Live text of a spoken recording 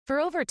For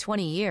over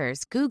 20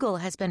 years, Google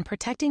has been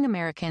protecting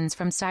Americans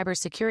from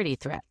cybersecurity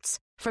threats.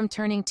 From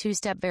turning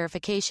two-step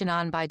verification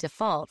on by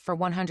default for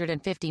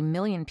 150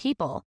 million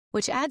people,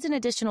 which adds an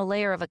additional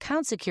layer of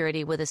account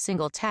security with a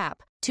single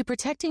tap, to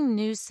protecting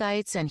news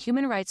sites and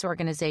human rights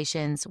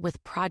organizations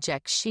with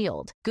Project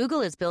Shield.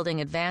 Google is building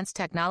advanced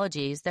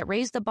technologies that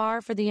raise the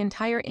bar for the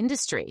entire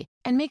industry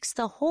and makes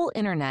the whole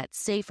internet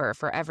safer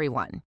for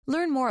everyone.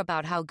 Learn more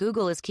about how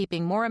Google is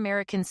keeping more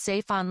Americans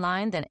safe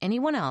online than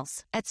anyone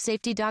else at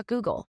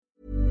safety.google.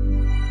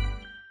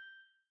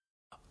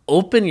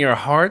 Open your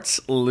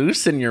hearts,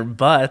 loosen your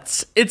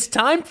butts. It's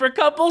time for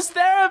couples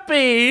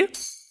therapy.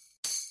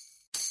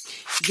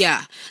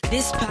 Yeah,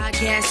 this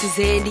podcast is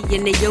Andy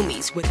and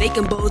Naomi's, where they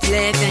can both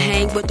laugh and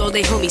hang with all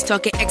their homies,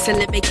 talking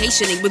excellent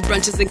vacationing with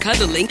brunches and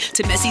cuddling,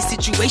 to messy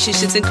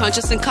situationships and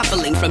conscious and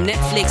coupling, from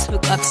Netflix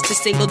hookups to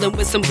singledom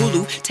with some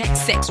Hulu, tech,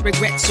 sex,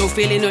 regrets, or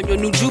feeling on your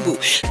new jubu.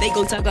 They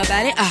gon' talk about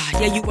it,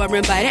 yeah, you are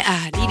invited,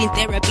 needing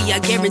therapy, I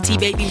guarantee,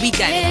 baby, we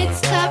got it.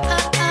 It's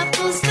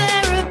couples therapy.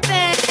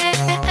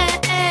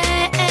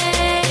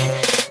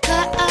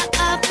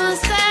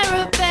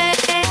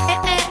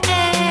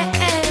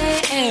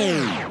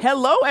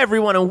 Hello,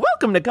 everyone, and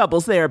welcome to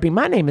Couples Therapy.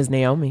 My name is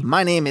Naomi.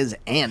 My name is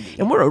Andy.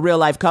 And we're a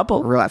real-life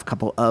couple. A real-life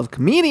couple of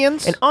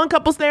comedians. And on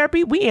Couples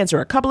Therapy, we answer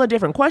a couple of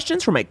different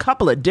questions from a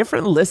couple of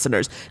different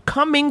listeners.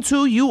 Coming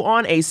to you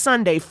on a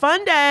Sunday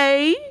fun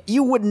day.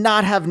 You would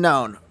not have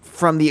known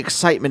from the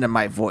excitement in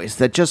my voice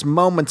that just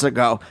moments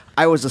ago,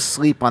 I was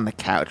asleep on the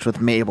couch with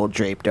Mabel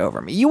draped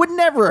over me. You would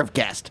never have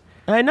guessed.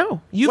 I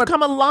know. You've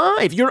come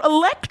alive. You're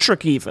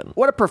electric, even.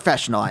 What a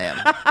professional I am.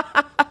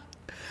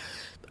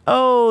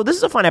 Oh, this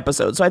is a fun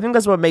episode. So I think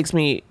that's what makes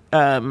me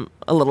a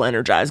little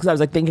energized, because I was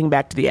like thinking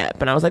back to the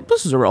app and I was like,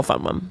 this is a real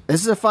fun one.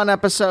 This is a fun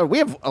episode. We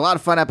have a lot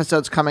of fun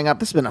episodes coming up.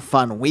 This has been a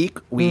fun week.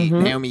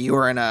 Naomi, you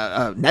were in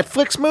a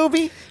Netflix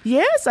movie?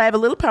 Yes, I have a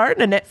little part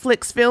in a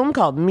Netflix film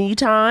called Me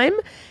Time.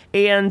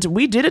 And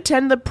we did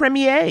attend the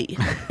premiere,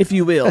 if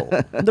you will.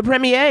 The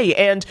premiere.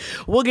 And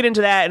we'll get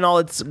into that in all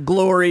its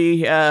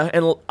glory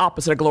and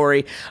opposite of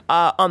glory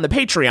on the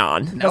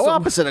Patreon. No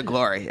opposite of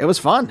glory. It was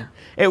fun.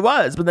 It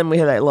was, but then we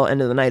had that little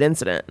end of the night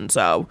incident. And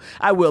so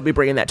I will be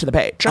bringing that to the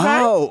page. Okay?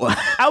 Oh.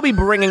 I'll be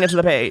bringing it to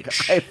the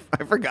page. I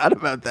forgot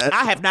about that.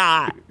 I have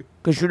not.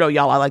 Because, you know,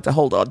 y'all, I like to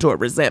hold on to a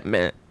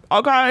resentment.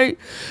 Okay,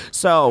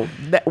 so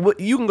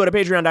you can go to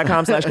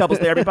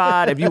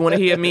patreon.com/couplestherapypod if you want to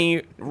hear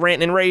me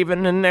ranting and raving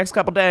in the next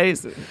couple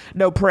days.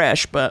 No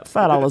pressure, but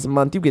 $5 a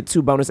month, you get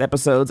 2 bonus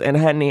episodes. And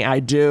honey,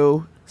 I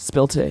do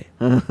spill tea.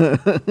 By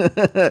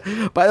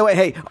the way,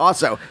 hey,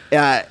 also,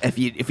 if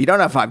you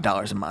don't have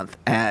 $5 a month,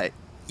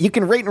 you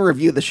can rate and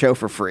review the show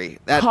for free.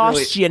 That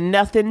costs you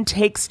nothing,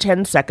 takes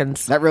 10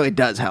 seconds. That really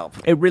does help.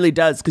 It really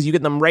does, because you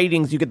get them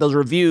ratings, you get those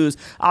reviews.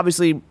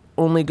 Obviously,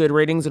 only good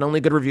ratings and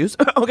only good reviews.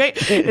 Okay,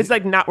 it's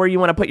like not where you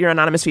want to put your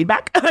anonymous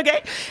feedback.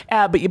 Okay,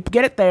 but you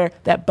get it there.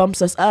 That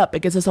bumps us up.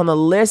 It gets us on the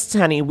list,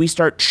 honey. We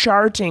start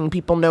charting.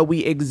 People know we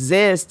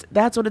exist.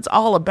 That's what it's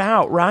all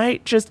about,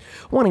 right? Just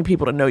wanting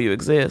people to know you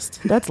exist.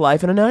 That's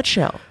life in a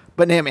nutshell.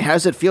 But Naomi, how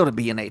does it feel to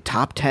be in a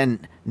top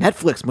 10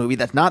 Netflix movie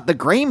that's not The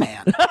Gray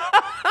Man?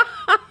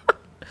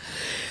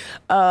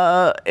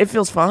 It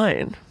feels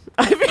fine.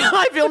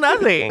 I feel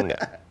nothing.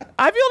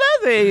 I feel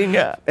nothing.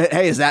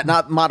 Hey, is that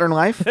not modern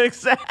life?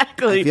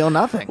 Exactly. I feel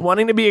nothing.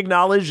 Wanting to be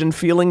acknowledged and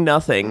feeling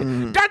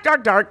nothing.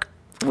 Dark.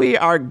 We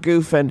are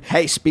goofing.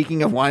 Hey,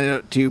 speaking of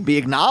wanting to be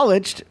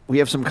acknowledged, we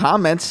have some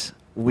comments.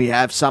 We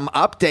have some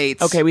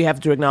updates. Okay, we have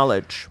to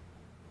acknowledge.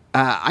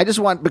 I just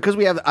want, because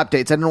we have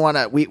updates, I didn't want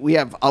to, we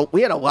had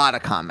a lot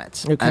of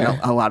comments. Okay. And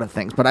a lot of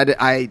things, but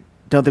I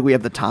don't think we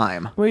have the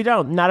time. We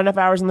don't. Not enough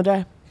hours in the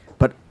day.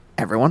 But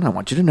everyone, I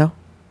want you to know,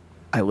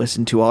 I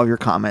listened to all of your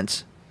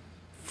comments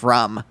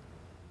from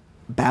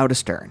bow to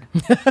stern.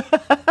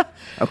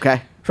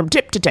 Okay? From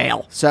tip to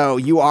tail. So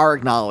you are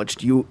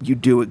acknowledged. You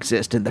do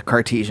exist in the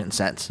Cartesian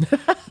sense.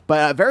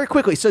 But very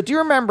quickly, so do you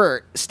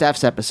remember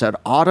Steph's episode,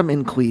 Autumn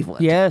in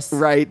Cleveland? Yes.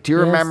 Right? Do you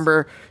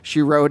remember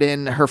she wrote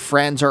in her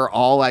friends are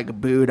all like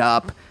booed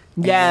up?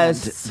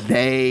 Yes.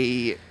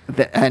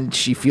 And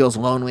she feels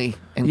lonely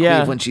in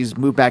Cleveland. She's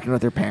moved back in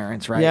with her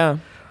parents, right? Yeah.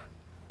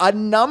 A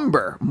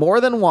number,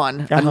 more than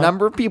one, a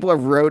number of people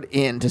have wrote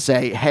in to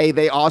say, hey,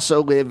 they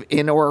also live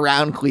in or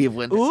around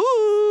Cleveland.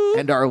 Ooh.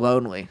 And are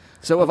lonely.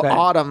 So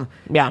Autumn,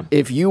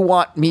 if you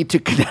want me to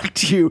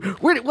connect you,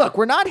 we're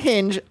not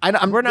Hinge.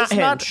 We're not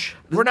Hinge.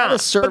 We're not. A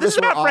service but this is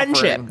about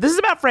friendship. Offering. This is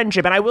about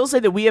friendship. And I will say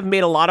that we have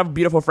made a lot of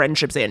beautiful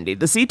friendships, Andy.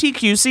 The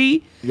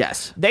CTQC,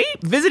 yes, they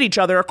visit each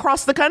other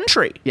across the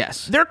country.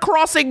 Yes. They're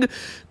crossing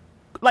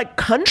like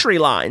country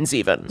lines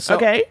even. So,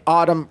 okay?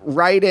 Autumn,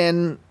 write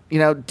in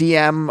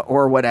DM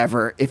or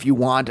whatever if you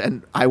want,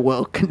 and I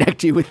will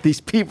connect you with these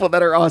people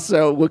that are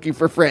also looking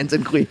for friends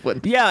in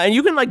Cleveland. Yeah, and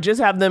you can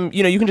just have them,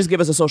 you can just give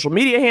us a social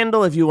media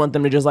handle if you want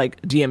them to just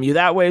DM you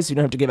that way, so you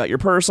don't have to give out your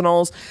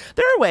personals.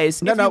 There are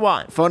ways if you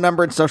want. Phone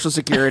number and social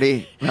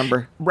security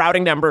number.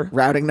 Routing number.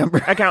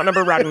 Account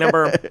number, routing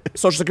number,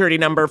 social security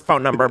number,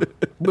 phone number.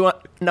 We want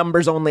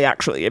numbers only,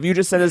 actually. If you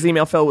just send us an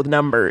email filled with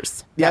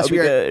numbers, yes, that would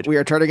be good. We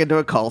are turning into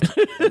a cult.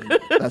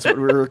 That's what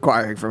we're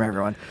requiring from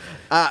everyone.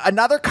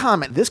 Another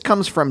comment. This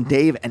comes from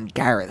Dave and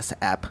Gareth's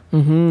app.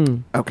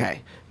 Mm-hmm.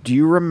 Okay. Do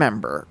you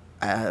remember?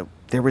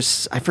 There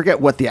was, I forget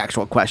what the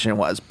actual question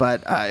was,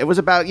 but it was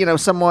about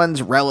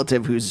someone's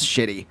relative who's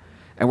shitty,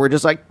 and we're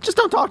just just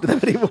don't talk to them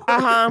anymore.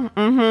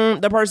 Mm-hmm.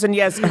 The person,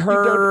 yes,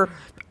 her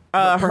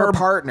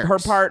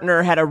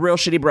partner had a real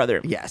shitty brother.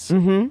 Yes.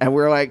 Mm-hmm. And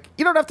we're like,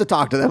 you don't have to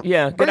talk to them.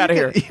 Yeah, get out of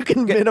here. You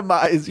can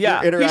minimize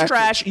your interaction. He's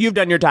trash. You've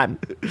done your time.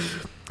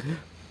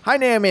 Hi,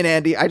 Naomi and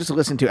Andy. I just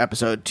listened to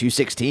episode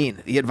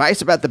 216. The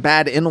advice about the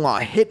bad in-law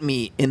hit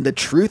me in the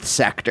truth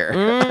sector.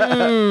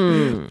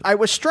 I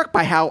was struck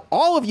by how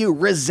all of you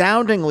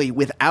resoundingly,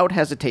 without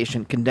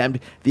hesitation, condemned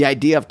the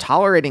idea of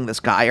tolerating this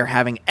guy or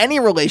having any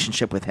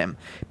relationship with him,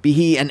 be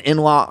he an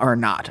in-law or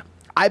not.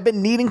 I've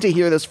been needing to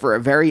hear this for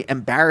a very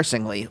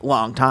embarrassingly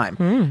long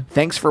time.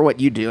 Thanks for what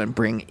you do and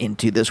bring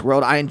into this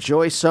world. I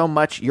enjoy so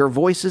much your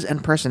voices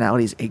and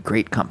personalities, a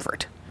great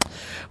comfort.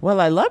 Well,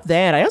 I love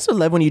that. I also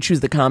love when you choose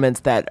the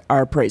comments that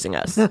are praising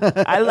us.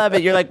 I love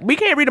it. You're like, we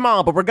can't read them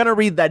all, but we're going to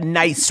read the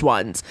nice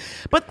ones.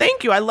 But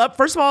thank you.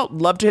 First of all,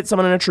 love to hit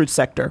someone in a truth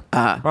sector.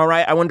 All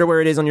right. I wonder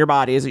where it is on your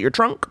body. Is it your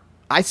trunk?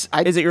 Is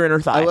it your inner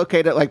thigh? I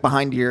locate it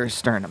behind your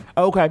sternum.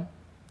 Okay.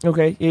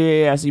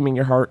 Yeah. So you mean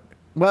your heart?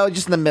 Well,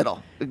 just in the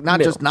middle.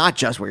 Not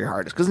just where your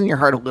heart is, because then your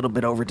heart a little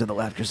bit over to the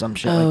left or some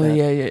shit like that.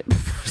 Yeah.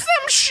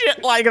 Some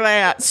shit like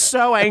that.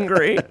 So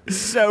angry.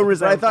 So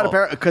resentful. I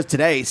thought because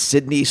today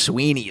Sydney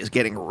Sweeney is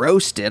getting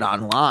roasted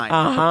online.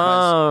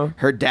 Because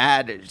her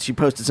dad, she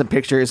posted some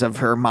pictures of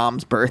her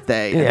mom's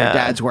birthday, and her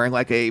dad's wearing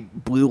a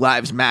Blue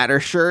Lives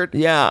Matter shirt.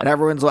 Yeah. And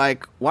everyone's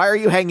like, why are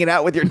you hanging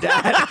out with your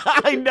dad?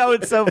 I know,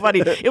 it's so funny.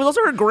 It was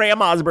also her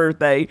grandma's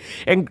birthday.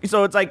 And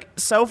so it's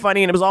so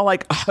funny. And it was all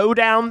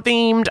hoedown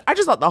themed. I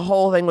just thought the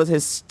whole thing was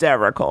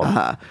hysterical.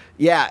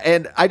 Yeah.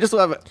 And I just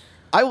love it.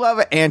 I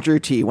love Andrew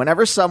T.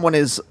 Whenever someone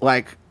is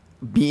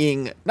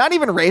being not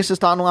even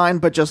racist online,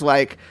 but just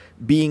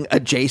being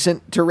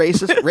adjacent to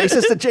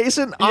racist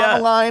adjacent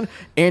online,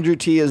 Andrew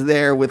T. is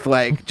there with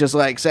just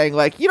saying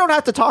you don't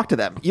have to talk to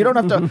them. You don't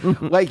have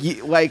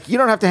to you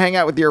don't have to hang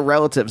out with your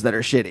relatives that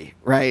are shitty,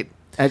 right?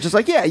 And it's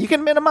just you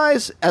can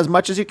minimize as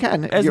much as you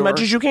can. Much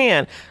as you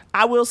can.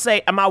 I will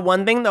say my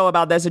one thing though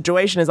about that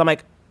situation is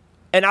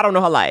and I don't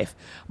know her life,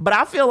 but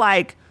I feel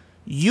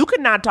you could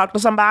not talk to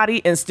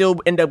somebody and still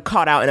end up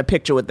caught out in a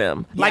picture with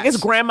them. Yes. It's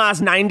grandma's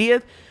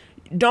 90th.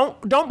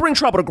 Don't bring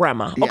trouble to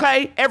grandma,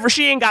 okay?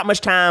 She ain't got much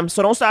time,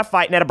 so don't start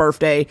fighting at a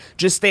birthday.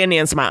 Just stand there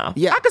and smile.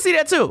 Yeah. I can see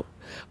that too.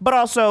 But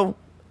also,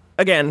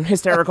 again,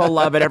 hysterical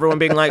love at everyone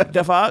being like,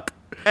 the fuck?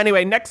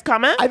 Anyway, next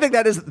comment. I think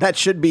that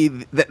should be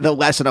the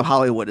lesson of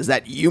Hollywood, is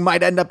that you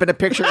might end up in a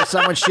picture of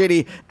someone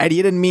shitty and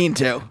you didn't mean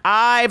to.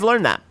 I've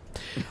learned that.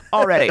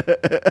 Already.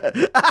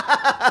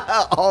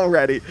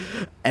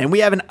 And we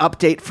have an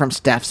update from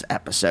Steph's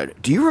episode.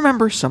 Do you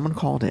remember someone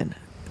called in?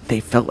 They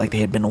felt like they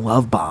had been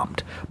love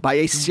bombed by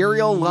a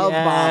serial love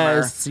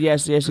bomber.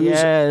 Yes.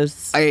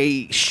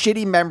 A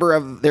shitty member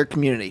of their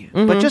community,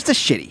 but just a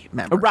shitty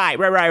member.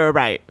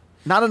 Right.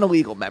 Not an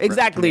illegal member.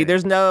 Exactly.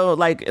 There's no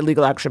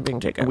illegal action being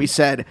taken. We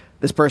said,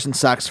 this person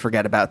sucks,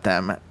 forget about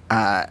them.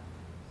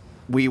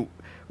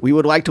 We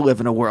would like to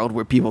live in a world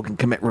where people can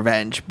commit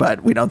revenge,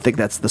 but we don't think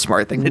that's the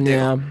smart thing to do.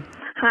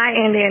 Hi,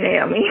 Andy and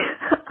Naomi.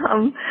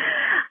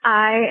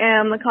 I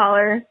am the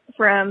caller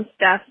from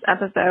Steph's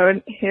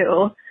episode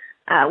who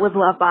was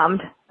love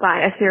bombed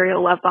by a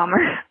serial love bomber.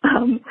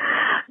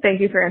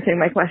 Thank you for answering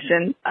my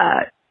question.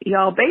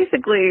 Y'all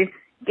basically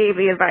gave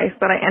the advice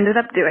that I ended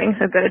up doing,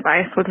 so good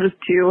advice, which was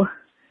to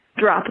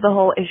drop the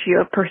whole issue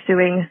of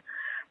pursuing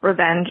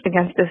revenge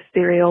against this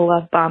serial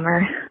love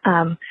bomber,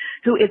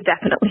 who is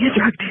definitely a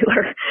drug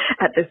dealer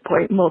at this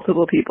point.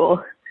 Multiple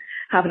people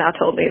have now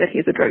told me that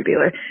he's a drug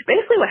dealer.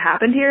 Basically what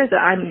happened here is that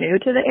I'm new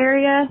to the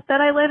area that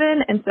I live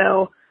in, and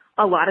so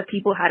a lot of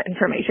people had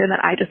information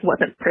that I just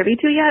wasn't privy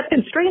to yet,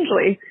 and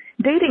strangely,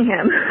 dating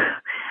him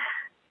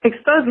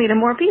exposed me to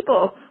more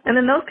people. And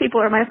then those people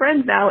are my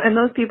friends now, and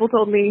those people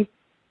told me,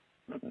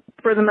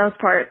 for the most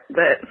part,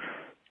 that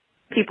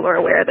people are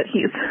aware that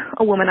he's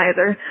a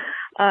womanizer.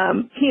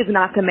 He is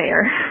not the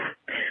mayor,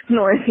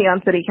 nor is he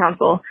on city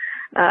council.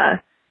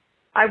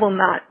 I will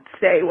not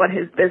say what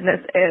his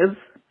business is,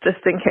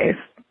 just in case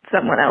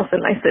someone else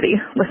in my city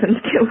listens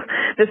to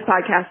this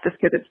podcast, just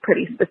because it's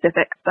pretty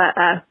specific. But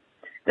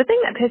the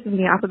thing that pisses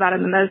me off about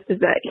him the most is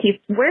that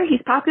where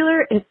he's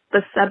popular is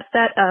the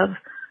subset of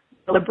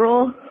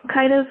liberal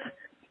kind of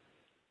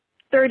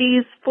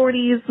 30s,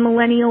 40s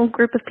millennial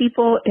group of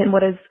people in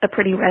what is a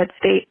pretty red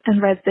state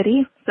and red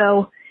city.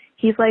 So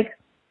he's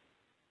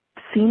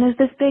seen as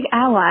this big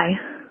ally,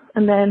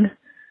 and then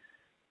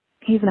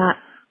he's not.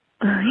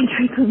 He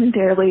treats women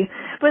terribly,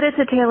 but it's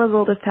a tale as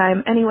old as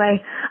time.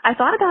 Anyway, I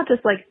thought about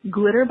just like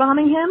glitter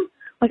bombing him.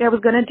 Like I was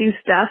going to do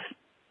stuff,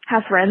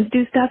 have friends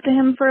do stuff to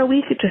him for a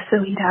week just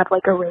so he'd have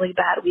like a really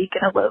bad week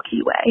in a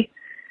low-key way.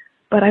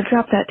 But I've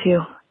dropped that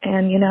too.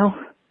 And, you know,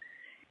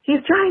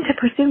 he's trying to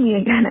pursue me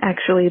again,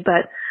 actually,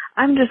 but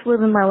I'm just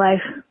living my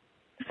life,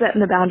 setting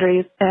the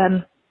boundaries,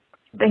 and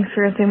thanks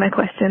for answering my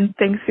question.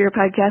 Thanks for your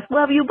podcast.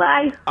 Love you.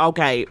 Bye.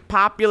 Okay,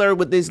 popular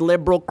with this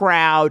liberal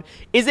crowd.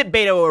 Is it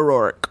Beto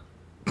O'Rourke?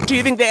 Do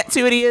you think that's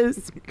who it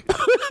is?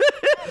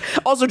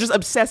 Also just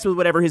obsessed with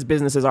whatever his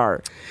businesses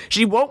are.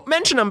 She won't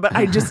mention them, but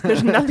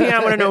there's nothing I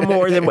want to know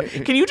more than what.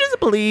 Can you just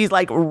please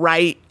like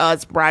write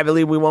us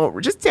privately? We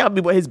won't. Just tell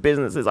me what his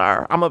businesses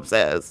are. I'm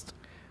obsessed.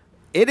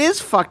 It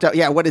is fucked up.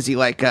 Yeah, what is he,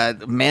 like a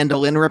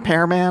mandolin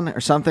repairman or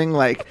something?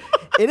 Like,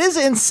 it is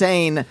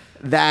insane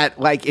that,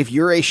 like, if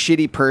you're a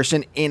shitty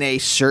person in a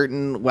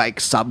certain, like,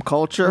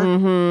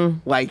 subculture,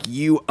 like,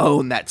 you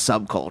own that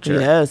subculture.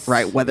 Yes.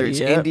 Right? Whether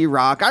it's indie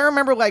rock. I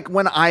remember, like,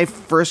 when I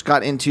first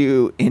got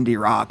into indie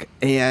rock,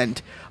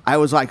 and I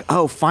was like,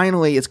 oh,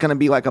 finally, it's going to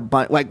be, like, a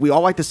bunch, like, we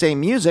all like the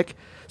same music.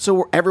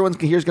 So everyone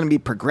here's going to be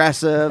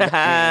progressive,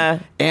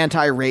 and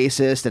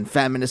anti-racist, and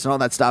feminist, and all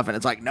that stuff. And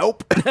it's like,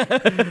 nope.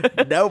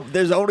 Nope.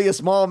 There's only a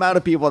small amount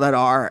of people that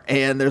are,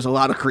 and there's a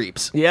lot of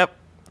creeps. Yep.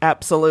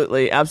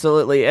 Absolutely.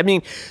 Absolutely. I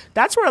mean,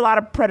 that's where a lot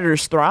of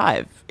predators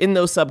thrive, in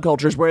those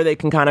subcultures where they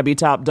can kind of be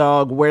top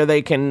dog, where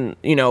they can,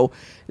 you know,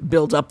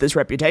 build up this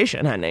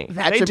reputation, honey.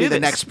 That should be the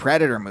next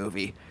Predator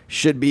movie.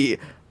 Should be...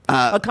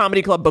 a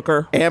comedy club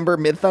booker. Amber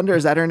Midthunder,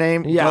 is that her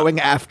name? Yeah.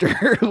 Going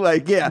after,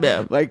 like,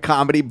 like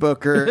comedy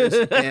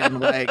bookers and,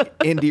 like,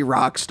 indie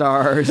rock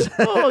stars.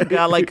 Oh,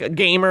 God, like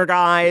gamer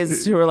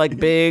guys who are, like,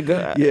 big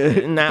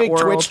in that big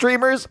world. Twitch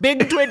streamers?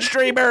 Big Twitch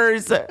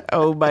streamers.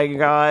 Oh, my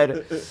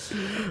God.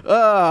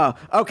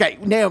 Okay,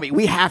 Naomi,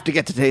 we have to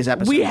get to today's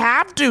episode. We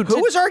have to.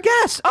 Who is our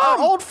guest? Our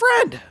old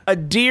friend. A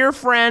dear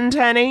friend,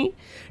 honey.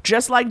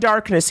 Just like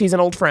Darkness, he's an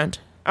old friend.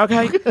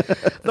 Okay?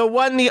 The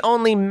one, the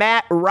only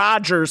Matt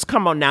Rogers.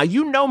 Come on now.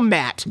 You know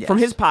Matt from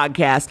his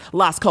podcast,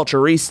 Las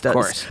Culturistas. Of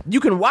course. You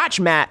can watch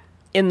Matt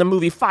in the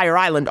movie Fire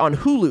Island on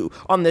Hulu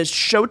on this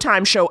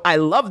Showtime show. I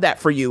Love That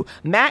For You.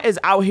 Matt is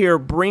out here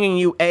bringing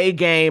you A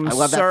game, I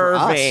love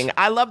serving. That for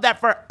us. I love that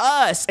for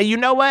us. And you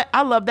know what?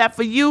 I love that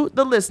for you,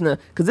 the listener,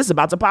 because this is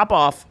about to pop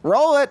off.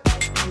 Roll it.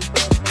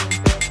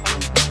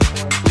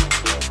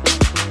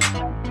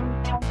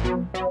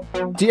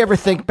 Do you ever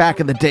think back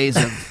in the days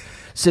of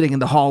sitting in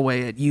the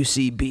hallway at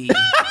UCB?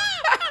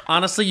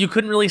 Honestly, you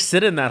couldn't really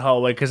sit in that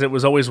hallway because it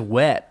was always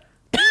wet.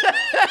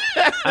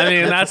 I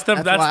mean, that's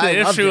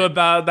the issue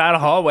about that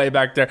hallway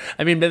back there.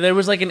 I mean, there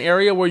was like an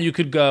area where you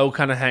could go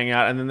kind of hang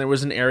out, and then there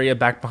was an area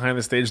back behind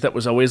the stage that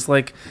was always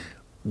like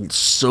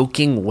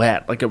soaking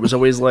wet. Like it was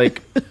always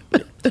like...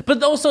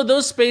 But also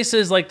those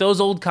spaces, like those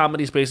old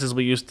comedy spaces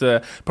we used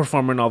to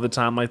perform in all the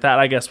time, like that,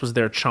 I guess, was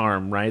their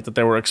charm, right? That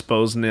there were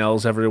exposed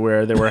nails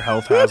everywhere. There were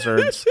health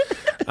hazards.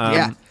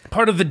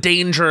 Part of the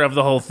danger of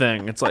the whole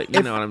thing. It's like,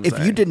 you know what I'm saying?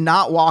 If you did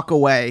not walk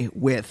away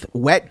with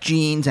wet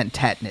jeans and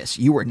tetanus,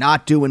 you were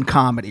not doing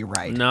comedy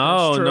right.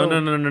 No.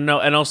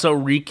 And also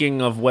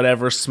reeking of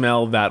whatever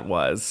smell that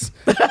was.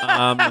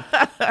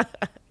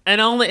 And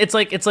only it's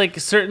like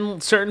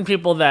certain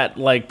people that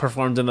like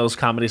performed in those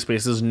comedy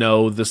spaces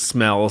know the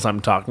smells I'm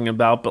talking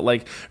about, but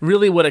like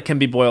really what it can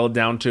be boiled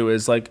down to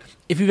is like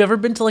if you've ever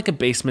been to like a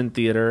basement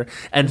theater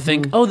and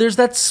think, oh, there's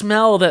that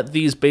smell that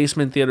these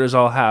basement theaters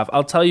all have.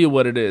 I'll tell you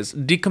what it is: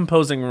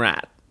 decomposing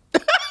rat.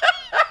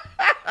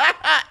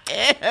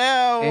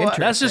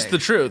 That's just the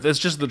truth. It's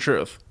just the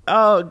truth.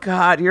 Oh,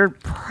 God, you're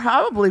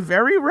probably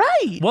very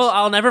right. Well,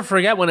 I'll never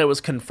forget when it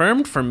was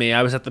confirmed for me.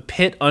 I was at the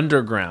Pit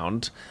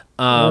Underground,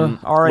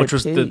 which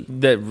was the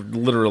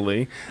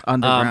literally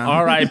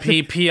Underground.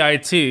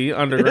 RIPPIT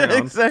Underground.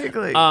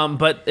 Exactly.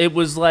 But it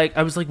was like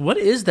I was like, what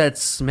is that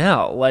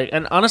smell? Like,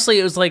 and honestly,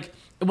 it was like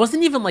it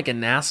wasn't even like a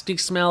nasty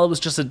smell. It was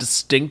just a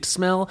distinct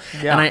smell.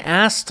 Yeah. And I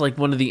asked like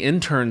one of the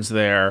interns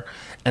there,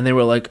 and they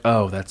were like,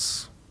 "Oh,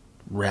 that's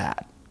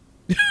rat."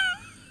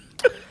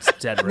 It's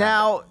dead rat.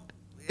 Now,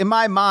 in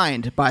my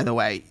mind, by the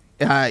way,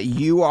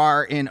 you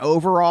are in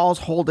overalls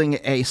holding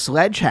a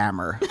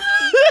sledgehammer,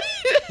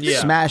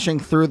 smashing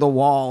through the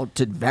wall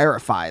to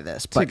verify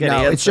this. But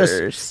no, it's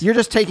just you're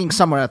just taking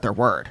someone at their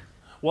word.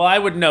 Well, I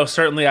would know.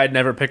 Certainly, I'd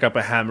never pick up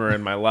a hammer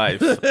in my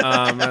life.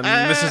 And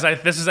this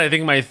is, I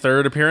think, my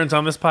third appearance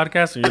on this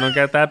podcast. And you don't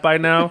get that by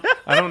now.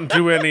 I don't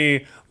do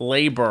any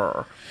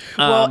labor.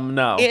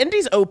 No.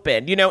 Andy's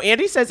open. You know,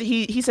 Andy says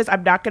he says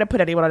I'm not going to put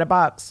anyone in a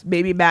box.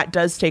 Maybe Matt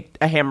does take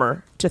a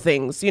hammer to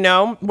things. You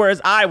know, whereas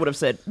I would have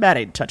said Matt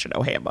ain't touching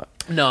no hammer.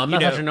 No, I'm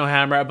not touching no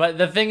hammer. But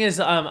the thing is,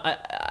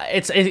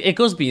 it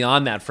goes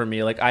beyond that for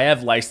me. Like I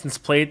have license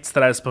plates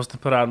that I was supposed to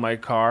put on my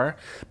car,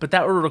 but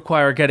that would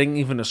require getting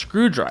even a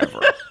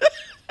screwdriver.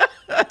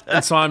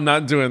 And so I'm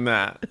not doing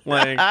that.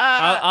 Like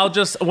I'll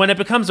just when it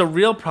becomes a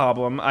real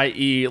problem,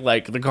 i.e.,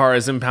 like the car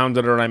is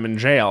impounded or I'm in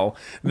jail,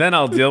 then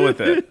I'll deal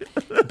with it.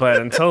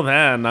 But until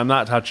then, I'm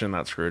not touching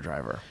that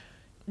screwdriver.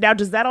 Now,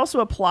 does that also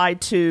apply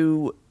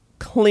to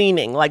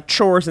cleaning, like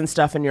chores and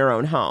stuff in your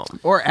own home?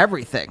 Or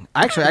everything.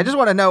 Actually, I just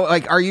want to know,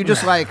 like, are you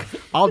just like,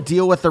 I'll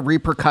deal with the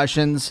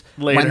repercussions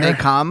Later. when they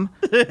come?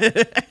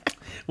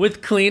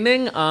 With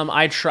cleaning,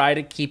 I try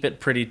to keep it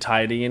pretty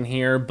tidy in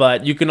here,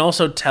 but you can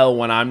also tell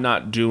when I'm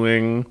not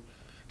doing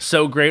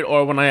so great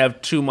or when I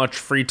have too much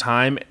free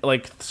time,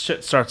 like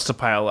shit starts to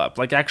pile up.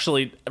 Like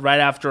actually, right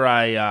after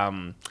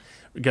I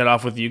get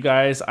off with you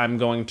guys, I'm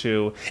going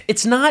to.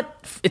 It's not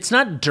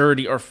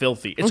dirty or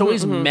filthy. It's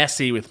always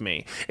messy with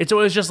me. It's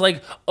always just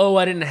like, oh,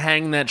 I didn't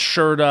hang that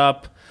shirt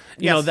up,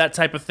 you know, that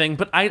type of thing.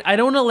 But I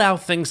don't allow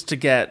things to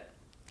get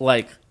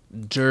like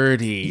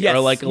dirty or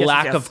like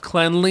lack of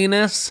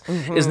cleanliness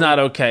is not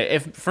okay.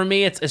 If for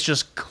me, it's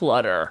just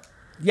clutter.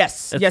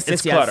 Yes,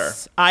 It's clutter.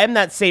 I am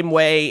that same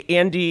way.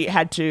 Andy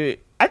had to.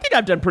 I think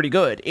I've done pretty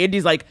good.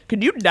 Andy's like,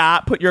 "Can you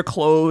not put your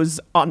clothes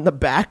on the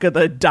back of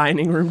the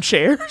dining room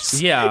chairs?"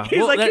 Yeah.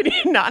 He's like, "Can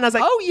you not?" And I was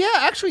like, Oh,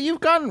 yeah. Actually,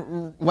 you've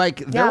gone, like,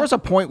 there was a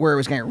point where it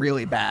was getting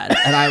really bad,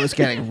 and I was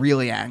getting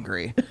really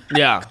angry.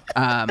 Yeah.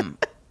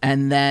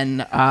 And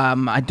then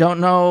I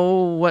don't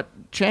know what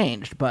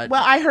changed, but...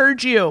 "Well, I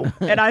heard you,"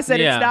 and I said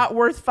Yeah. it's not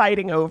worth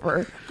fighting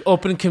over.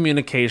 Open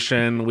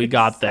communication. We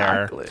got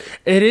there.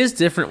 It is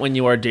different when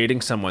you are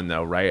dating someone,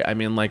 though, right? I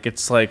mean, like,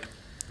 it's like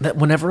that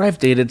whenever I've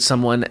dated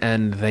someone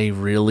and they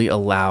really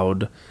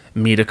allowed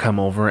me to come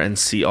over and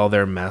see all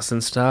their mess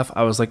and stuff,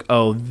 I was like,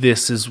 oh,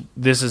 this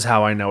is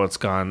how I know it's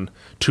gone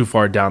too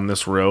far down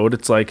this road.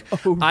 It's like,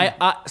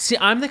 I see,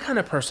 I'm the kind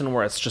of person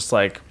where it's just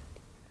like,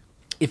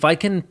 if I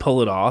can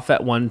pull it off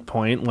at one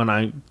point when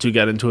I do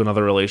get into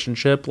another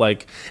relationship,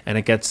 like, and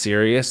it gets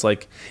serious,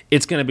 like,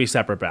 it's going to be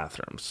separate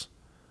bathrooms.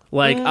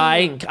 Like,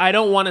 I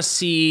don't want to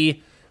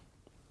see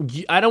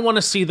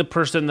the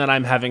person that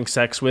I'm having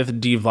sex with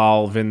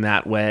devolve in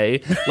that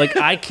way. Like,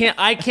 I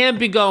can't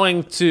be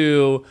going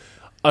to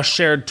a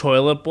shared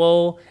toilet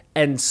bowl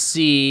and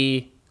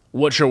see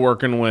what you're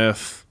working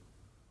with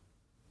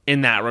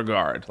in that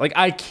regard. Like,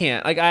 I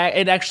can't. Like,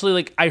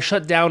 I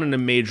shut down in a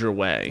major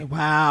way.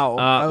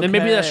 Wow. And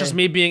maybe that's just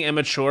me being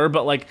immature,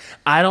 but like,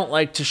 I don't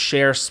like to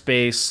share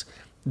space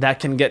that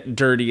can get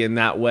dirty in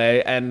that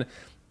way. And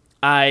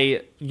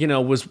I,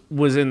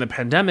 was in the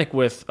pandemic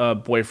with a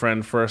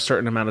boyfriend for a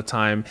certain amount of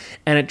time,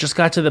 and it just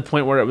got to the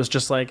point where it was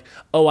just like,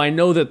 oh, I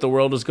know that the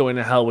world is going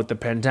to hell with the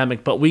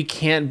pandemic, but we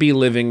can't be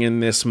living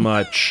in this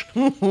much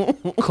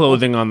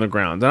clothing on the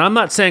ground. And I'm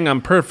not saying I'm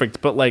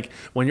perfect, but like,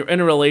 when you're in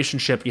a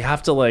relationship, you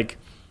have to, like,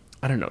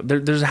 I don't know,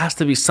 there has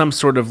to be some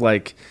sort of,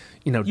 like,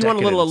 you want a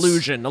little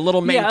illusion, a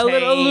little maintain. Yeah, a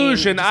little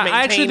illusion. I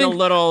actually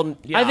think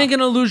I think an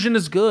illusion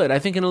is good. I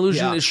think an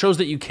illusion it shows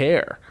that you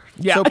care.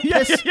 Yeah. So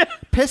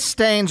piss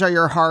stains are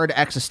your hard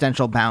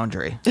existential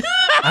boundary.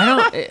 I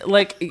don't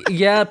like,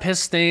 piss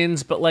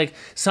stains, but like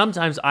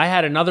sometimes I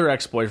had another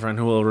ex-boyfriend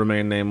who will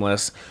remain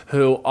nameless,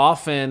 who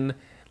often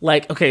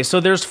like, okay, so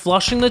there's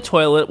flushing the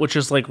toilet, which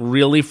is like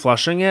really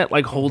flushing it,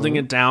 like holding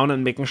it down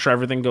and making sure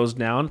everything goes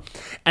down.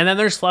 And then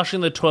there's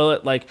flushing the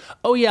toilet like,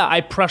 oh yeah,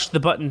 I pressed the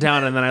button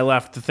down and then I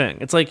left the thing.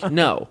 It's like,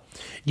 no,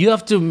 you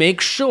have to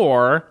make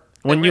sure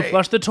when you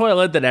flush the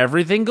toilet that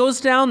everything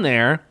goes down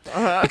there,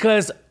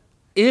 because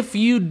if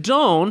you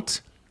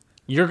don't,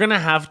 you're going to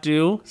have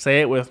to,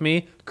 say it with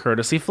me,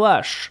 courtesy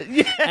flush.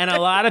 And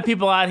a lot of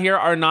people out here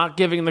are not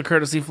giving the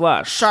courtesy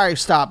flush. Sorry,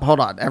 stop. Hold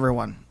on,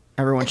 everyone.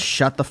 Everyone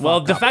shut the fuck up. Well,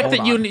 the fact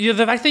that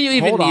you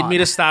even need me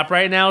to stop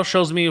right now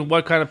shows me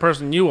what kind of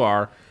person you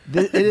are.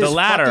 It is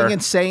fucking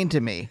insane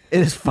to me. It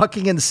is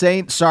fucking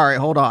insane. Sorry,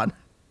 hold on.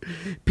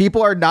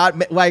 People are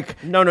not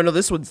like... No.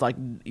 This one's like,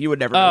 you would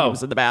never know he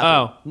was in the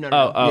bathroom.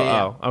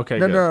 No. Okay,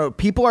 No.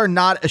 People are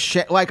not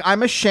ashamed. Like,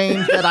 I'm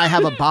ashamed that I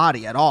have a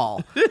body at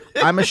all.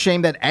 I'm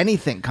ashamed that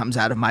anything comes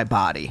out of my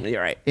body.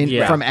 You're right.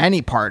 From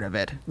any part of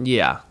it.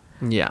 Yeah.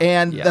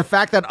 And the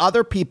fact that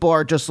other people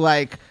are just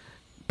like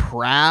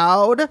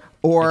proud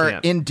or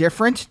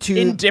indifferent to...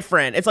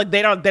 Indifferent. It's like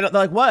they don't they're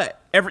like,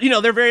 what?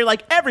 They're very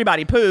like,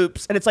 everybody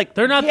poops. And it's like,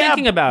 they're not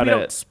thinking about it. We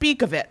don't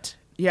speak of it.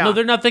 Yeah. No,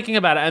 they're not thinking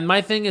about it. And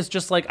my thing is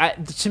just like,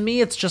 to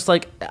me, it's just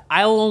like,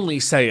 I'll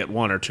only say it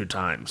one or two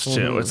times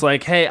too. It's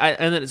like, hey,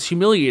 and then it's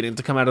humiliating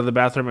to come out of the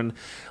bathroom and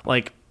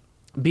like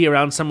be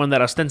around someone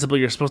that ostensibly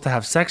you're supposed to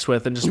have sex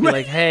with and just be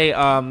like, hey,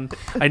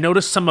 I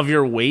noticed some of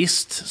your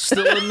waste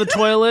still in the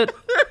toilet.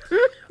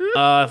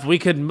 If we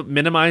could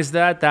minimize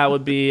that, that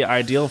would be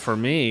ideal for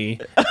me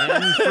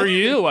and for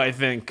you, I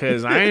think,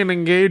 because I ain't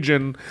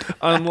engaging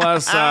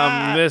unless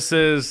this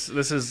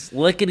is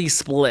lickety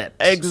split.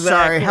 Exactly.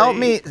 Sorry, help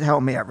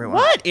me, everyone.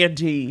 What,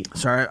 Andy?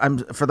 Sorry,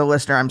 for the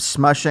listener, I'm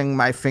smushing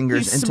my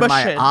fingers into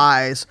my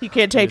eyes. He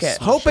can't take it.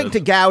 Hoping to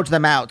gouge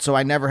them out so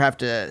I never have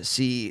to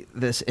see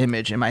this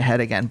image in my head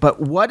again. But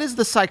what is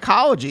the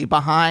psychology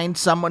behind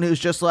someone who's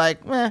just like,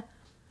 eh?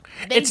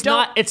 It's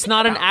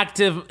not an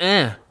active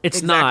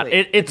It's not.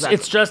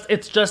 It's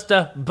just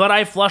a but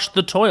I flushed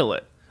the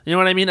toilet. You know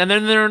what I mean? And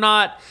then they're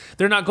not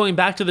going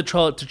back to the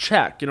toilet to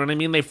check. You know what I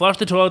mean? They flush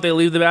the toilet, they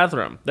leave the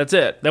bathroom. That's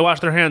it. They wash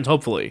their hands,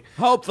 hopefully.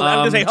 Hopefully. I'm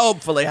gonna say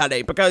hopefully,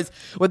 honey, because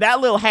with that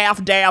little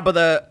half dab of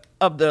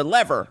the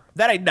lever,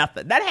 that ain't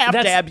nothing. That half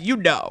dab,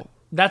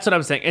 That's what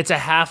I'm saying. It's a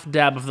half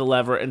dab of the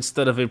lever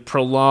instead of a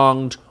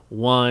prolonged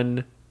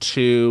 1,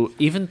 2,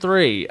 even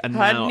 3. And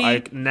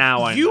Honey,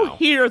 now I you know.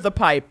 hear the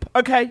pipe,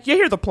 okay? You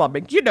hear the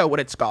plumbing. You know when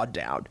it's gone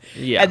down.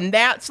 Yeah. And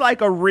that's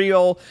like a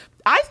real...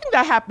 I think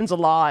that happens a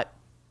lot.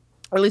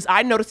 Or at least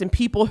I noticed in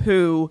people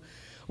who,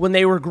 when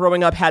they were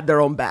growing up, had their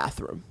own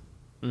bathroom.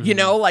 Mm-hmm. You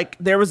know, like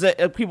there was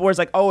people were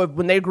like, oh,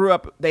 when they grew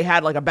up, they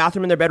had like a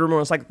bathroom in their bedroom. And it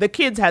was like the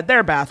kids had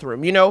their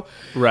bathroom, you know?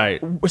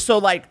 Right. So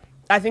like,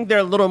 I think they're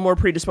a little more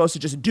predisposed to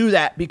just do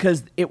that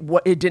because it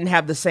didn't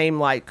have the same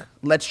like,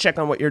 let's check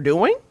on what you're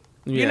doing,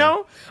 you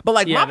know? But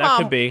like my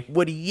mom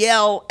would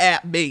yell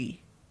at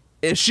me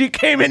if she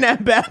came in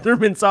that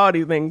bathroom and saw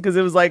anything because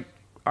it was like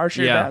our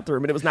shared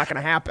bathroom and it was not going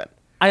to happen.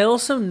 I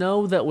also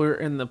know that we're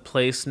in the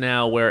place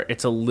now where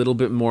it's a little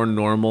bit more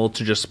normal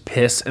to just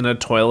piss in a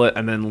toilet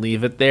and then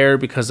leave it there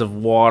because of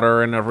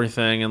water and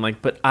everything. And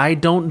like, but I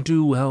don't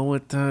do well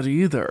with that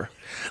either.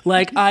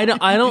 Like, I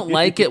don't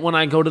like it when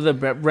I go to the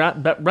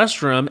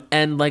restroom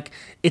and like,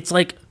 it's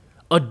like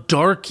a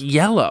dark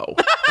yellow.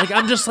 Like,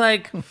 I'm just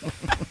like,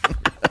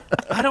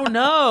 I don't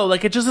know.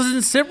 Like, it just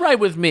doesn't sit right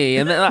with me.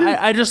 And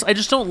I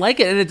just don't like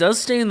it. And it does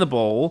stay in the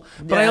bowl.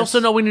 But I also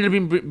know we need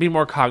to be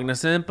more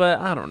cognizant. But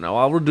I don't know.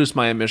 I'll reduce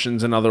my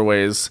emissions in other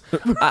ways.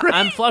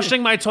 I'm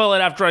flushing my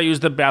toilet after I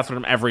use the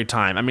bathroom every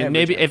time. I mean,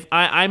 if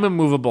I'm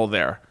immovable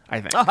there,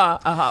 I think.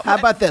 How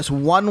about this?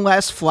 One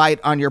less flight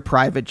on your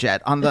private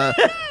jet. On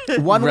the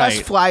one less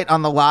flight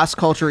on the Las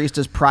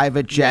Culturistas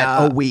private jet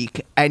a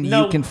week, and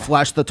you can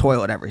flush the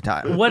toilet every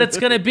time. What it's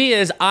going to be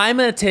is I'm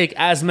going to take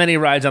as many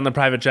rides on the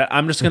private jet.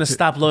 I'm just going to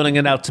stop loaning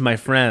it out to my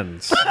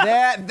friends.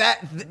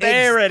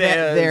 There it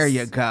is. There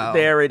you go.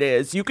 There it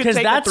is. You can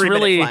take a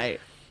 3-minute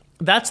flight.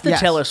 That's the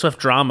Taylor Swift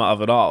drama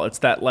of it all. It's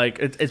that like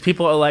it's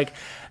people are like,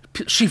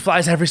 she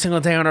flies every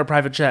single day on her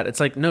private jet. It's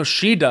like, no,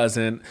 she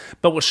doesn't.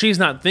 But what she's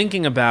not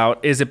thinking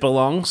about is it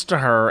belongs to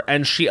her,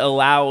 and she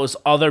allows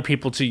other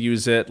people to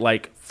use it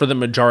like for the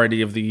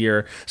majority of the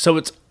year. So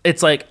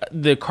it's like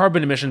the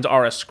carbon emissions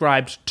are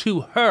ascribed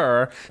to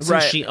her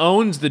since she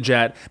owns the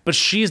jet, but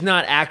she's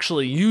not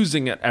actually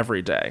using it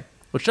every day,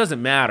 which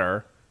doesn't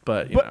matter.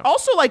 But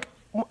also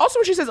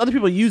when she says other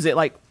people use it,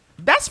 like,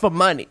 that's for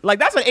money. Like,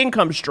 that's an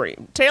income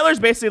stream. Taylor's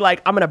basically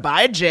like, I'm going to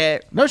buy a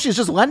jet. No, she's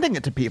just lending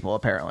it to people,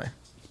 apparently.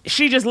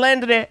 She just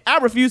lended it. I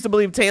refuse to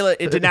believe Taylor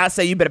did not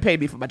say, you better pay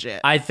me for my jet.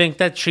 I think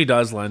that she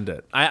does lend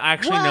it. I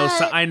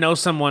actually know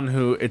someone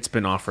who it's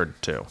been offered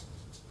to.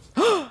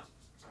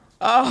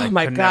 Oh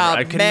my God,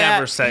 I can Matt,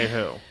 never say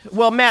who.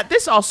 Well, Matt,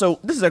 this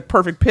is a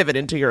perfect pivot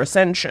into your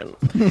ascension.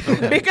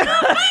 Because,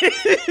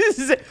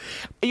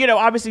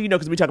 obviously,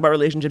 because we talk about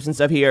relationships and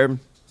stuff here.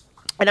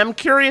 And I'm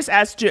curious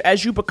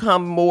as you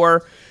become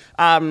more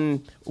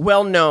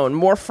well-known,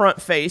 more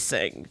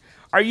front-facing,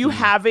 are you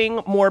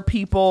having more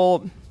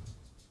people...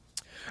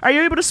 Are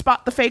you able to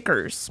spot the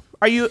fakers?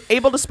 Are you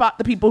able to spot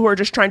the people who are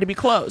just trying to be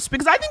close?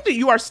 Because I think that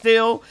you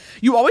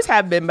always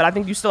have been, but I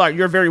think you still are.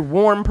 You're a very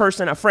warm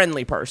person, a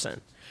friendly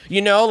person.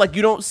 Like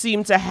you don't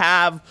seem to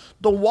have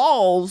the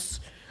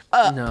walls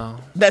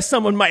that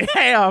someone might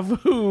have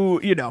who,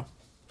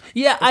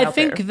 Yeah, I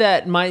think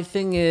that my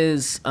thing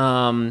is,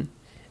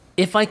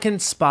 if I can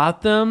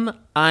spot them,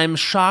 I'm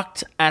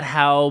shocked at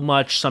how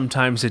much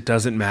sometimes it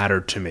doesn't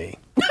matter to me.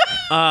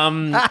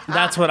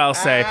 That's what I'll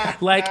say.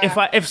 Like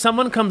if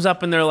someone comes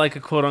up and they're like a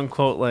quote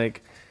unquote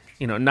like,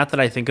 not that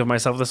I think of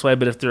myself this way,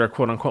 but if they're a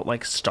quote unquote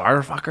like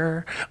star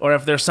fucker, or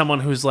if there's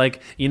someone who's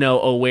like,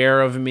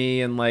 aware of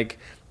me and like,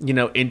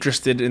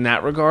 interested in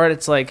that regard,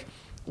 it's like,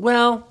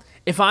 well,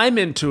 if I'm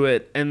into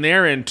it and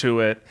they're into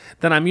it,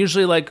 then I'm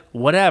usually like,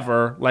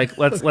 whatever, like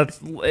let's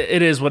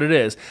it is what it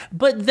is.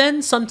 But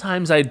then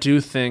sometimes I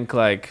do think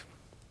like,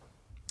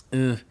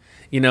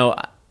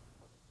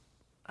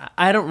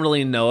 I don't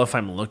really know if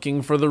I'm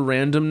looking for the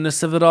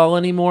randomness of it all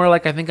anymore.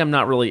 Like, I think I'm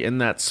not really in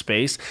that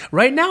space.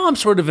 Right now, I'm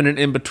sort of in an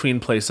in-between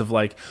place of,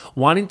 like,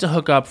 wanting to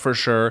hook up for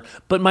sure.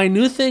 But my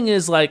new thing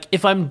is, like,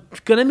 if I'm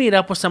going to meet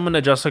up with someone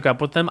to just hook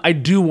up with them, I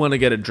do want to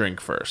get a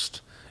drink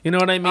first. You know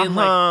what I mean?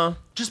 Like,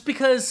 just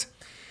because...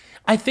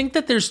 I think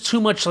that there's too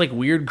much like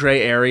weird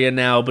gray area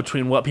now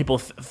between what people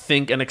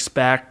think and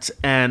expect,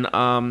 and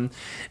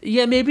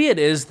maybe it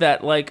is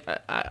that like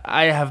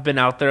I have been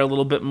out there a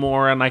little bit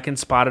more and I can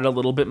spot it a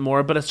little bit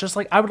more, but it's just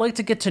like I would like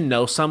to get to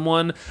know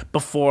someone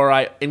before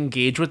I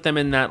engage with them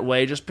in that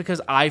way, just because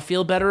I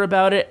feel better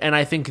about it and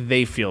I think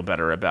they feel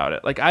better about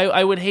it. Like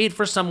I would hate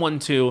for someone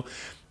to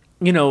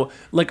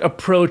like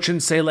approach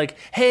and say like,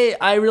 hey,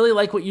 I really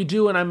like what you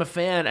do and I'm a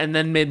fan, and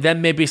then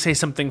maybe say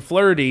something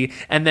flirty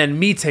and then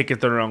me take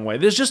it the wrong way.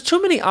 There's just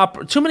too many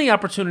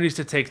opportunities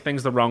to take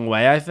things the wrong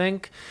way, I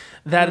think,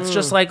 that it's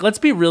just like, let's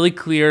be really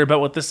clear about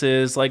what this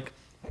is. Like,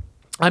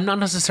 I'm not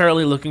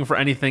necessarily looking for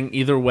anything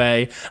either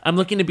way. I'm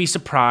looking to be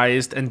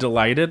surprised and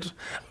delighted.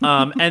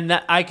 And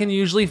that I can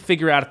usually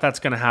figure out if that's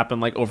going to happen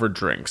like over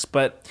drinks.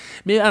 But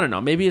maybe, I don't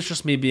know, maybe it's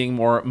just me being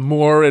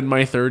more in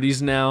my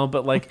 30s now.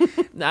 But like,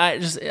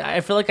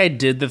 I feel like I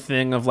did the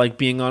thing of like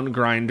being on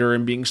Grindr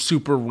and being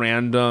super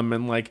random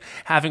and like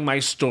having my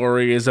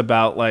stories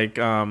about like,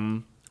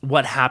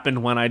 what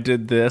happened when I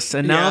did this.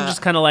 And now I'm Yeah.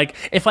 just kind of like,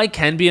 if I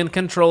can be in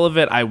control of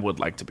it, I would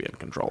like to be in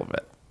control of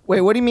it.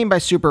 Wait, what do you mean by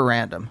super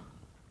random?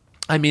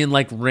 I mean,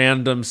 like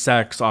random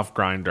sex off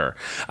Grindr.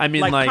 I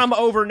mean, like come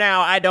over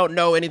now. I don't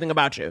know anything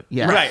about you.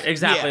 Yeah. right,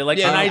 exactly. Yeah, Like,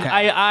 yeah, and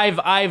okay.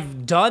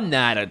 I've done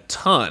that a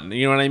ton.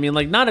 You know what I mean?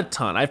 Like, not a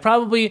ton. I've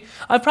probably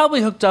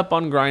hooked up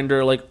on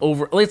Grindr like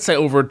let's say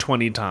over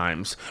 20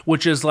 times,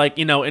 which is like,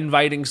 you know,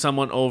 inviting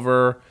someone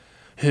over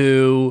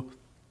who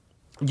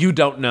you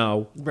don't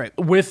know, Right.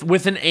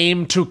 with an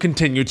aim to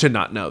continue to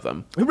not know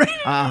them.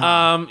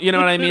 Right. You know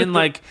what I mean?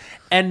 Like,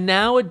 and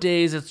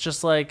nowadays it's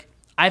just like,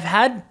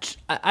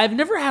 I've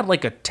never had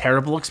like a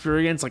terrible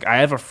experience. Like, I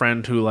have a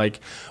friend who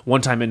like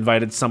one time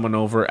invited someone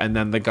over and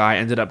then the guy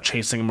ended up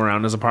chasing him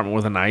around his apartment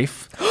with a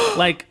knife.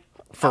 Like,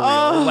 for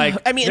real. Like,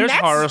 I mean, there's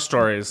that's- horror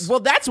stories.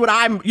 Well, that's what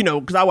I'm,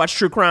 because I watch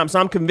true crime, so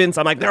I'm convinced.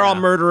 I'm like, they're all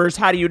murderers.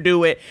 How do you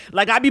do it?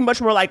 Like, I'd be much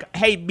more like,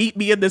 hey, meet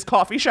me in this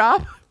coffee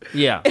shop.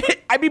 Yeah.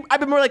 I'd be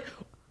more like,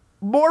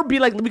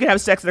 we can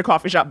have sex in a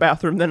coffee shop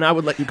bathroom than I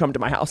would let you come to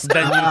my house.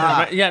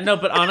 Yeah, no,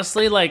 but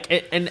honestly,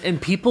 like, and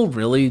people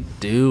really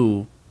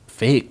do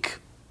fake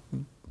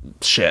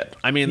shit.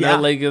 I mean,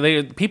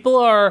 Yeah. people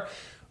are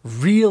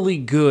really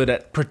good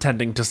at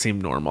pretending to seem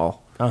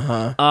normal.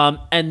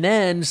 And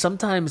then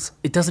sometimes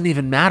it doesn't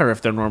even matter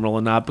if they're normal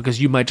or not,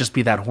 because you might just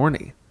be that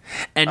horny,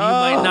 and you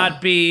might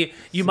not be.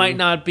 You might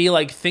not be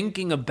like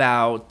thinking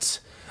about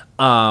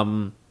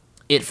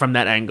it from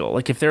that angle.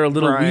 Like, if they're a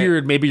little Right.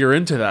 weird, maybe you're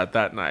into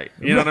that night.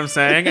 You know what I'm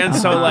saying? And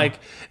so like,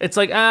 it's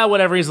like,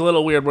 whatever. He's a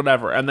little weird,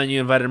 whatever. And then you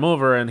invite him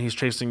over, and he's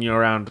chasing you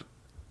around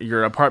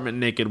your apartment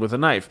naked with a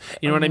knife.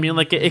 You know what I mean?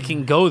 Like, it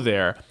can go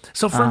there.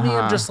 So for me,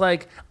 I'm just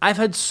like, I've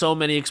had so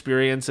many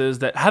experiences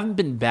that haven't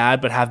been bad,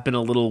 but have been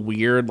a little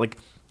weird. Like,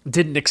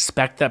 didn't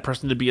expect that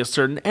person to be a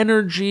certain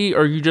energy,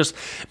 or you just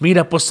meet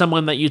up with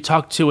someone that you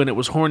talk to and it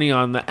was horny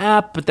on the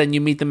app, but then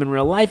you meet them in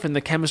real life and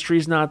the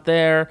chemistry's not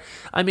there.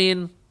 I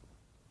mean,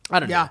 I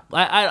don't know.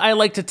 I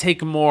like to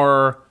take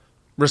more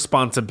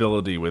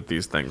responsibility with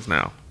these things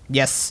now.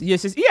 Yes.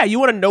 Yeah, you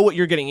want to know what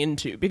you're getting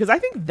into, because I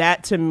think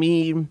that, to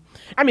me,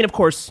 I mean, of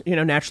course,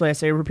 naturally I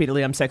say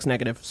repeatedly I'm sex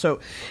negative.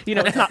 So,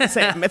 it's not the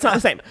same. It's not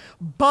the same.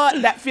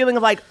 But that feeling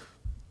of like,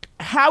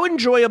 how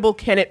enjoyable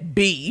can it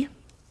be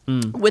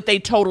with a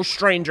total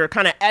stranger,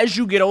 kind of as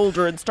you get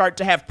older and start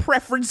to have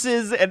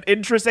preferences and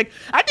interests? Like,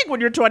 I think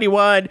when you're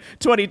 21,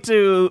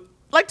 22,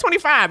 like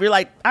 25, you're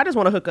like, I just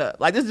want to hook up.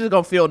 Like, this is just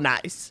going to feel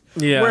nice.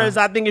 Yeah. Whereas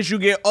I think as you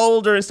get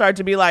older and start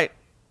to be like,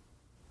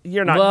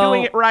 you're not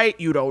doing it right,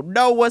 you don't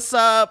know what's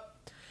up.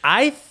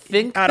 I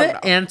think I don't the know.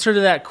 answer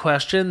to that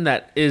question,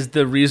 that is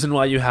the reason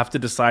why you have to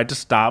decide to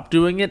stop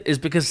doing it, is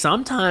because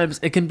sometimes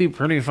it can be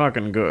pretty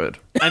fucking good.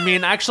 I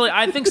mean, actually,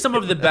 I think some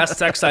of the best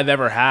sex I've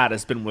ever had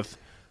has been with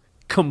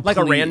complete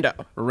Like a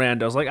rando.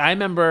 randos. Like, I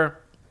remember,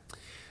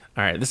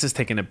 all right, this is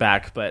taking it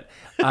back, but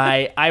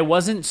I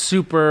wasn't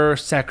super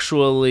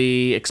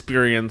sexually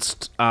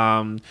experienced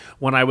when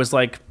I was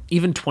like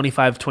even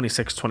 25,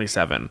 26,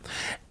 27.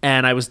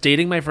 And I was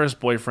dating my first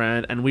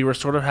boyfriend, and we were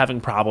sort of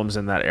having problems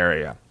in that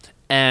area.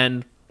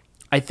 And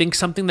I think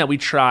something that we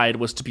tried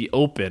was to be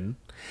open.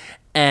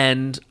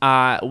 And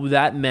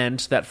that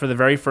meant that for the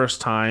very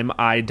first time,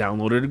 I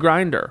downloaded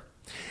Grindr.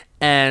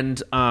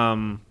 And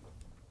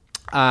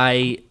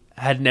I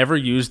had never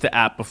used the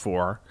app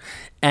before.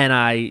 And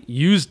I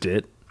used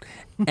it.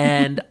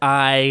 And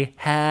I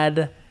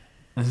had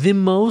the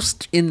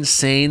most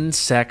insane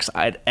sex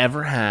I'd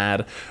ever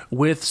had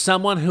with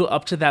someone who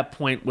up to that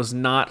point was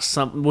not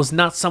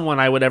someone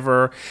I would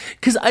ever,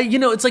 because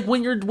it's like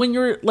when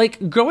you're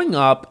like growing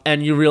up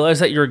and you realize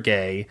that you're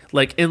gay,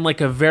 like in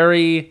like a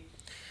very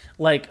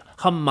like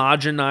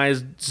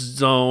homogenized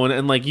zone,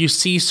 and like you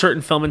see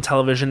certain film and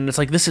television and it's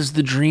like, this is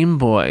the dream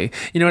boy,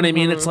 you know what I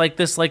mean? It's like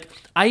this, like,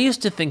 I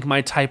used to think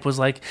my type was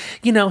like,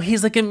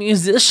 he's like a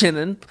musician,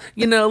 and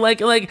my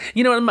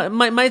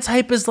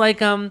type is like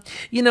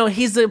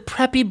he's a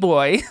preppy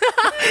boy.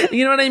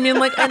 You know what I mean?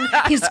 Like, and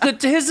he's good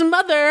to his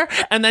mother.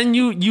 And then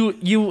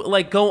you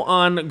like go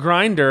on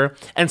Grindr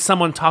and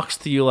someone talks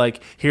to you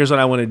like, here's what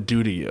I want to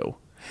do to you,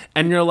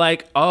 and you're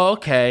like, oh,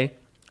 okay.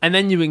 And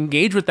then you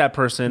engage with that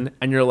person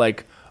and you're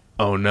like,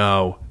 oh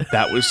no,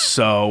 that was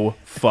so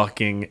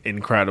fucking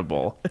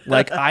incredible.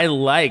 Like, I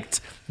liked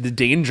the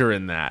danger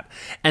in that.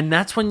 And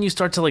that's when you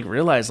start to like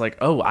realize like,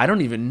 oh, I don't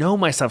even know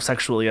myself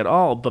sexually at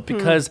all. But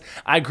because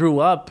I grew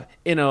up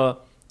in a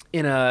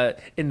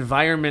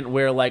environment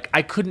where like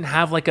I couldn't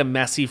have like a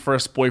messy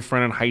first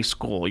boyfriend in high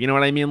school, you know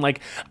what I mean? Like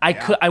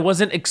I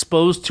wasn't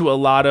exposed to a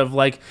lot of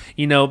like,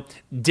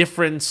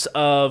 difference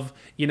of,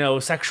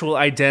 sexual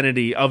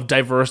identity, of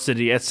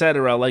diversity,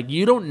 etc. Like,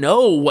 you don't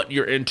know what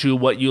you're into,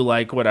 what you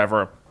like,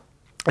 whatever.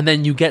 And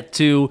then you get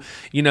to,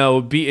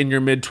 be in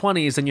your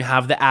mid-20s and you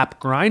have the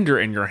app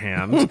Grindr in your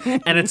hand.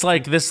 And it's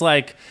like this,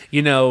 like,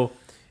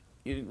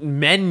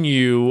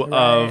 menu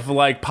of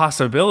like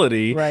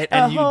possibility, right?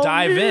 And you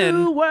dive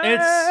in.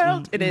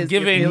 It is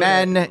giving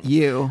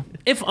you.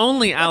 If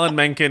only Alan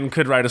Menken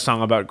could write a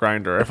song about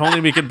Grindr. If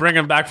only we could bring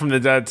him back from the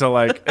dead to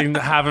like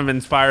have him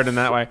inspired in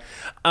that way.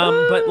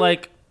 But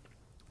like,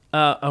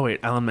 Oh wait,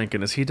 Alan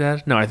Menken, is he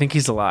dead? No, I think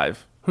he's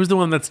alive. Who's the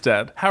one that's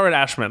dead? Howard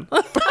Ashman.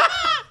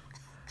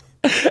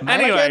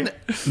 Anyway,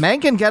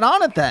 Menken, get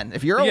on it then.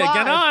 If you're alive,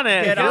 get on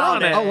it. Get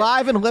on it.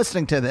 Alive and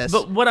listening to this.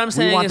 But what I'm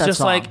saying is just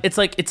song. it's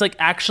like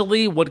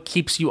actually what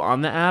keeps you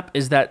on the app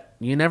is that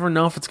you never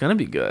know if it's gonna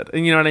be good.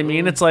 And you know what I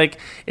mean? It's like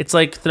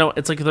throwing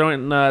it's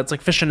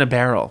like fish in a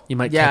barrel. You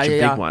might catch a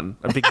big one,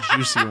 a big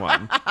juicy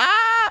one.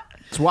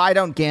 It's why I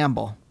don't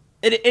gamble.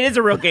 It is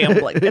a real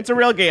gambling. It's a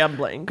real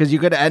gambling. Because you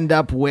could end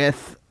up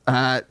with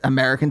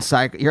American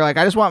Psycho. You're like,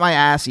 I just want my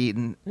ass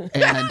eaten,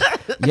 and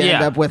you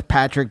end up with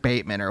Patrick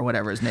Bateman or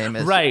whatever his name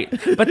is. Right.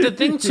 But the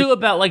thing too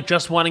about like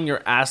just wanting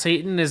your ass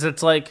eaten is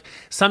it's like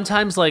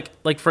sometimes like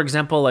for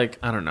example, like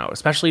I don't know,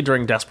 especially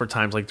during desperate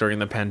times like during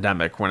the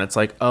pandemic when it's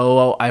like,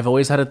 oh, I've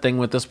always had a thing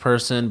with this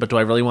person, but do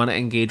I really want to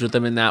engage with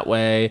them in that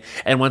way?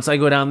 And once I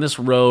go down this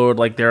road,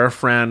 like they're a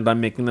friend, I'm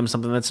making them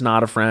something that's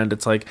not a friend.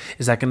 It's like,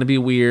 is that going to be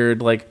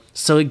weird? Like,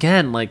 so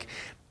again, like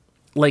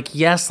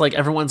yes, like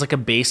everyone's like a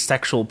base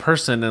sexual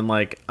person, and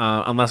like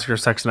unless you're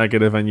sex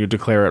negative and you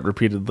declare it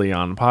repeatedly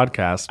on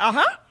podcasts.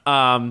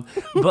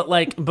 But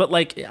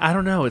like I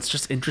don't know, it's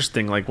just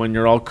interesting like when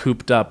you're all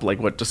cooped up, like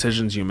what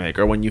decisions you make,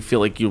 or when you feel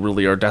like you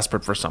really are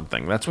desperate for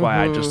something. That's why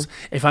I just,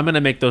 if I'm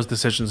gonna make those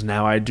decisions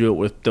now, I do it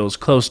with those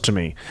close to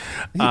me.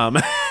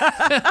 And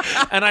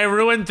I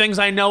ruin things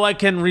I know I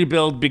can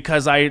rebuild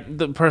because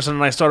the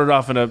person I started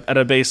off at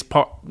a base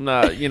point,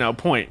 you know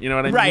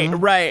what I mean?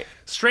 Right.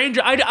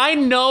 Stranger, I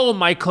know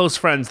my close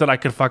friends that I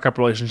could fuck up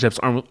relationships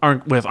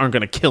aren't going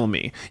to kill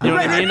me. You know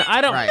what I mean?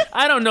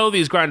 I don't know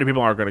these Grindr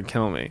people aren't going to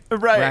kill me.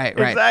 Right.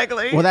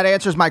 Exactly. Well, that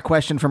answers my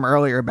question from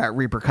earlier about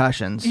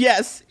repercussions.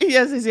 Yes.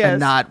 And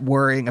not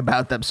worrying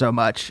about them so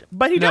much.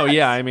 But he does. No,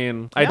 yeah, I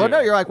mean, I do. Well, no,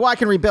 you're like, well, I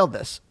can rebuild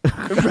this.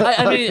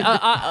 I mean,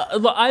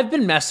 I've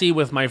been messy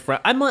with my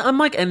friend. I'm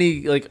like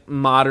any like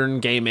modern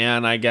gay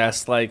man, I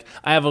guess. Like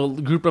I have a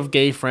group of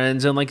gay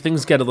friends, and like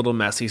things get a little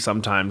messy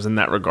sometimes in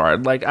that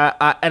regard. Like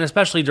and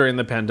especially during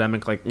the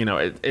pandemic, like you know,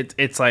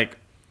 it's like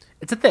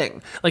it's a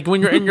thing. Like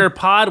when you're in your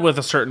pod with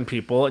a certain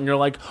people, and you're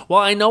like, well,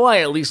 I know I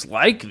at least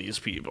like these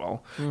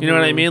people. You know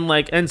what I mean?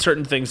 Like, and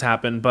certain things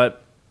happen,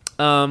 but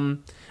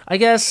I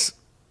guess.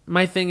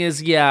 My thing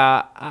is,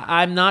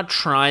 I'm not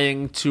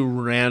trying to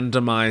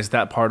randomize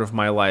that part of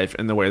my life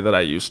in the way that I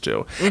used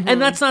to. And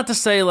that's not to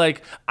say,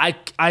 like,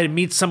 I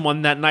meet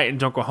someone that night and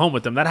don't go home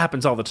with them. That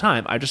happens all the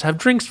time. I just have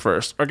drinks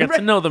first, or get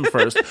to know them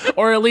first,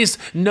 or at least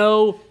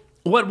know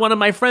what one of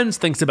my friends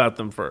thinks about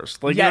them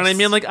first. Like, you know what I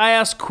mean? Like, I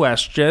ask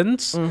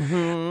questions,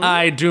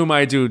 I do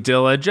my due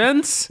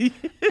diligence, and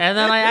then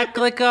I act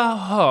like a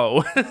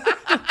hoe.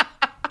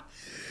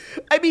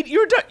 I mean,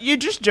 you're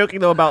just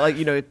joking though about like,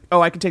 you know,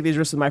 oh, I can take these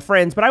risks with my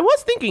friends, but I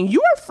was thinking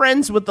you are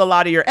friends with a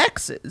lot of your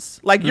exes.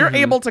 Like you're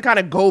able to kind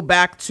of go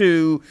back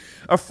to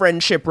a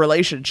friendship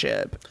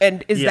relationship.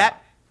 And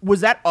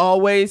was that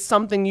always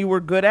something you were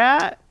good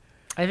at?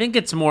 I think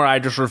it's more I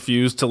just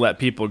refuse to let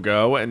people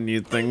go and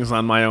need things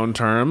on my own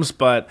terms.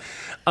 But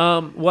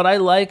what I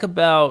like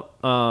about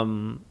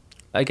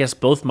I guess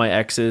both my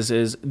exes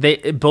is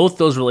both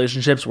those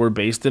relationships were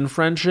based in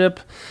friendship.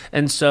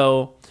 And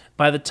so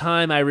by the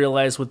time I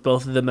realized with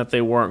both of them that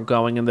they weren't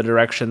going in the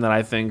direction that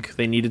I think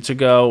they needed to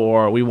go,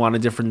 or we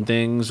wanted different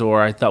things,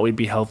 or I thought we'd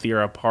be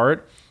healthier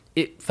apart,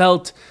 it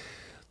felt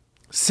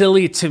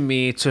silly to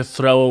me to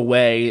throw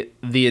away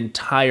the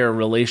entire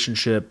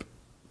relationship,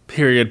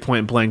 period,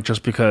 point blank,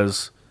 just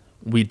because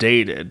we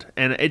dated.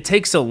 And it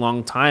takes a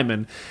long time.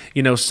 And,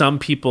 you know, some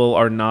people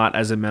are not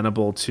as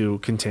amenable to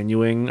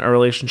continuing a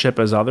relationship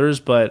as others.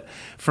 But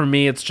for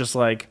me, it's just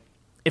like,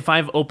 if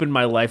I've opened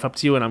my life up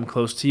to you and I'm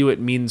close to you, it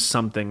means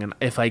something. And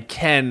if I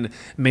can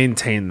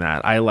maintain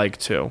that, I like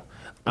to.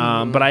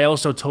 But I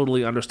also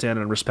totally understand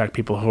and respect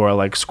people who are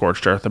like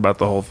scorched earth about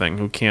the whole thing,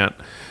 who can't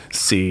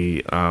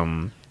see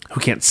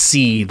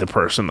the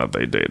person that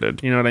they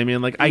dated. You know what I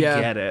mean? Like, I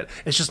get it.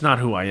 It's just not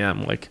who I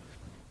am. Like,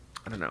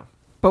 I don't know.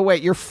 But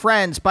wait, you're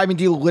friends. But I mean,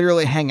 do you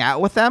literally hang out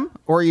with them?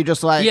 Or are you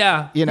just like,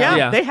 you know?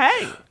 Yeah, they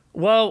hang.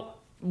 Well,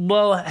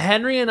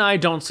 Henry and I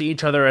don't see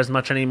each other as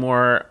much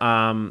anymore.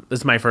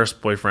 This is my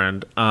first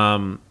boyfriend.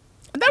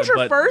 That was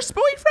your first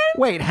boyfriend?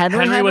 Wait,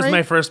 Henry was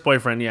my first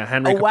boyfriend. Yeah,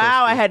 Henry. Oh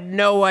wow, I had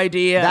no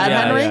idea. That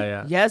Henry?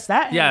 Yeah. Yes,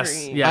 that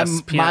Henry. Yes.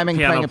 I'm miming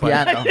playing a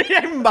piano.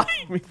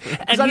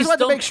 And I just wanted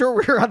to make sure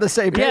we were on the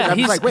same page. Yeah, I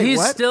was like, wait,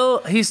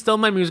 what? He's still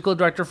my musical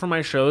director for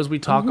my shows. We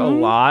talk a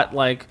lot.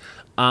 Like,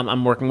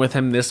 I'm working with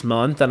him this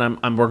month,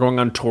 and we're going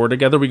on tour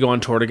together. We go on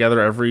tour together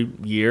every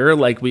year.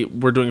 Like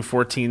we're doing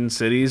 14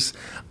 cities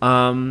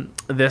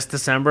this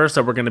December,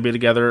 so we're going to be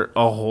together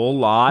a whole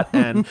lot.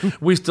 And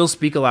we still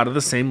speak a lot of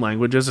the same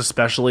languages,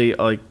 especially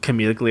like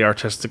comedically,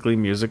 artistically,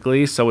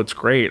 musically. So it's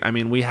great. I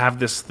mean, we have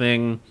this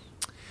thing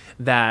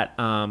that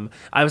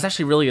I was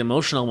actually really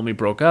emotional when we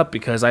broke up,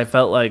 because I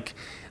felt like.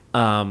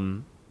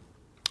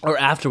 Or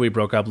after we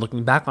broke up,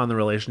 looking back on the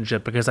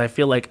relationship, because I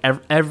feel like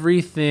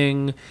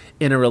everything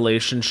in a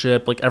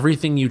relationship, like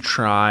everything you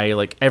try,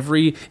 like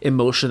every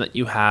emotion that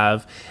you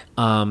have,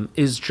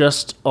 is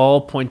just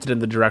all pointed in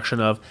the direction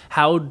of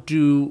how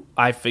do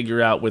I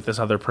figure out with this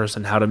other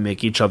person how to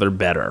make each other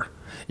better?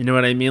 You know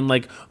what I mean?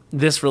 Like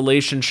this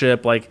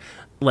relationship, like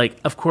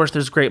of course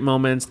there's great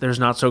moments, there's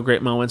not so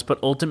great moments, but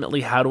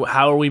ultimately how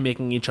are we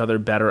making each other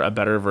better, a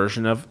better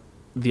version of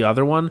the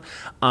other one?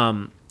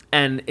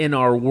 And in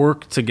our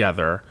work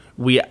together,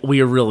 we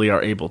really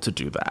are able to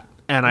do that.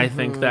 And I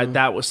think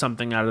that was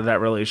something out of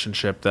that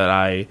relationship that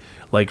I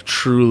like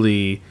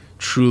truly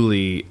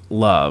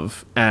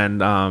love.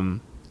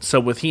 And so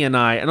with he and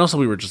I, and also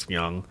we were just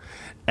young,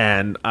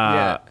 and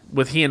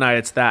with he and I,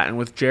 it's that. And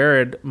with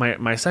Jared,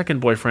 my second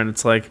boyfriend,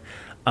 it's like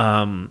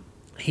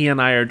he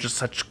and I are just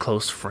such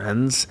close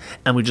friends,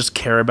 and we just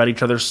care about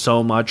each other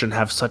so much and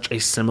have such a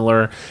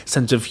similar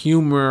sense of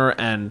humor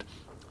and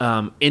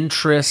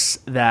interests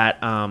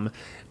that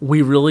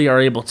we really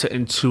are able to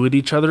intuit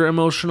each other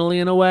emotionally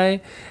in a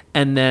way.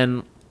 And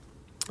then,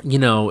 you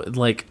know,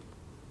 like,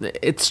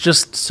 it's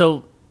just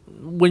so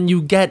when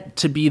you get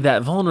to be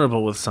that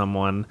vulnerable with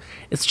someone,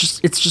 it's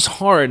just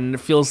hard, and it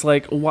feels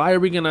like, why are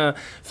we gonna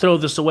throw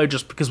this away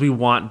just because we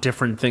want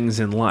different things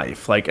in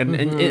life? Like, and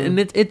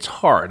it's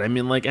hard. I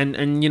mean, like,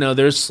 and you know,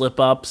 there's slip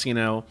ups. You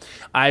know,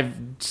 I've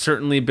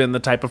certainly been the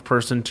type of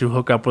person to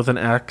hook up with an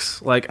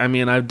ex. Like, I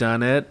mean, I've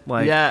done it.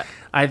 Like, yeah.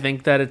 I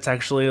think that it's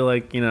actually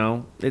like, you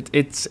know,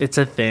 it's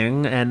a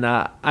thing, and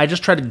I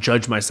just try to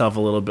judge myself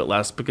a little bit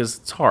less because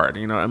it's hard.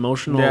 You know,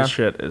 emotional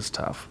shit is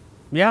tough.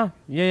 Yeah.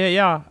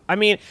 I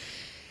mean,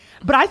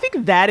 but I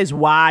think that is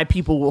why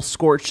people will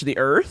scorch the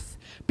earth,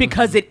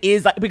 because it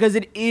is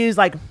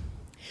like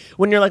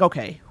when you're like,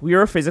 okay, we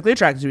are physically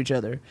attracted to each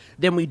other,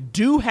 then we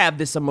do have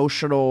this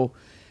emotional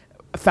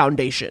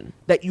foundation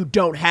that you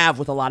don't have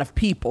with a lot of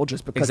people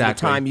just because of the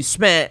time you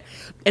spent.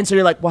 And so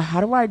you're like, well, how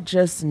do I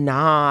just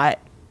not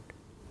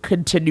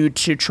continue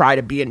to try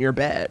to be in your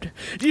bed?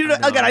 You know,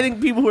 again, I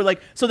think people who are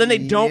like, so then they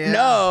don't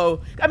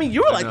know. I mean,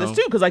 you were like this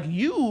too, because like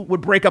you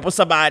would break up with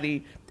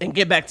somebody and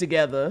get back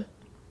together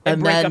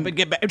and break up and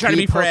get back and try to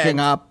be friends. Hooking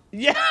up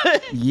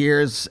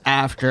years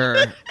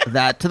after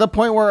that, to the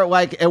point where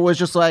like it was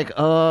just like,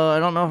 I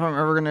don't know if I'm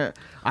ever gonna.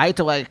 I had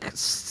to like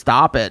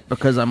stop it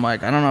because I'm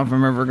like, I don't know if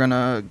I'm ever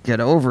gonna get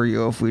over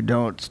you if we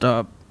don't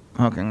stop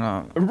hooking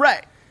up.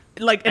 Right.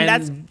 Like, and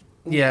that's.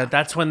 Yeah,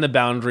 that's when the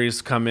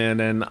boundaries come in,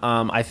 and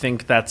I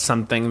think that's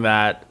something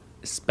that,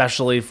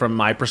 especially from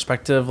my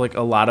perspective, like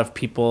a lot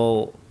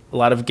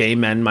of gay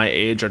men my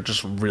age are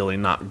just really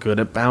not good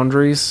at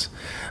boundaries.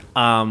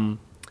 And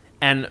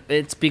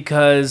it's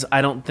because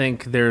I don't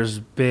think there's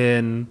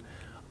been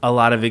a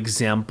lot of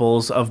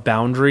examples of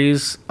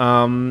boundaries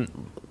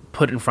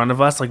put in front of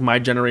us. Like my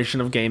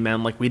generation of gay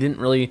men, like we didn't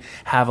really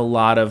have a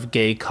lot of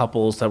gay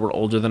couples that were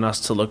older than us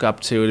to look up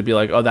to be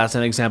like, oh, that's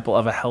an example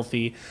of a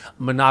healthy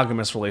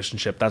monogamous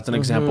relationship. That's an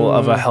example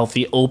of a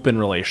healthy open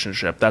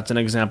relationship. That's an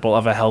example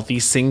of a healthy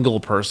single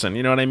person.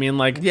 You know what I mean?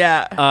 Like,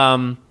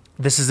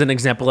 this is an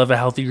example of a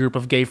healthy group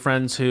of gay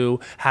friends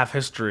who have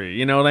history.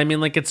 You know what I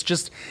mean? Like, it's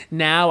just,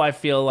 now I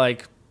feel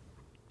like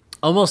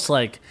almost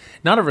like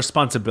not a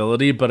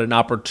responsibility, but an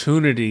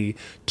opportunity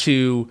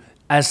to,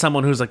 as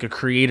someone who's like a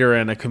creator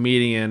and a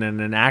comedian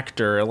and an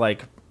actor,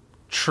 like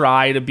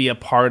try to be a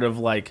part of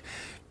like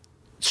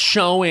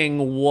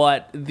showing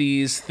what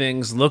these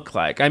things look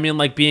like. I mean,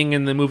 like being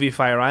in the movie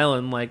Fire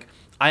Island, like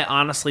I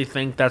honestly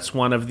think that's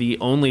one of the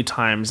only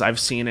times I've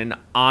seen an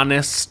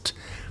honest,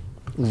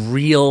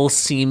 real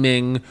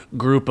seeming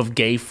group of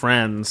gay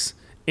friends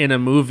in a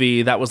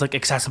movie that was like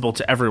accessible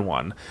to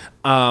everyone,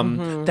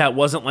 that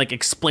wasn't like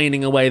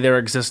explaining away their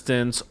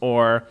existence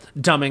or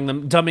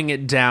dumbing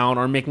it down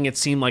or making it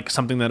seem like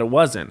something that it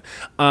wasn't.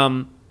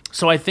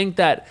 So I think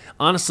that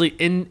honestly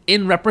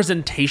in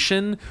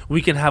representation,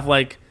 we can have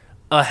like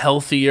a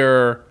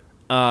healthier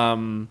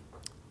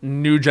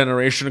new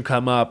generation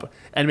come up,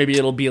 and maybe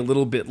it'll be a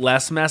little bit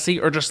less messy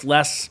or just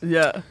less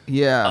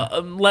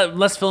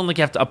less feeling like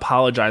you have to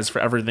apologize for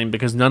everything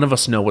because none of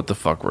us know what the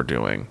fuck we're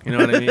doing. You know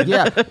what I mean?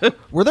 Yeah.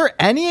 Were there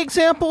any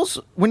examples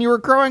when you were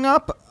growing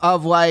up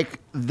of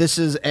like, this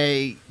is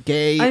a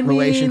gay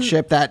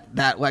relationship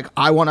that like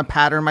I want to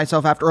pattern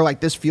myself after, or like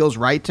this feels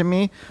right to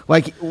me?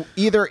 Like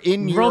either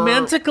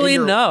romantically,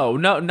 no,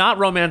 not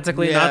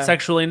romantically, not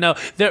sexually, no.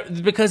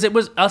 Because it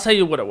was, I'll tell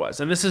you what it was,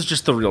 and this is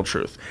just the real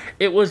truth.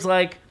 It was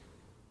like,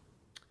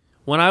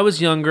 when I was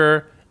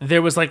younger,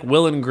 there was like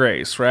Will and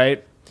Grace,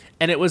 right?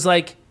 And it was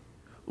like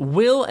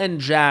Will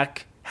and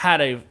Jack had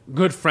a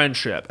good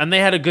friendship, and they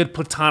had a good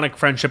platonic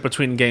friendship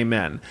between gay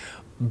men.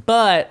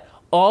 But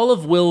all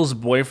of Will's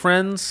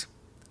boyfriends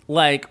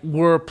like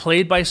were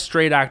played by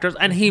straight actors,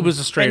 and he was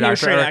a straight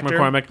actor, Eric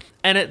McCormick.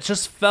 And it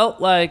just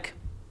felt like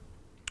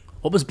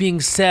what was being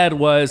said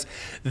was,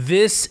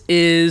 this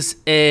is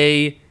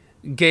a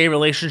gay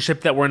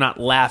relationship that we're not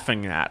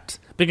laughing at.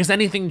 Because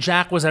anything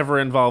Jack was ever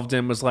involved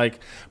in was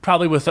like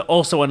probably with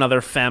also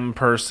another femme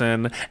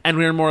person, and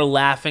we were more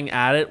laughing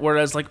at it.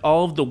 Whereas like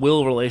all of the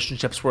Will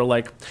relationships were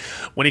like,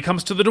 when he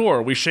comes to the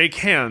door, we shake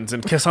hands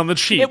and kiss on the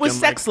cheek. It was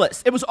sexless.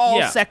 Like, it was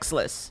all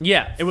sexless.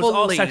 Yeah, it was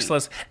all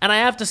sexless. And I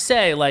have to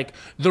say, like,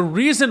 the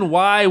reason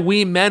why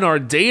we men are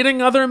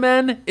dating other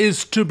men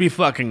is to be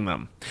fucking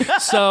them.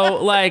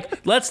 So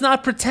like, let's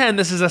not pretend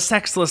this is a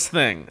sexless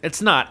thing.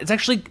 It's not. It's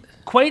actually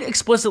quite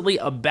explicitly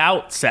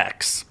about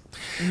sex.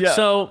 Yeah.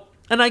 So,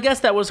 and I guess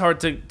that was hard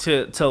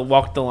to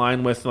walk the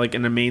line with, like,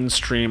 in a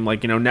mainstream,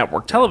 like,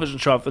 network television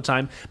show at the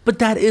time. But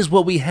that is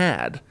what we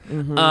had.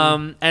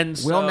 Mm-hmm. And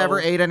so, Will never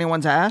ate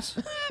anyone's ass.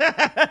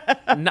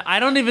 I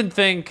don't even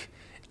think.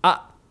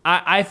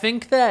 I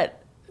think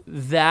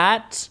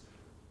that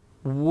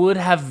would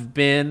have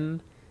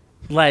been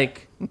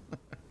like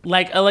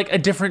a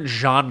different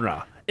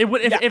genre. It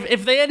would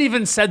if they had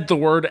even said the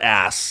word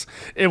ass,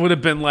 it would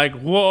have been like,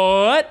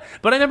 what?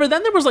 But I remember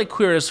then there was like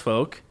Queer as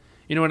Folk.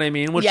 You know what I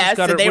mean? Which Yes,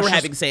 and they were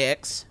having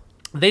sex.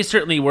 They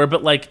certainly were,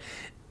 but like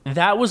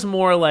that was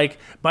more like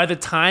by the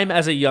time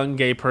as a young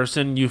gay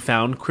person you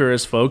found Queer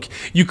as Folk,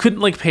 you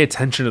couldn't like pay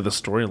attention to the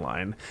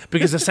storyline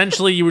because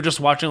essentially you were just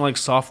watching like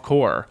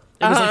softcore.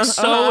 It was like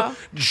so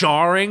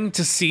jarring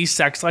to see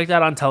sex like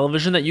that on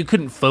television that you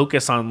couldn't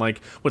focus on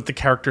like what the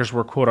characters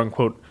were quote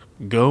unquote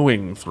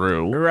going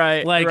through.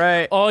 Right. Like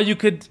right. all you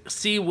could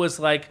see was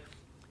like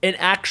an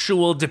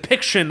actual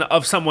depiction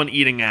of someone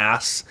eating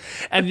ass,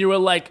 and you were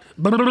like,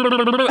 what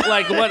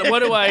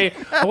do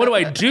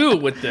I do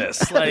with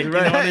this? Like, you know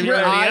what I mean? Your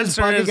The eyes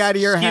answer bugging is out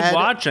of your keep head.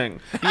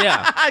 watching.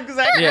 Yeah,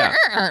 Exactly. yeah.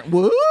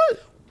 What?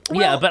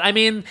 Yeah, but I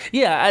mean,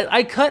 yeah,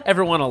 I cut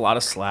everyone a lot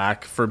of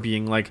slack for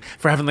being like,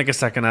 for having like a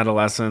second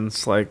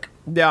adolescence, like,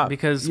 Yeah.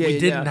 because Yeah, we yeah,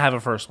 didn't yeah. have a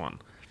first one.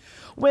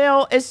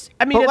 Well,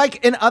 But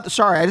like in other,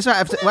 sorry, I just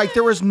have to, like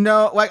there was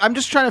no like I'm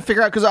just trying to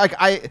figure out because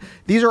like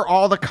these are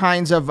all the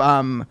kinds of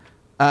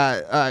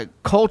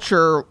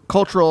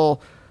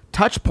cultural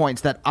touch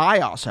points that I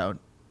also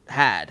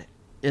had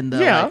in the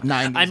like,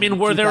 90s. I mean,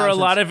 and were there a 2000s.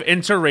 lot of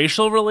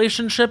interracial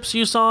relationships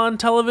you saw on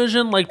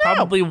television? Like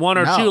probably one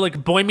or No. two,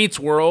 like Boy Meets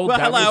World. Well,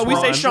 that hello, was we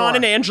say one. Sean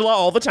and Angela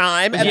all the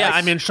time. And Yeah, like-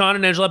 I mean Sean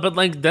and Angela, but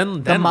like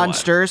then the what?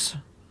 Munsters?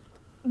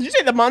 Did you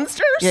say the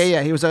Monsters?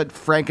 Yeah, he was a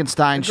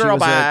Frankenstein. Girl,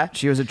 bye.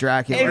 She was a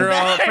Dracula.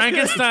 Girl,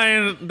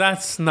 Frankenstein.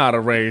 That's not a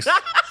race.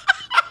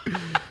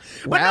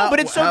 But no, but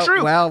it's so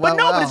true.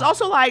 But it's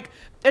also like,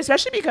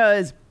 especially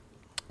because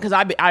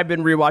I've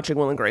been rewatching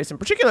Will and Grace in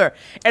particular,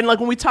 and like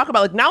when we talk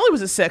about like not only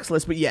was it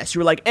sexless, but yes, you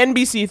were like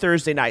NBC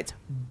Thursday nights,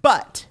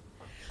 but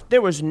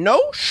there was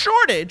no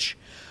shortage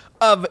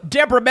of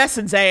Deborah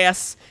Messon's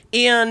ass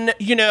in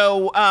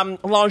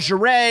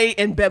lingerie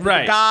in bed with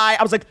Right. a guy.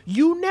 I was like,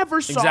 you never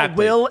saw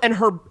Exactly. Will and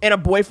her and a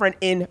boyfriend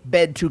in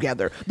bed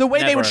together. The way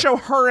they would Never. show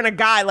her and a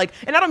guy, like,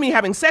 and I don't mean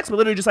having sex, but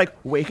literally just like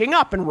waking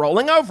up and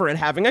rolling over and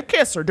having a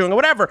kiss or doing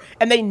whatever,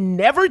 and they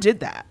never did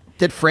that.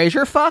 Did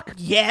Frasier fuck?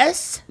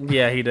 Yes.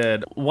 Yeah, he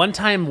did. One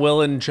time,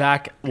 Will and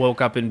Jack woke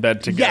up in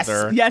bed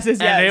together. Yes.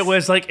 And it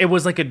was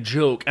like a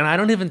joke. And I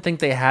don't even think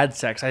they had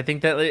sex. I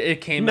think that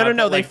it came No, out no,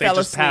 no, that, they like, fell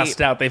just asleep.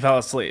 passed out. They fell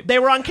asleep. They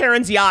were on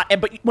Karen's yacht,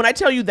 but when I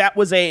tell you that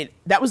was the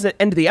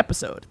end of the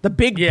episode. The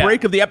big Yeah.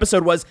 break of the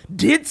episode was,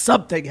 did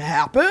something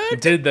happen?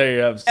 Did they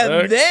have sex?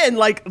 And then,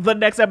 like, the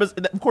next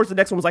episode, of course, the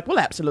next one was like, well,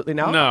 absolutely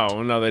not. No,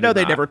 they did No,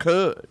 they not. never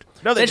could.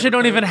 No, They never should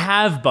don't could. even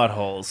have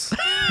buttholes.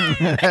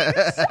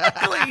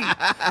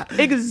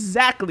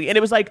 Exactly. And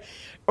it was like,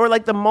 or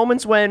like the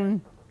moments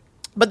when,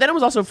 but then it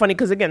was also funny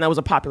because, again, that was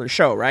a popular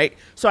show, right?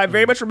 So I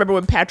very much remember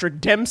when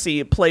Patrick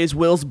Dempsey plays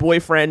Will's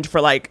boyfriend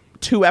for like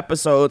 2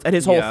 episodes, and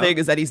his whole Yeah. thing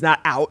is that he's not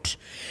out,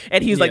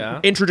 and he's Yeah.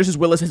 like introduces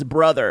Will as his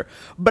brother.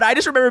 But I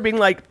just remember being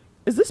like,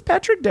 is this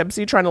Patrick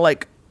Dempsey trying to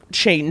like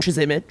change his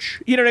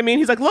image? You know what I mean?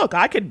 He's like, look,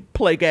 I could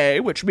play gay,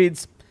 which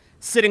means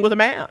sitting with a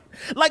man.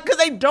 Like, because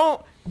they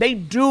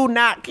do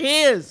not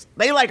kiss.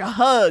 They like a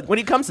hug. When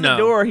he comes to the No.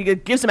 door, he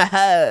gives him a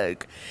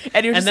hug.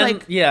 And you're And just then,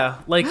 like, yeah,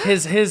 like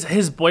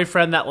his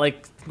boyfriend that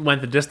like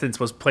went the distance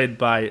was played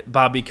by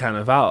Bobby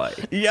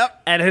Cannavale.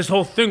 yep, And his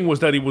whole thing was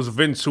that he was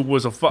Vince, who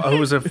was a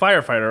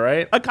firefighter,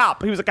 right? a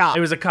cop. He was a cop. It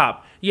was a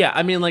cop. Yeah,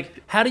 I mean, like,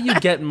 how do you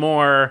get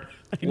more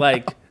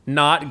like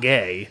not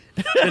gay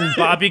than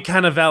Bobby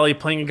Cannavale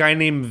playing a guy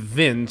named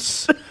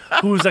Vince,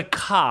 who's a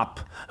cop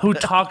who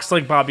talks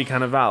like Bobby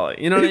Cannavale?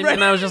 You know what I mean? Right.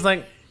 And I was just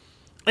like,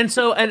 and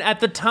at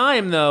the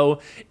time though,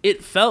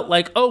 it felt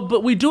like, oh,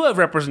 but we do have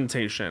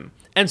representation,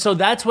 and so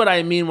that's what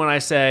I mean when I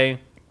say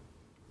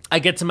I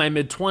get to my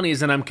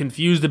mid-20s and I'm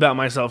confused about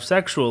myself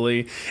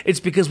sexually. It's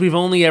because we've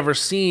only ever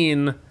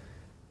seen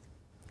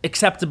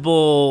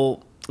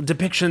acceptable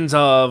depictions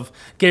of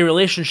gay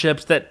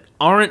relationships that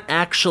aren't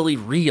actually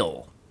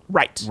real.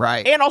 right.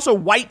 Right. And also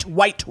white.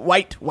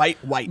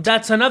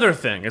 That's another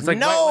thing. It's like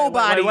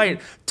Nobody-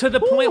 white. To the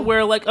point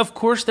where, like, of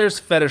course, there's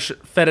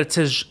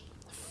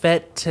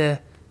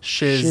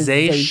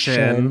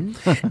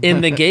fetishization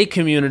in the gay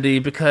community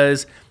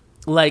because,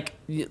 like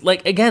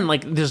again,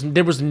 like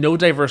there was no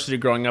diversity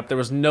growing up. There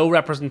was no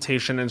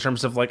representation in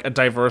terms of like a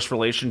diverse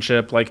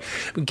relationship. Like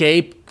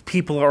gay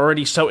people are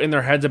already so in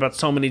their heads about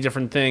so many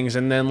different things,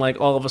 and then like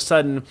all of a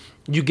sudden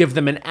you give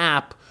them an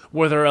app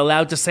where they're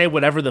allowed to say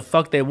whatever the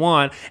fuck they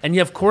want, and you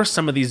have, of course,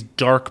 some of these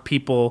dark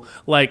people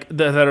like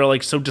that are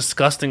like so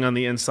disgusting on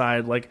the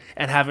inside, like,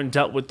 and haven't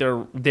dealt with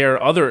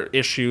their other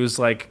issues,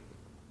 like,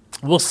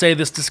 will say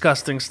this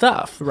disgusting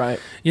stuff.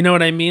 Right. You know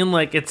what I mean?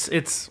 Like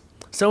it's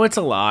so it's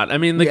a lot. I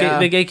mean, Yeah.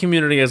 the gay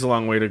community has a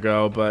long way to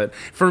go, but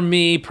for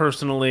me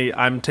personally,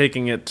 I'm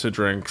taking it to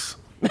drinks.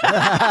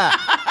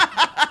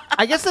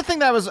 I guess the thing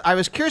that I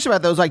was curious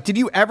about, though, is like, did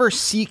you ever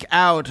seek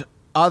out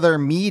other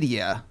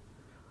media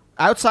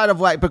outside of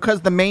like,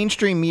 because the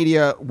mainstream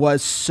media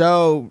was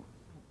so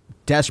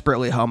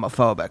desperately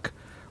homophobic,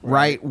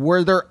 right?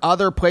 Were there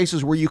other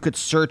places where you could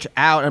search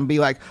out and be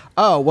like,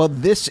 oh, well,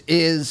 this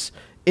is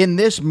in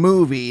this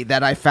movie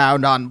that I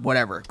found on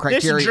whatever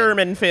Criterion.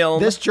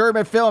 This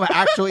German film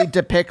actually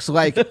depicts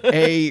like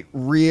a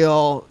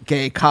real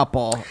gay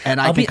couple,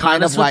 and I can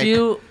kind of like.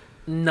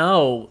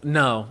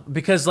 No,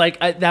 because like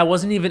that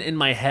wasn't even in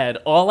my head.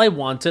 All I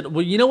wanted,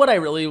 well, you know what I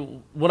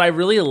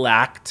really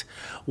lacked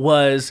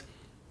was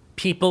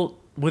people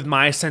with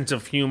my sense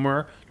of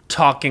humor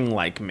talking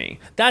like me.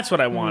 That's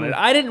what I wanted.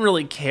 I didn't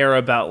really care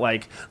about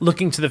like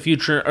looking to the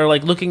future or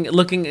like looking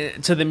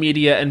to the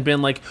media and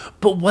being like,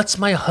 but what's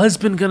my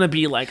husband gonna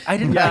be like? I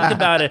didn't think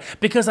about it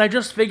because I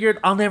just figured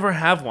I'll never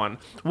have one.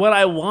 What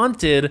I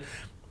wanted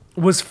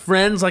was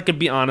friends I could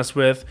be honest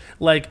with.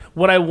 Like,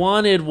 what I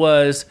wanted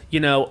was,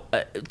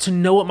 to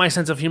know what my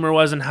sense of humor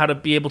was and how to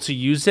be able to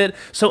use it.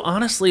 So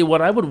honestly,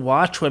 what I would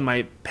watch when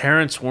my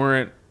parents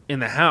weren't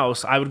in the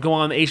house, I would go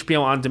on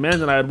HBO On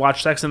Demand and I would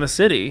watch Sex and the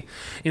City.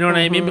 You know what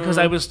I mean? Because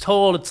I was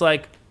told it's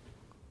like,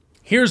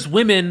 here's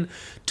women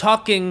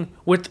talking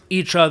with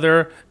each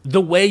other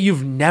the way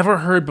you've never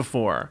heard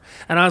before.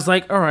 And I was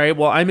like, all right,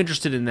 well, I'm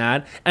interested in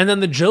that. And then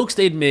the jokes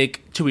they'd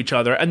make to each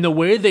other and the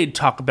way they'd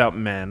talk about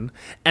men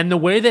and the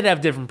way they'd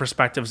have different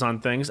perspectives on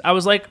things, I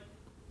was like,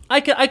 I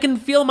can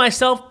feel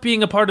myself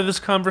being a part of this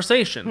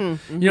conversation.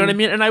 You know what I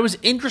mean? And I was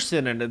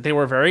interested in it. They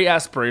were very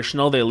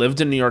aspirational. They lived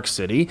in New York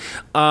City.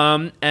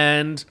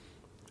 And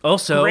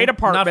also, great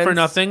apartments.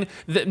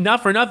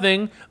 Not for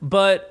nothing,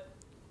 but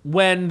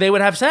when they would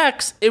have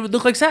sex, it would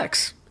look like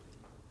sex.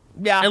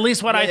 Yeah. At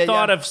least what I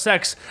thought of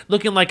sex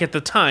looking like at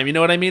the time. You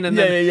know what I mean? And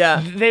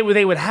then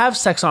they would have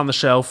sex on the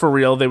show for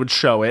real. They would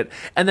show it.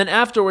 And then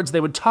afterwards,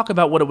 they would talk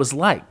about what it was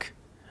like.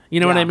 You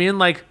know what I mean?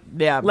 Like,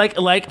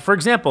 for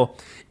example,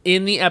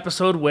 in the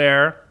episode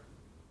where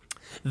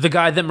the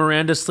guy that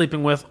Miranda's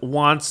sleeping with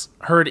wants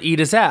her to eat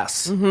his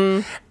ass.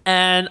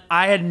 And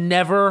I had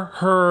never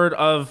heard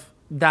of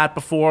that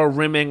before,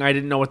 rimming. I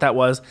didn't know what that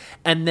was.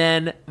 And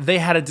then they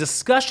had a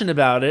discussion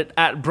about it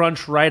at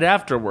brunch right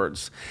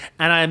afterwards.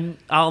 And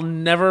I'll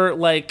never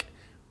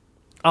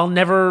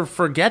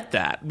forget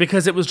that,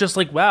 because it was just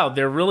like, wow,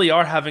 they really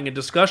are having a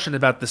discussion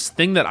about this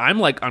thing that I'm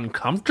like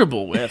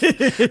uncomfortable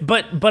with,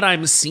 but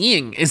I'm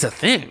seeing is a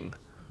thing.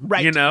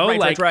 Right.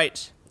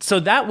 Right. So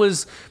that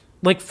was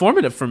like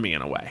formative for me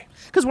in a way.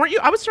 Because weren't you?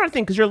 I was trying to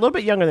think, because you're a little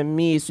bit younger than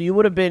me, so you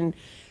would have been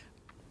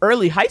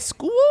early high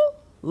school,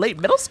 late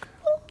middle school.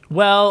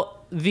 Well,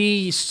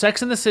 the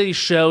Sex and the City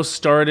show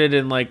started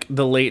in like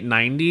the late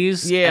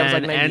 90s. Yeah, it was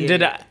and like 98.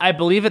 ended. I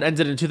believe it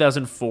ended in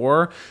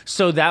 2004.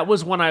 So that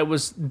was when I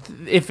was.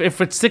 If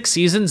it's 6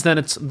 seasons, then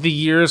it's the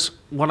years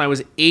when I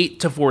was 8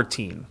 to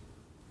 14.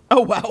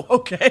 Oh wow!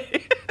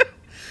 Okay,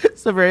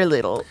 so very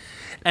little.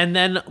 And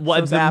then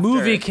the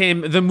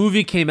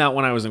movie came out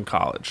when I was in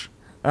college.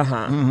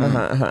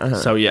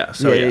 So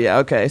yeah.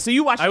 Okay, so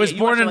you watched. I was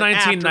born in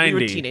 1990. You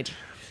were a teenager.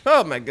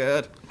 Oh my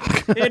god,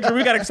 Andrew,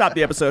 we gotta stop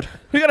the episode.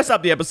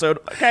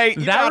 Okay,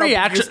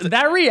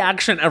 that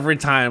reaction every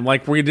time,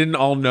 like we didn't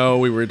all know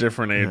we were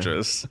different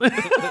ages. But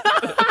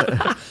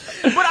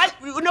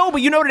you know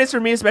what it is for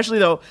me, especially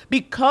though,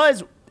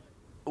 because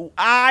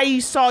I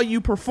saw you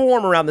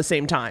perform around the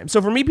same time.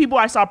 So for me, people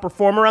I saw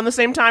perform around the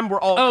same time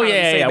were all the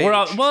same age. We're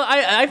all, well,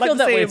 I feel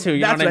that way too.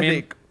 You know what I mean?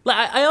 Think.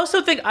 I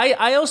also think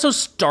I also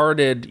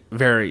started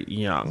very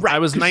young. Right, I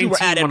was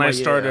 19 when I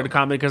started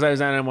comedy because I was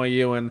at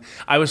NYU and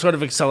I was sort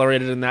of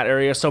accelerated in that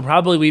area. So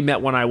probably we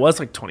met when I was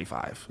like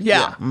 25.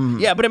 Yeah.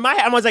 But in my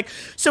head, I was like,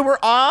 so we're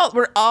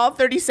all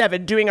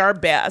 37 doing our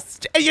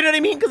best. You know what I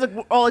mean? Because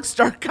we're all like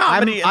start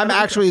comedy. I'm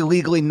actually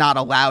legally not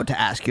allowed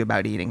to ask you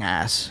about eating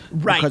ass.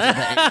 Right.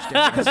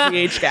 Because of the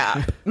age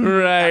gap.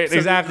 Right.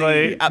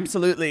 Exactly.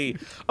 Absolutely.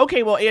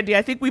 Okay. Well, Andy,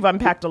 I think we've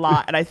unpacked a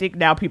lot, and I think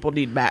now people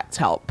need Matt's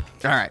help.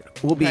 All right.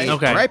 We'll be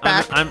okay. right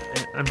back. I'm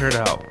here to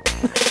help.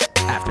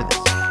 After this.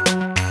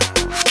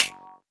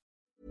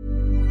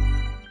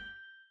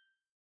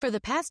 For the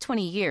past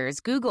 20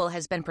 years, Google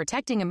has been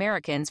protecting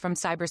Americans from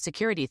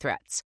cybersecurity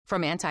threats.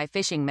 From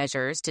anti-phishing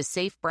measures to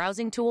safe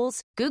browsing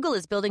tools, Google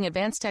is building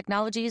advanced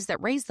technologies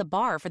that raise the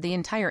bar for the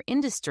entire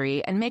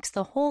industry and makes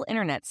the whole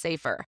internet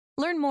safer.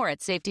 Learn more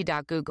at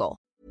safety.google.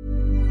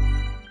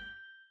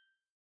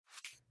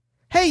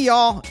 Hey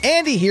y'all,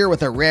 Andy here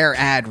with a rare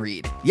ad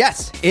read.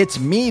 Yes, it's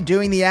me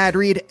doing the ad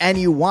read, and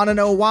you want to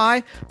know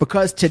why?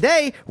 Because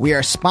today we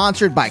are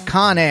sponsored by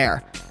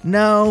Conair.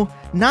 No,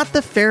 not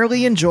the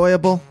fairly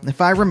enjoyable,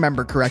 if I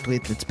remember correctly,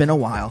 it's been a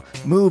while,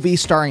 movie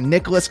starring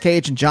Nicolas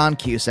Cage and John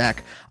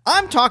Cusack.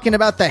 I'm talking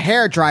about the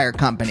hairdryer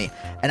company,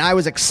 and I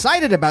was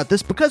excited about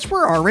this because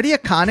we're already a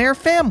Conair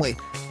family.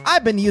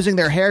 I've been using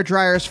their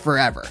hairdryers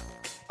forever.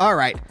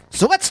 Alright,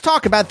 so let's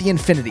talk about the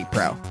Infinity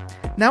Pro.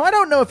 Now, I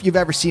don't know if you've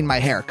ever seen my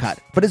haircut,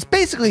 but it's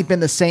basically been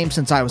the same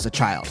since I was a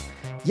child.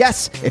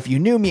 Yes, if you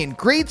knew me in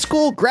grade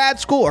school, grad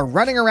school, or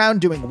running around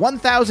doing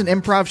 1,000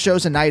 improv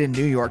shows a night in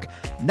New York,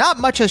 not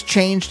much has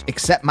changed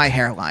except my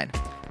hairline.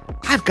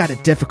 I've got a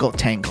difficult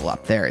tangle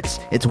up there.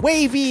 It's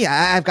wavy,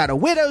 I've got a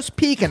widow's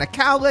peak and a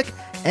cowlick,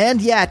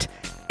 and yet,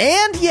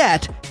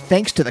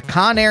 thanks to the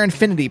Conair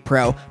Infinity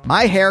Pro,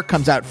 my hair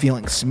comes out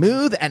feeling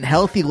smooth and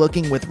healthy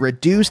looking with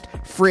reduced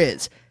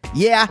frizz.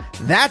 Yeah,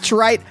 that's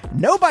right,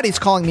 nobody's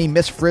calling me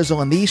Miss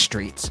Frizzle in these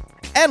streets.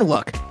 And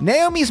look,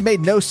 Naomi's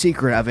made no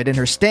secret of it in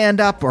her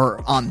stand-up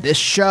or on this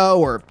show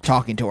or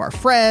talking to our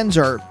friends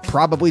or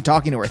probably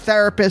talking to her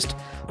therapist,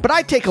 but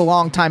I take a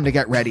long time to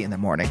get ready in the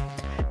morning.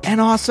 And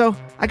also,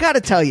 I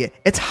gotta tell you,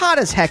 it's hot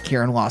as heck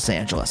here in Los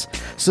Angeles.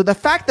 So the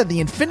fact that the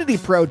Infinity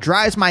Pro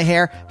dries my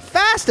hair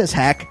fast as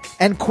heck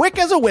and quick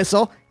as a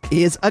whistle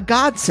is a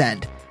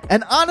godsend.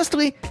 And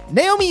honestly,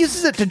 Naomi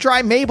uses it to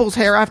dry Mabel's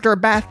hair after a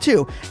bath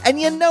too, and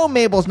you know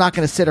Mabel's not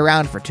gonna sit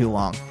around for too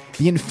long.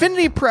 The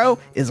Infinity Pro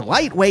is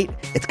lightweight,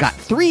 it's got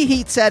 3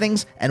 heat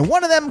settings, and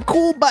one of them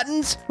cool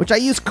buttons, which I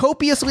use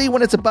copiously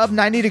when it's above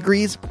 90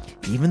 degrees,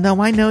 even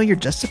though I know you're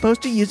just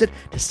supposed to use it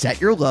to set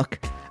your look.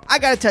 I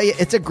gotta tell you,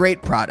 it's a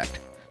great product.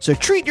 So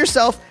treat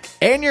yourself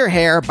and your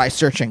hair by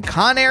searching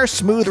Conair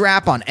Smooth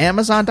Wrap on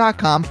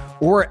Amazon.com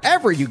or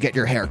wherever you get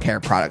your hair care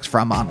products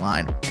from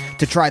online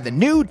to try the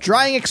new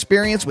drying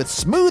experience with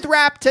Smooth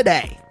Wrap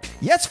today.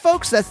 Yes,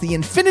 folks, that's the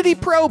Infinity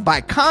Pro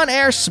by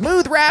Conair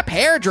Smooth Wrap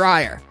Hair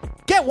Dryer.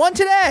 Get one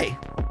today.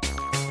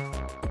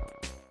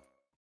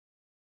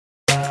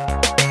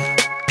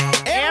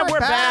 And we're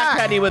back,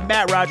 honey, with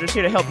Matt Rogers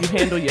here to help you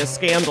handle your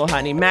scandal,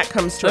 honey. Matt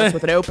comes to us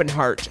with an open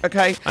heart,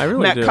 okay? I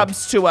really Matt do.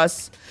 comes to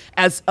us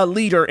as a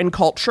leader in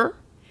culture,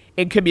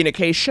 in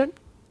communication,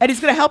 and he's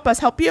going to help us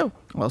help you.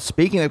 Well,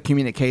 speaking of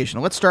communication,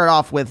 let's start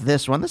off with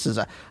this one. This is,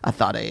 I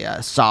thought, a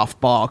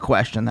softball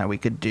question that we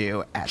could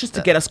do at Just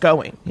to get us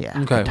going. Yeah,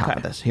 Okay. on top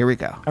of this. Here we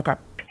go. Okay.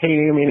 Hey,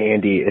 Naomi and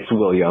Andy, it's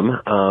William.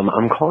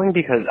 I'm calling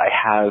because I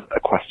have a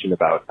question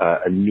about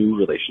a new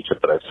relationship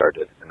that I've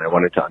started, and I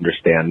wanted to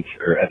understand,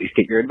 or at least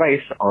get your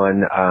advice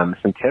on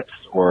some tips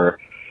or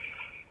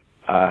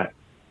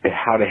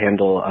how to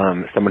handle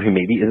someone who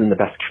maybe isn't the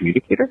best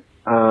communicator.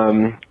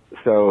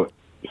 So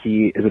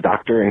he is a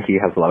doctor, and he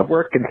has a lot of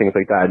work and things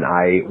like that, and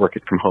I work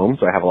from home,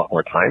 so I have a lot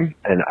more time,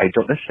 and I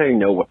don't necessarily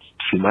know what's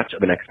too much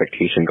of an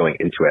expectation going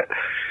into it,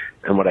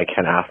 and what I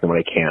can ask and what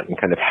I can't, and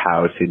kind of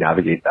how to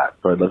navigate that.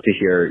 So I'd love to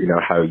hear,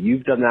 how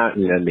you've done that,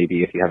 and then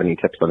maybe if you have any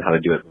tips on how to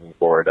do it moving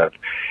forward of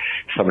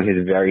someone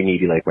who's very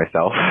needy like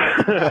myself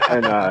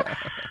and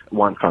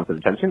wants constant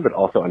attention, but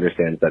also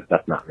understands that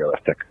that's not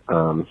realistic.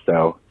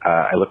 So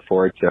I look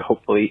forward to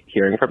hopefully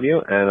hearing from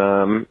you,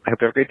 and I hope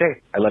you have a great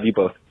day. I love you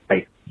both.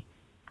 Bye.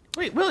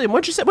 Wait, William,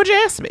 what'd you say? What'd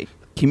you ask me?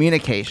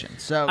 Communication.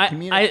 So,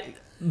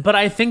 But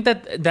I think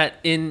that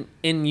in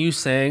you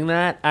saying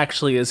that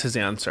actually is his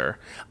answer.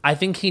 I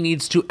think he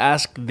needs to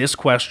ask this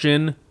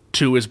question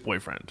to his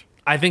boyfriend.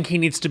 I think he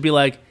needs to be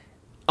like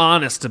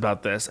honest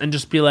about this and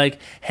just be like,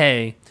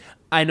 hey,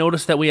 I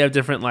noticed that we have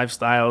different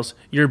lifestyles.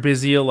 You're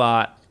busy a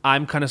lot.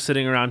 I'm kind of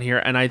sitting around here,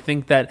 and I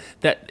think that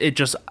it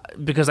just,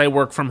 because I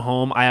work from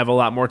home, I have a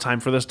lot more time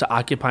for this to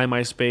occupy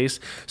my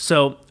space.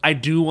 So I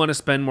do want to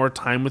spend more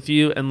time with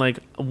you and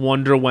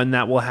wonder when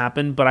that will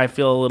happen, but I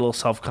feel a little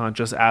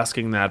self-conscious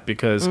asking that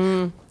because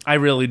I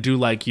really do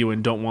like you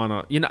and don't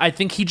want to, I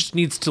think he just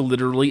needs to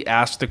literally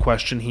ask the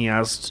question he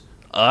asked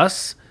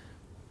us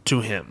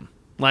to him.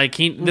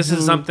 This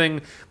is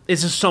something,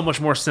 it's just so much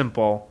more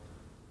simple.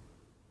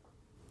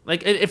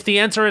 If the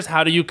answer is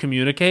how do you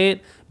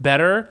communicate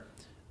better,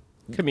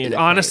 Communicate.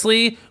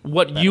 honestly,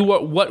 what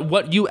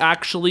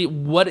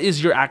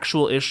is your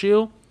actual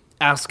issue?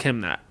 Ask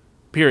him that.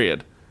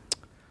 Period.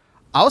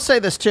 I'll say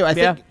this too. I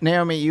think,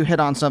 Naomi, you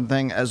hit on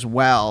something as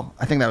well.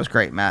 I think that was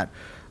great, Matt.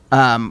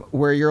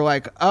 Where you're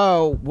like,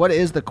 oh, what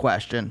is the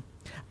question?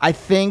 I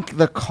think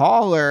the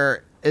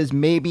caller is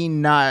maybe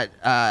not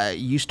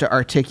used to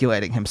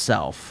articulating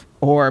himself.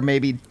 Or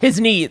maybe his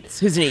needs.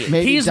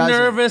 He's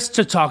nervous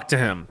to talk to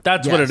him.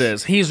 That's what it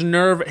is. He's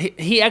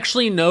he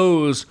actually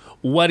knows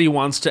what he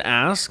wants to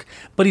ask,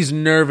 but he's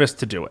nervous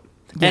to do it.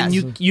 Yes.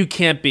 And you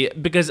can't be,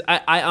 because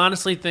I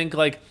honestly think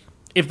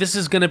if this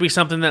is going to be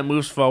something that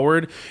moves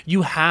forward,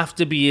 you have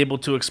to be able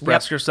to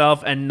express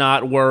yourself and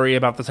not worry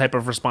about the type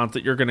of response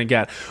that you're going to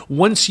get.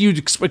 Once you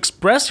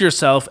express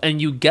yourself and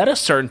you get a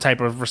certain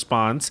type of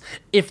response,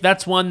 if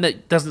that's one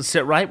that doesn't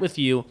sit right with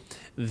you,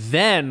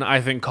 then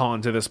I think call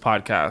into this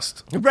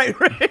podcast.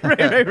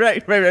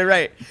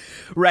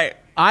 Right.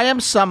 I am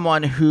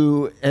someone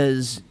who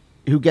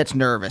gets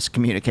nervous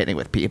communicating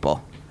with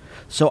people.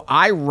 So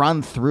I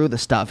run through the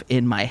stuff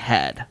in my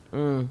head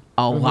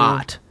a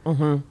lot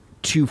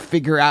to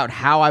figure out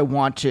how I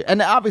want to.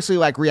 And obviously,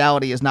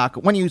 reality is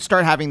not, when you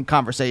start having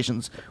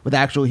conversations with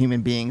actual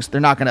human beings,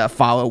 they're not going to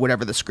follow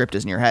whatever the script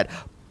is in your head.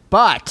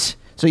 But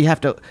so you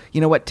have to,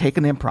 take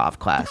an improv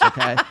class,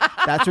 okay?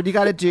 That's what you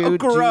got to do. Oh,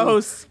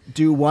 gross.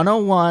 Do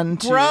 101.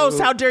 Gross.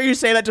 How dare you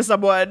say that to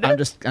someone? I'm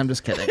just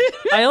kidding.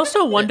 I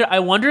also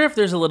wonder if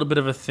there's a little bit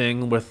of a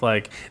thing with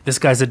this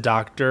guy's a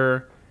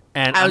doctor,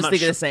 and I was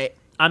thinking to say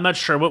I'm not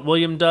sure what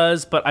William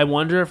does, but I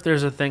wonder if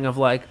there's a thing of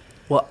like,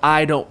 well,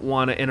 I don't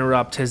want to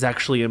interrupt his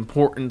actually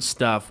important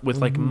stuff with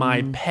like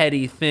my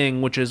petty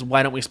thing, which is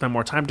why don't we spend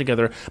more time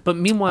together? But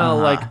meanwhile,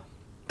 like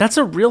that's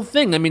a real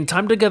thing. I mean,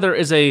 time together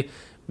is a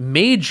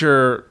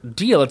major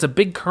deal. It's a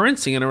big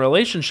currency in a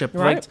relationship.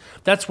 Right. Like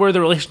that's where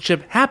the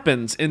relationship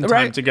happens in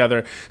time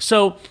together.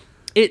 So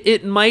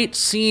it might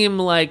seem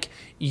like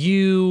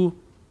you,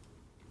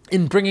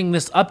 in bringing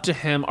this up to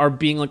him, are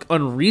being like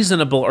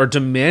unreasonable or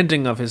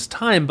demanding of his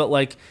time, but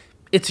like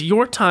it's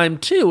your time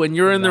too, and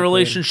you're in the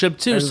relationship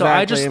too. So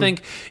I just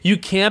think you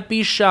can't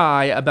be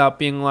shy about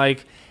being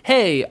like,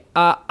 hey,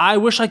 I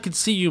wish I could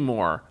see you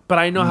more, but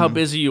I know how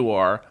busy you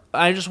are.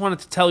 I just wanted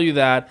to tell you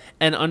that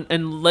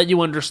and let you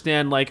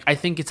understand, like, I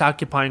think it's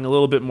occupying a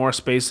little bit more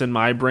space in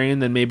my brain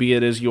than maybe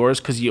it is yours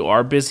because you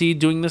are busy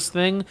doing this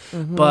thing.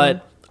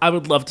 But I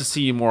would love to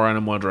see you more, and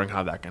I'm wondering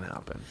how that can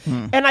happen.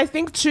 And I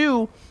think,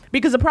 too,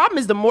 because the problem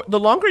is the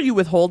longer you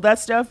withhold that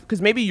stuff,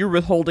 because maybe you're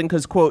withholding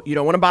because, quote, you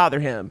don't want to bother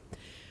him,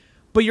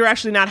 but you're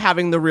actually not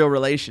having the real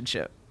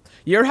relationship.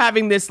 You're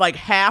having this, like,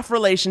 half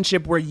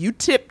relationship where you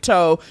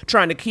tiptoe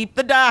trying to keep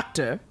the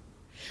doctor,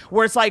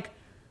 where it's like,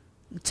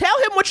 tell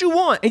him what you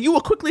want, and you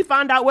will quickly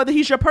find out whether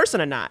he's your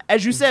person or not.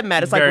 As you said,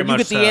 Matt, it's like when you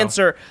get the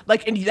answer,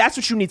 like, and that's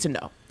what you need to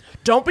know.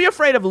 Don't be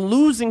afraid of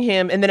losing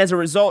him, and then as a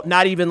result,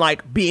 not even,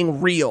 like, being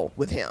real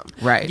with him.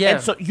 Right. Yeah.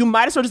 And so you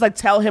might as well just, like,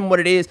 tell him what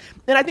it is.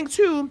 And I think,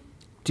 too...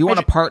 Do you want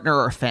a partner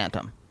or a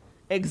phantom?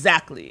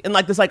 Exactly. And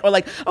like this, like, or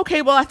like,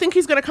 okay, well, I think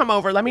he's going to come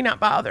over. Let me not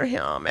bother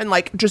him. And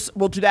like, just,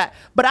 we'll do that.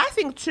 But I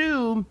think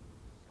too,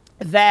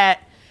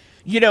 that,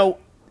 you know,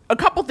 a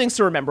couple things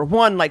to remember.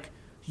 One, like,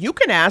 you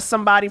can ask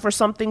somebody for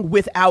something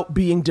without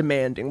being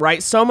demanding,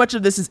 right? So much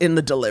of this is in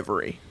the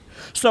delivery.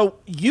 So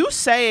you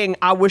saying,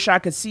 I wish I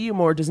could see you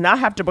more does not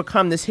have to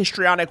become this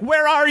histrionic,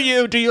 where are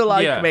you? Do you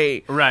like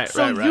me? Right,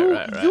 so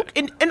right.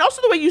 And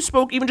also the way you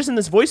spoke, even just in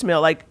this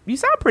voicemail, like, you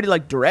sound pretty,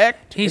 like,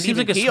 direct. He and seems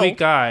even like a keeled. sweet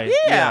guy.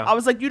 Yeah. I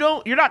was like,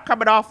 you're not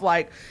coming off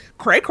like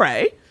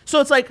cray-cray.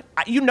 So it's like,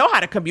 you know how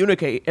to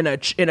communicate in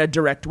a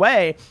direct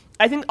way.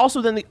 I think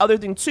also then the other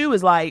thing too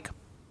is like,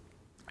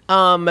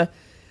 I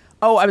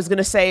was going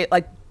to say,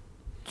 like,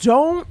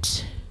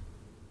 don't...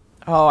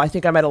 Oh, I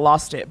think I might have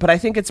lost it. But I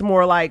think it's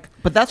more like...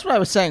 But that's what I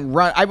was saying.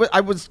 Run.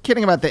 I was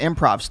kidding about the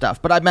improv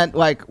stuff, but I meant,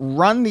 like,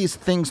 run these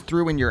things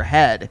through in your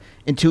head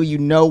until you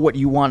know what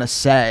you want to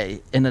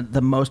say in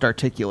the most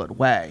articulate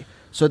way,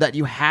 so that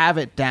you have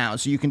it down,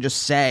 so you can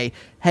just say,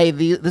 hey,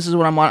 this is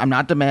what I want. I'm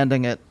not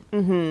demanding it.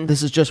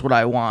 This is just what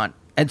I want.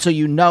 And so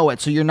you know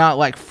it, so you're not,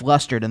 like,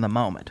 flustered in the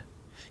moment.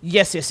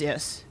 Yes.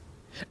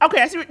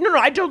 Okay, I see. No,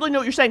 I totally know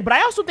what you're saying. But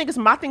I also think it's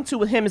my thing, too,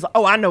 with him is...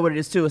 Oh, I know what it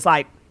is, too. It's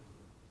like...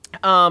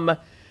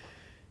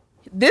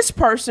 This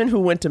person who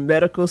went to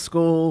medical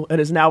school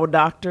and is now a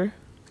doctor,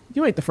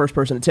 you ain't the first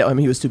person to tell him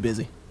he was too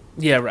busy.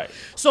 Yeah, right.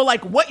 So,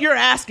 like, what you're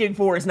asking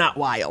for is not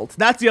wild.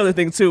 That's the other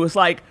thing, too. It's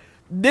like,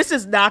 this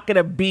is not going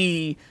to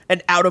be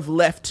an out of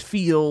left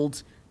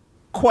field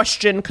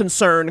question,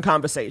 concern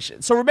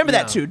conversation. So remember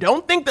that, too.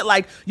 Don't think that,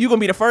 like, you're going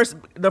to be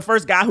the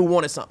first guy who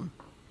wanted something.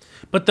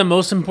 But the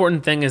most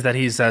important thing is that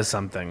he says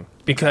something,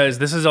 because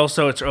this is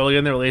also, it's early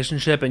in the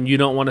relationship, and you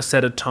don't want to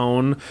set a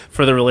tone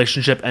for the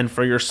relationship and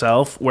for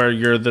yourself where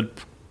you're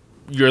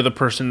the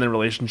person in the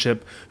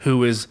relationship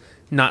who is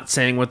not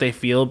saying what they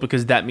feel,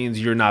 because that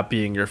means you're not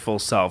being your full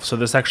self. So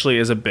this actually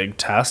is a big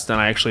test, and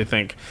I actually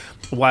think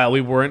while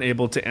we weren't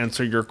able to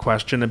answer your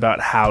question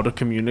about how to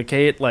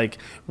communicate, like,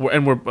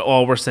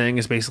 all we're saying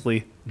is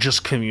basically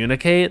just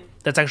communicate,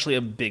 that's actually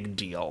a big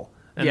deal.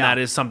 And that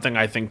is something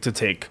I think to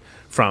take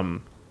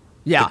from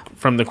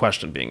the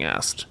question being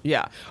asked.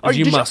 Yeah. Or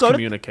you must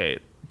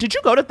communicate. Did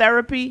you go to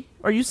therapy?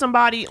 Are you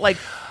somebody like...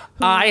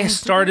 I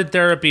started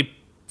therapy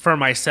for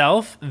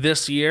myself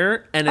this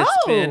year, and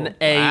it's been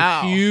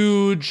a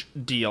huge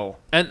deal.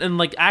 And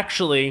like,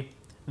 actually,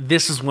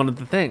 this is one of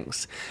the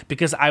things,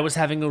 because I was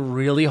having a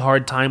really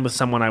hard time with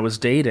someone I was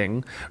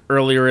dating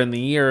earlier in the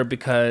year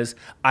because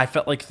I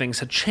felt like things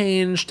had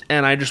changed,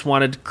 and I just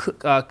wanted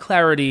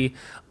clarity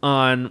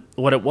on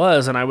what it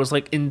was. And I was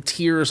like in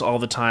tears all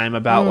the time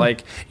about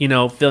like, you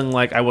know, feeling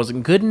like I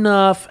wasn't good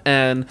enough,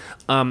 and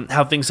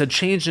how things had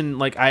changed, and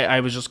like I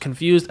was just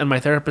confused. And my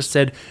therapist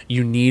said,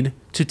 you need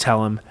to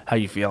tell him how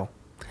you feel.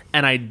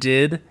 And I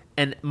did,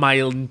 and my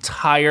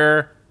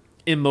entire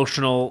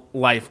emotional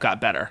life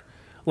got better.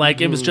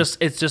 Like, it's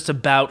just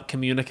about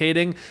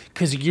communicating,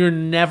 because you're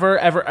never,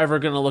 ever, ever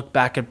going to look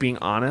back at being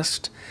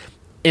honest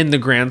in the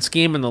grand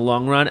scheme, in the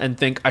long run, and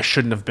think I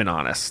shouldn't have been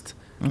honest.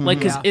 Like,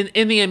 because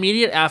in the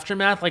immediate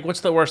aftermath, like,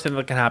 what's the worst thing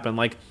that can happen?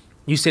 Like,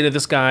 you say to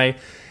this guy,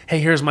 hey,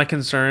 here's my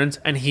concerns,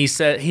 and he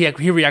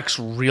reacts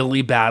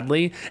really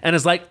badly and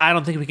is like, I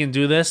don't think we can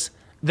do this.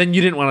 Then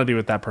you didn't want to be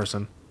with that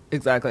person.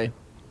 Exactly.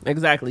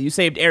 You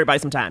saved everybody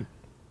some time.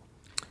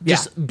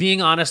 Just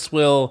being honest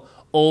will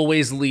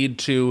always lead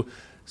to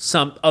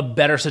a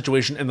better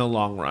situation in the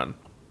long run.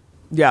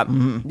 Yeah.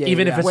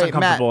 Even if it's Wait,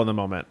 uncomfortable Matt, in the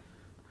moment.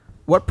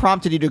 What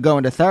prompted you to go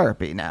into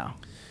therapy now?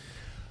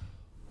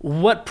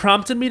 What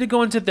prompted me to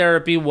go into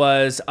therapy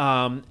was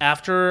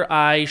after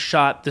I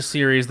shot the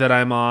series that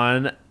I'm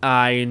on,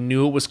 I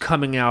knew it was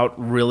coming out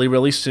really,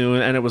 really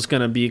soon, and it was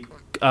going to be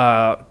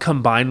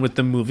combined with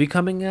the movie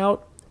coming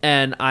out.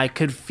 And I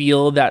could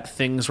feel that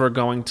things were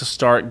going to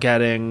start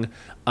getting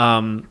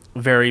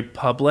very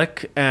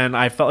public, and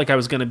I felt like I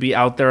was going to be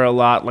out there a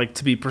lot, like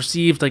to be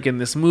perceived like in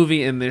this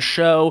movie, in this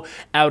show,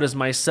 out as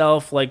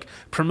myself, like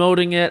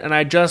promoting it. And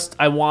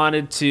I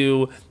wanted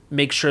to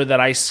make sure that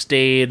I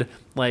stayed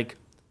like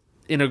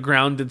in a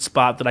grounded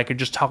spot, that I could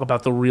just talk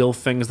about the real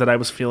things that I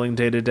was feeling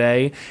day to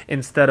day,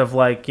 instead of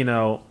like, you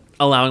know,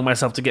 allowing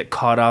myself to get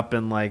caught up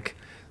in like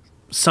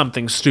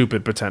something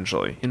stupid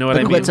potentially. You know what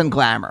I mean? Glitz and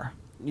glamour.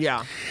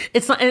 Yeah.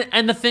 It's not,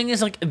 and the thing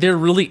is, like, there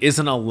really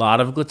isn't a lot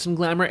of glitz and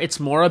glamour.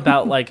 It's more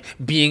about like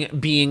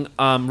being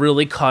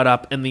really caught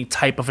up in the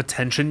type of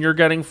attention you're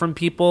getting from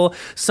people.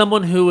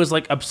 Someone who is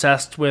like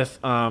obsessed with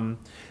I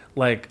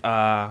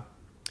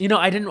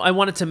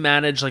wanted to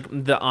manage like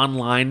the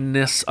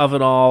onlineness of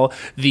it all,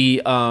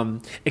 the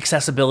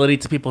accessibility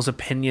to people's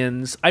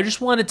opinions. I just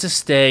wanted to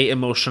stay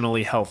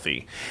emotionally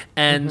healthy.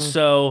 And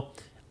so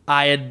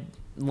I had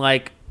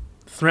like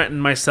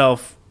threatened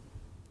myself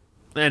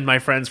and my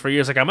friends for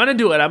years, like, I'm gonna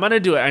do it.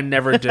 I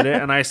never did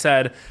it. And I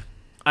said,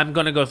 I'm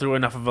gonna go through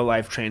enough of a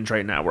life change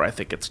right now where I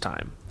think it's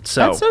time.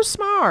 So that's so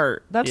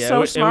smart. That's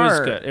so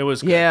smart. It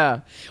was good. Yeah.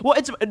 Well,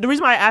 it's the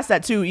reason why I asked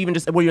that too, even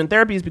just when you're in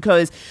therapy, is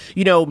because,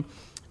 you know,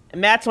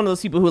 Matt's one of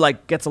those people who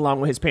like gets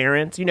along with his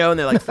parents, you know, and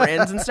they're like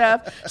friends and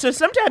stuff. So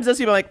sometimes those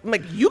people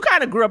like you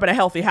kind of grew up in a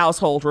healthy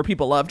household where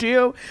people loved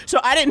you. So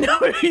I didn't know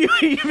you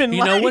even.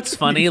 You know what's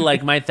funny?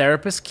 Like my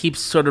therapist keeps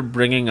sort of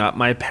bringing up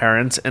my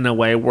parents in a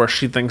way where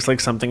she thinks like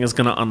something is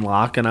going to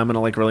unlock and I'm going to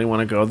like really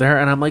want to go there.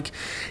 And I'm like,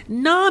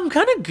 no, I'm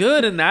kind of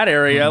good in that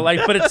area.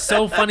 Like, but it's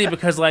so funny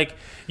because like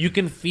you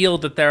can feel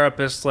the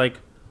therapist like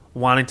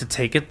wanting to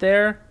take it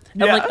there.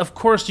 And like, of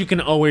course you can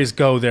always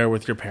go there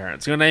with your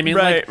parents. You know what I mean?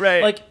 Right,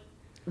 right. Like,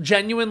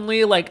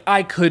 genuinely, like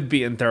I could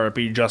be in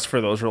therapy just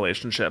for those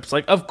relationships,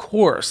 like of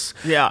course,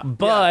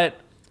 but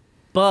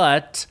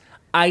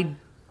I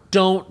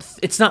don't,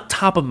 it's not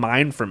top of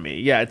mind for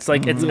me. It's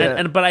like it's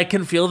but I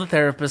can feel the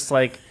therapist,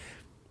 like,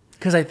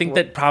 because I think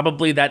that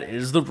probably that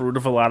is the root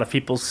of a lot of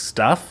people's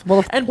stuff.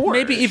 Well, and course,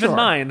 maybe even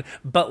mine.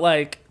 But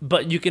like,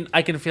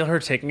 I can feel her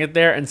taking it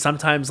there. And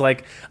sometimes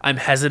like I'm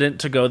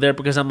hesitant to go there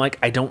because I'm like,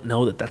 I don't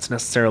know that that's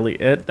necessarily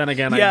it. Then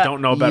again, I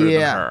don't know better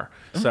than her.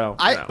 So,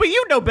 but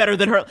you know better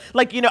than her.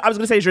 Like, you know, I was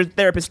going to say is your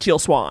therapist Teal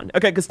Swan.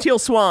 Okay, because Teal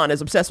Swan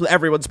is obsessed with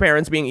everyone's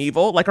parents being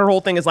evil. Like her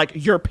whole thing is like,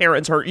 your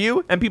parents hurt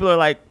you. And people are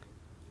like,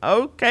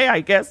 okay,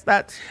 I guess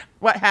that's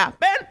what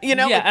happened, you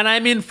know? Yeah, and I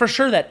mean, for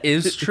sure that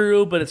is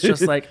true, but it's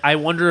just like, I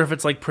wonder if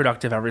it's like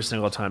productive every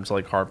single time to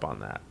like harp on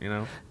that, you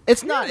know?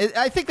 It's not.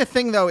 I think the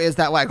thing though is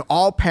that like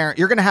all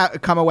you're going to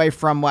come away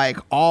from like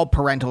all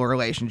parental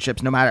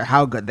relationships, no matter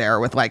how good they are,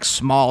 with like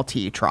small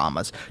t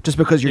traumas, just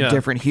because you're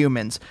different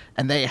humans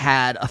and they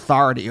had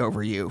authority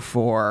over you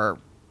for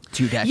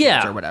 2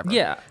 decades or whatever.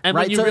 Yeah. And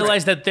when you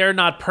realize that they're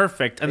not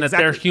perfect and that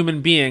they're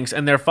human beings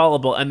and they're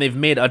fallible and they've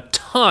made a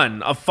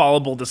ton of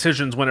fallible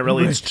decisions when it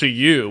relates to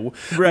you,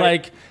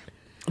 like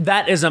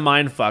that is a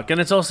mind fuck. And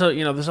it's also,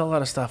 you know, there's a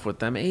lot of stuff with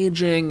them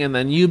aging and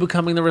then you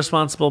becoming the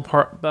responsible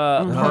party.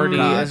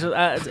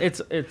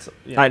 It's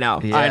I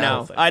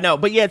know.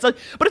 But yeah, it's like,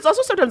 but it's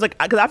also sometimes like,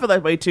 because I feel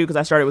that way too, because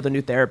I started with a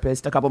new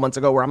therapist a couple months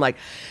ago where I'm like,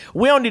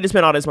 we don't need to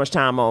spend all this much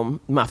time on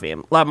my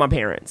family, my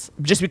parents,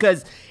 just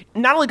because,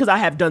 not only because I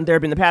have done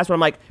therapy in the past, but I'm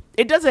like,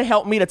 it doesn't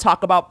help me to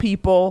talk about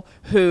people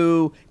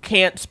who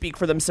can't speak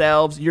for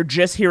themselves. You're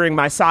just hearing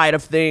my side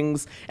of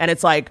things. And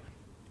it's like,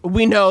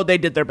 we know they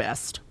did their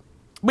best.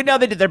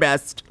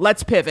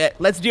 Let's pivot.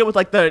 Let's deal with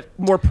like the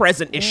more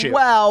present issue.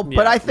 Well,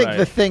 but I think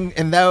the thing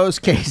in those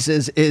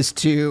cases is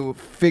to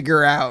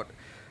figure out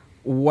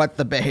what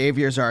the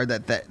behaviors are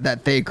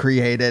that they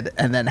created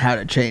and then how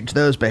to change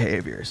those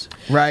behaviors.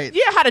 Right?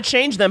 Yeah, how to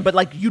change them, but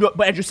like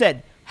but as you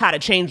said, how to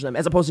change them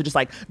as opposed to just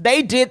like,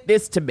 they did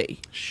this to me.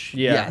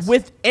 Yes.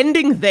 With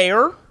ending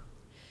there,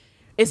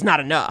 it's not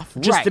enough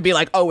just to be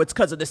like, oh, it's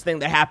because of this thing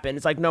that happened.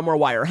 It's like no more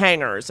wire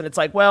hangers. And it's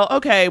like, well,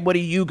 okay, what do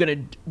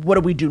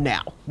we do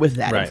now with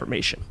that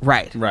information?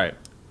 Right.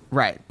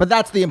 But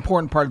that's the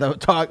important part of the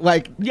talk.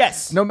 Like,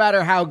 yes, no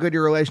matter how good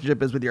your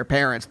relationship is with your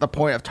parents, the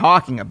point of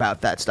talking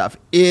about that stuff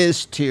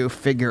is to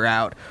figure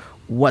out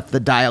what the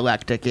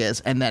dialectic is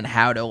and then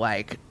how to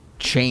like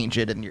change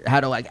it and how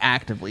to like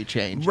actively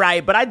change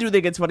it. But I do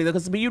think it's funny though,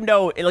 because you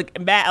know, like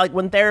Matt, like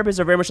when therapists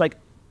are very much like,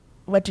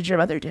 what did your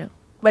mother do?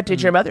 What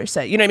did your mother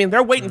say? You know what I mean?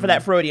 They're waiting for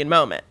that Freudian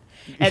moment.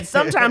 And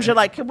sometimes you're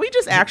like, can we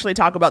just actually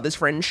talk about this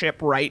friendship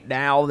right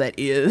now that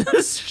is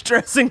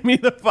stressing me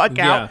the fuck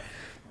out?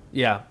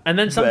 Yeah. And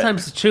then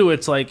sometimes, too,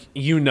 it's like,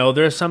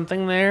 there's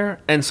something there.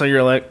 And so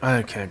you're like,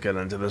 I can't get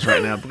into this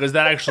right now. Because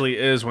that actually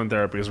is when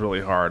therapy is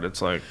really hard.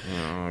 It's like,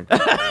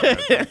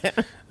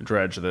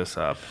 dredge this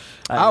up.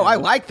 I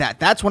like that.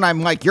 That's when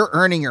I'm like, you're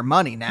earning your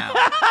money now.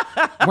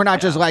 We're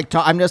not just like,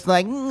 I'm just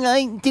like,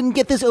 I didn't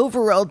get this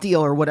overall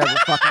deal or whatever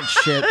fucking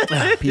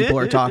shit people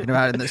are talking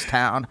about in this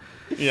town.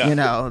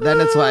 Yeah.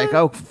 Then it's like,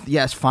 oh,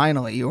 yes,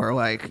 finally, you are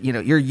like,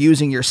 you're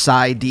using your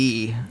side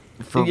D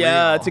for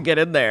real. To get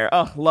in there.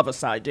 Oh, love a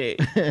side D.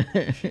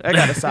 I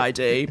got a side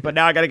D, but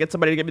now I got to get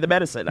somebody to give me the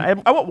medicine.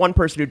 I want one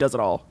person who does it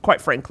all,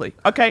 quite frankly.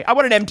 Okay, I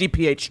want an MD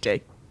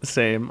PhD.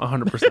 Same,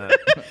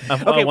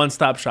 100%. A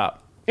one-stop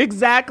shop.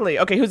 Exactly.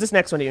 Okay, who's this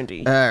next one,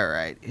 Andy? All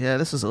right. Yeah,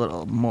 this is a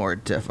little more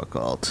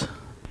difficult.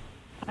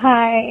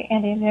 Hi,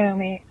 Andy and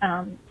Naomi.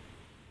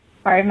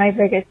 Sorry, my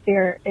biggest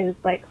fear is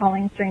like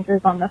calling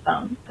strangers on the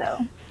phone, so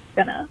I'm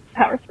gonna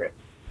power through.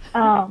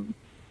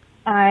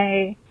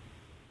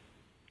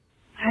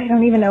 I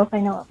don't even know if I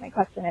know what my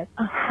question is.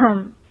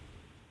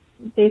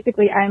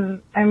 Basically,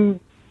 I'm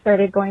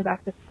started going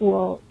back to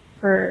school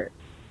for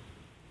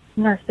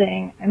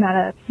nursing. I'm at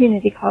a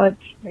community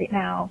college right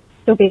now,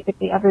 so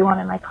basically everyone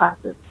in my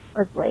classes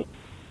was like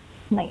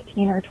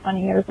 19 or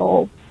 20 years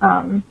old.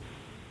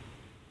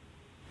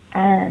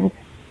 And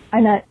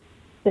I met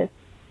this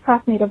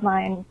classmate of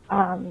mine,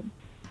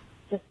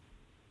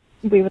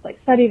 we would like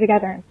study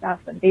together and stuff,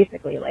 and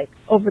basically like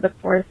over the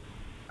course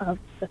of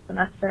the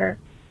semester,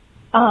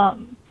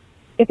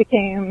 it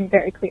became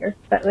very clear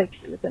that like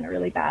she was in a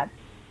really bad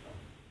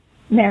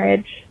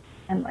marriage,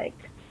 and like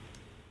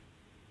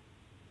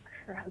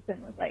her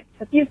husband was like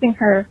abusing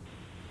her,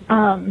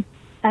 and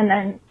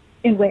then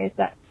in ways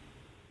that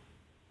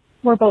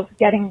were both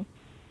getting,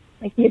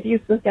 like the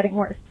abuse was getting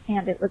worse,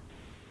 and it was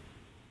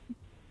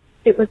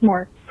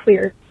more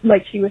clear,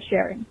 like she was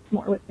sharing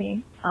more with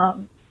me.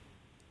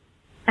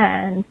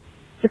 And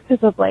just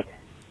because of like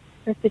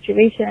her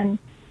situation,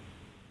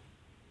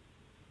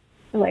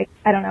 like,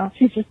 I don't know,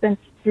 she's just been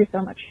through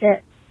so much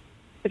shit,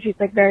 but she's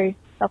like very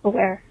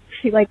self-aware.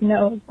 She like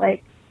knows,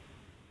 like,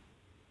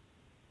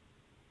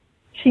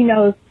 she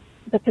knows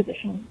the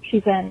position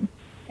she's in,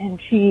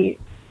 and she,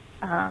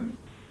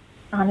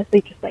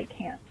 honestly just like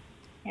can't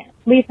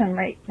leave him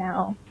right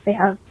now. They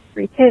have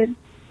 3 kids.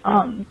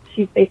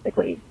 She's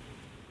basically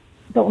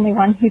the only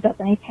one who does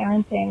any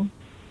parenting.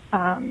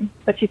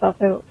 But she's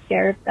also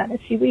scared that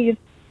if she leaves,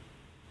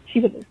 she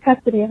would lose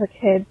custody of her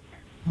kids.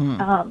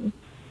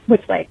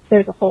 Which like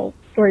there's a whole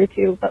story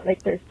too, but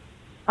like there's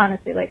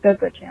honestly like a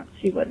good chance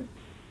she wouldn't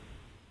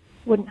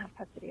have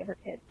custody of her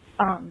kids.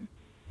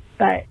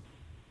 But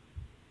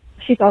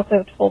she's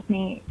also told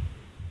me,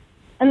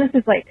 and this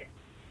is like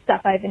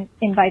stuff I've been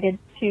invited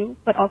to,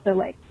 but also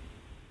like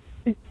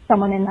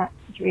someone in that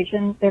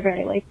situation, they're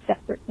very like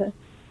desperate to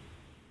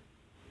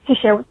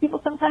share with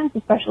people sometimes,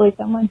 especially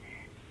someone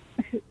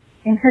who,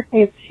 in her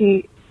case,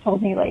 she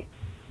told me like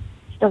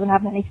she doesn't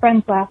have many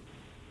friends left.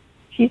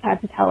 She's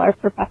had to tell our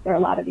professor a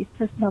lot of these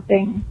personal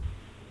things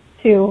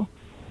too,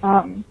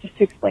 just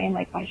to explain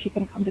like why she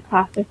couldn't come to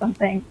class or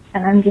something.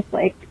 And I'm just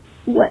like,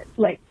 what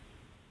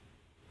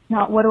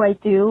do I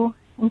do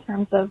in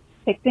terms of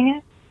fixing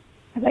it?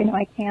 Because I know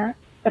I can't,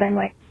 but I'm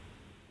like,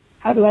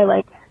 how do I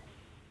like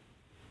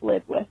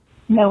live with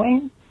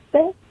knowing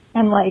this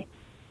and like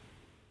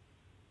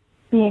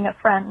being a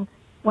friend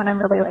when I'm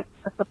really like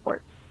a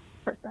support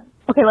person?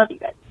 Okay, love you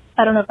guys.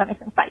 I don't know if that makes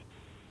sense. Bye.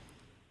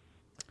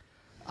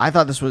 I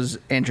thought this was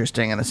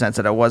interesting in the sense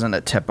that it wasn't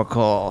a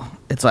typical.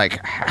 It's like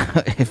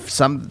if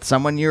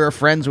someone you're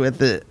friends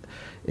with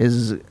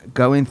is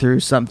going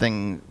through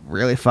something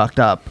really fucked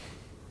up,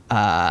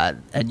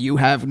 and you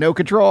have no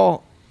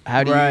control.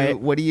 How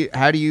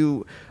do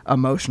you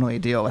emotionally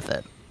deal with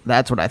it?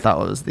 That's what I thought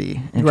was the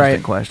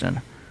interesting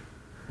question.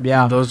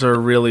 Yeah, those are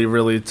really,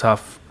 really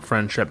tough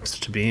friendships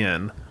to be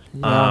in.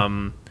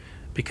 Yeah.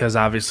 Because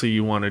obviously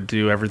you want to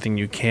do everything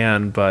you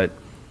can, but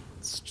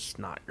it's just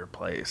not your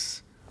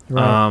place.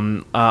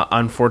 Right.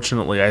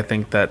 Unfortunately, I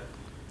think that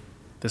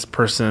this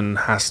person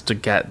has to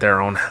get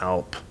their own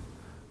help.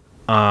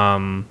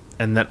 And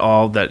that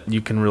all that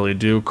you can really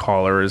do,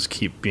 caller, is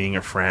keep being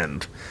a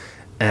friend.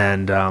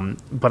 And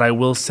but I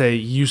will say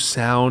you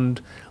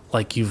sound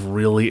like you've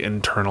really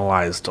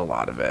internalized a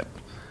lot of it.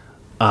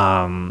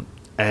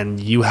 And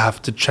you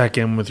have to check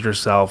in with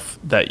yourself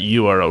that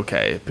you are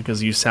okay,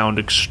 because you sound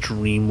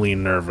extremely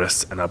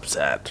nervous and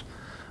upset.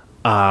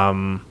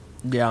 I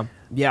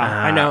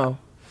know.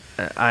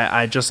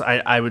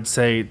 I would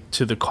say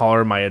to the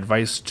caller, my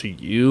advice to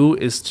you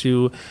is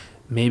to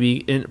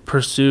maybe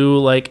pursue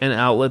like an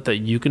outlet that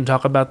you can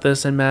talk about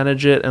this and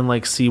manage it and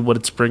like see what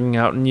it's bringing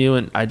out in you.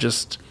 And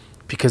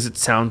because it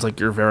sounds like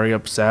you're very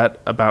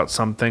upset about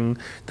something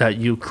that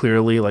you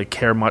clearly like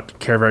care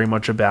very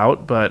much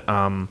about, but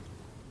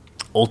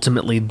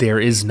ultimately there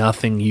is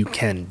nothing you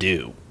can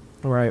do.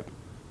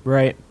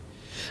 Right.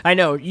 I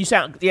know you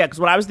sound, because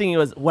what I was thinking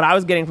was, what I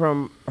was getting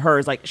from her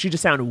is like she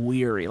just sounded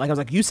weary. Like I was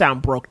like, you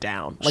sound broke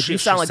down. Like you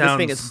sound like this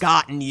thing has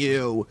gotten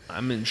you.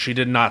 I mean, she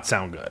did not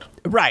sound good.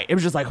 Right. It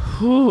was just like,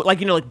 whew,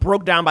 like, like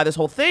broke down by this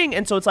whole thing.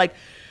 And so it's like,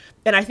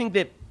 and I think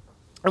that,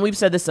 and we've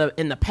said this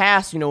in the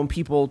past, when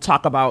people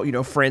talk about,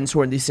 friends who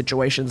are in these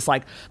situations,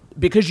 like,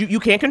 because you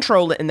can't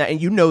control it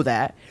and you know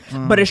that,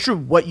 but it's true.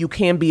 What you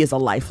can be is a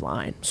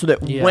lifeline so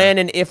that when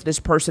and if this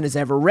person is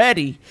ever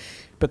ready,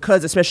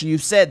 because especially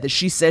you've said that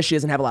she says she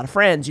doesn't have a lot of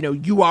friends,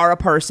 you are a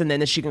person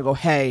then that she can go,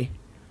 hey,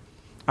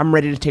 I'm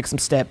ready to take some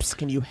steps.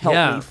 Can you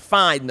help me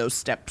find those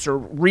steps or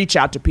reach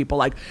out to people?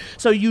 Like,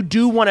 so you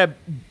do want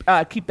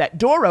to keep that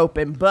door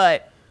open,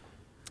 but,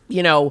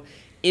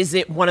 is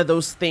it one of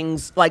those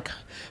things, like,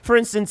 for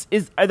instance,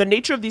 are the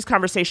nature of these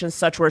conversations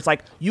such where it's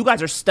like you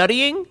guys are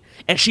studying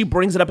and she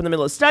brings it up in the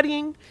middle of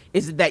studying?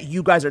 Is it that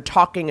you guys are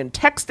talking and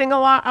texting a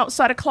lot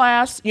outside of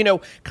class?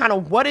 Kind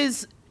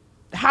of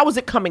how is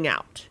it coming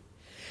out?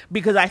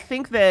 Because I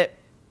think that,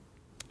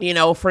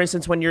 for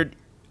instance, when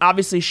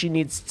obviously she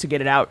needs to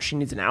get it out, she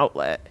needs an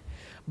outlet.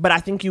 But I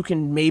think you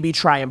can maybe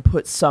try and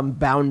put some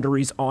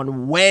boundaries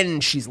on when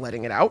she's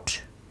letting it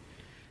out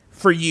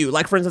for you.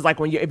 Like, for instance,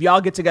 like if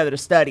y'all get together to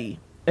study,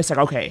 it's like,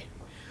 okay,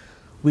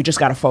 we just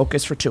got to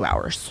focus for 2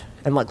 hours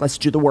and let's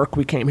do the work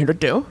we came here to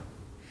do.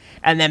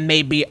 And then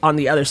maybe on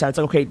the other side, it's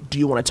like, okay, do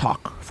you want to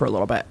talk for a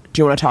little bit?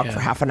 Do you want to talk for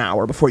half an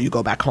hour before you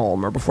go back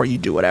home or before you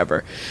do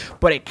whatever?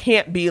 But it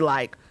can't be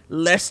like,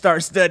 let's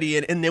start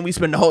studying and then we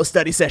spend the whole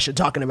study session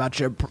talking about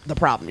the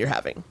problem you're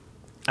having.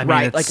 I mean,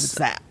 right? It's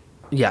that.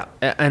 Yeah,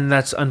 and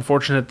that's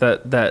unfortunate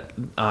that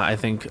I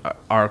think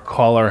our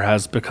caller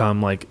has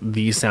become like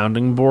the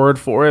sounding board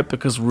for it,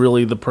 because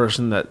really the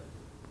person that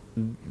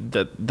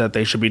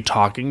they should be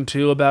talking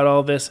to about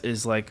all this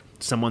is like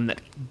someone that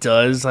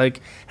does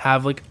like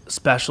have like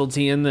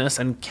specialty in this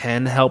and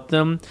can help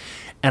them.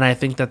 And I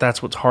think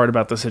that's what's hard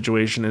about the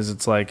situation is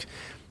it's like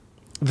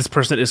this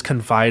person is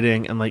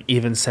confiding and like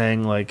even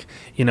saying like,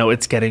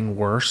 it's getting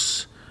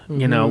worse,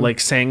 like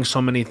saying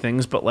so many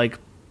things, but like,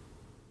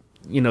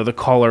 the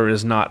caller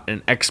is not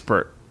an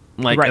expert,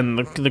 like, right. And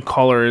the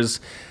caller is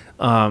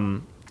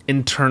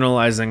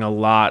internalizing a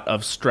lot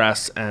of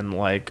stress and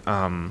like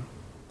in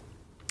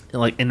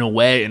a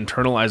way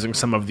internalizing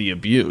some of the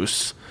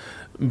abuse,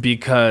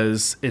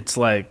 because it's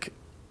like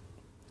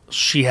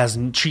she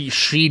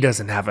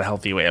doesn't have a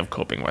healthy way of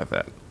coping with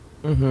it.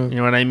 Mm-hmm. You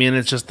know what I mean?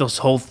 It's just this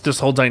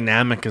whole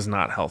dynamic is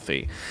not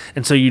healthy,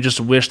 and so you just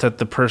wish that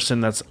the person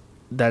that's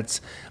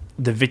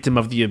the victim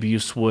of the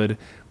abuse would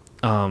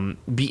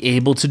be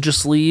able to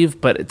just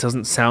leave, but it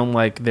doesn't sound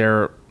like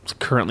they're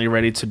currently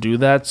ready to do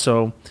that.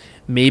 So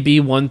maybe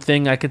one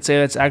thing I could say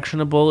that's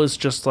actionable is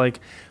just like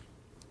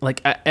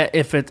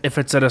if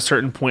it's at a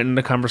certain point in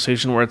the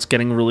conversation where it's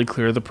getting really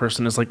clear the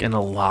person is like in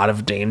a lot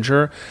of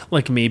danger,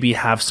 like maybe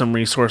have some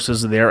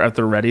resources there at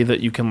the ready that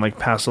you can like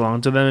pass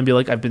along to them and be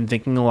like, I've been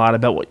thinking a lot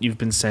about what you've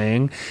been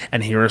saying,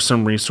 and here are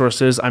some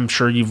resources. I'm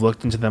sure you've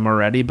looked into them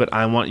already, but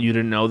I want you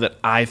to know that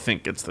I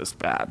think it's this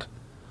bad.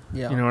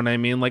 Yeah. You know what I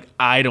mean? Like,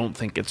 I don't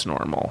think it's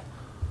normal.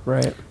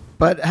 Right.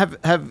 But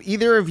have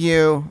either of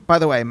you, by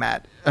the way,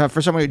 Matt, for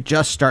someone who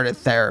just started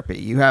therapy,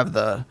 you have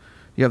the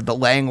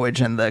language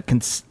and the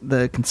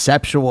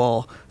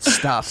conceptual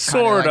stuff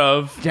sort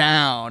of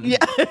down.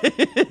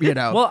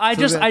 Yeah. Well,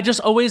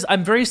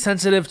 I'm very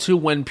sensitive to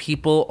when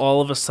people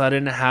all of a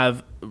sudden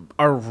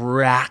are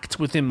racked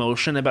with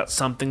emotion about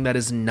something that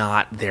is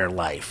not their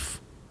life.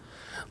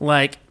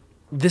 Like,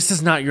 this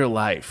is not your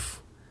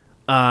life.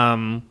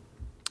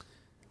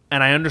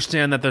 And I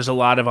understand that there's a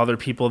lot of other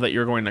people that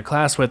you're going to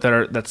class with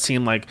that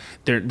seem like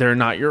they're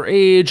not your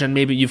age, and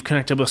maybe you've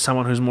connected with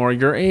someone who's more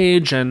your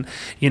age, and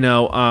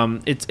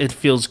it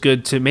feels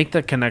good to make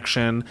that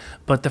connection.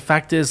 But the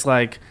fact is,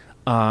 like,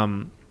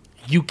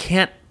 you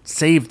can't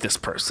save this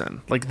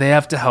person. Like, they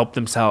have to help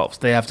themselves.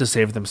 They have to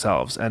save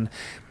themselves. And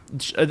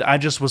I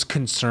just was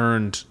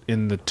concerned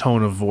in the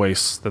tone of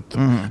voice that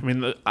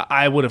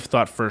I would have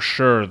thought for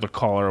sure the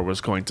caller was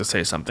going to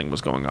say something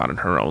was going on in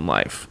her own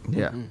life.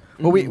 Yeah. Mm-hmm.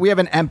 Well, we have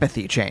an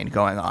empathy chain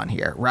going on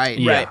here, right?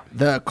 Yeah. Right.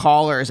 The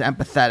caller is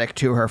empathetic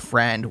to her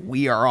friend.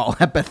 We are all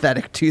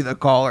empathetic to the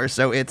caller,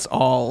 so it's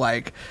all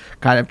like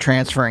kind of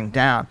transferring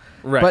down.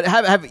 Right. But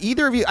have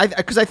either of you?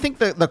 Because I think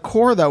the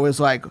core though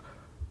is like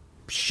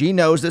she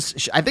knows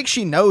this. I think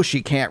she knows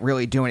she can't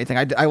really do anything.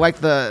 I like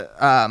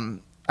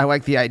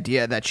the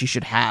idea that she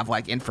should have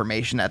like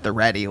information at the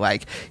ready,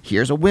 like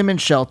here's a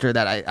women's shelter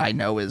that I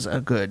know is a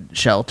good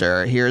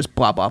shelter. Here's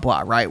blah, blah,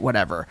 blah, right?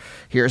 Whatever.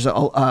 Here's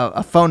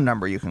a phone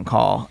number you can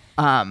call.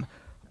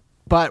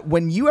 But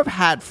when you have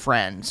had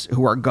friends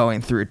who are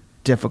going through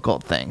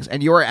difficult things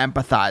and you're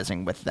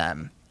empathizing with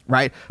them,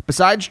 right?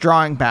 Besides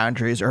drawing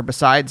boundaries or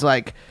besides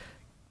like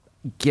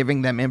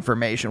giving them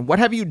information, what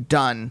have you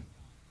done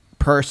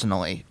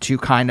personally to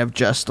kind of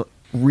just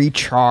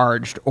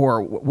recharged,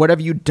 or what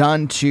have you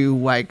done to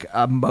like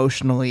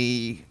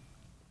emotionally,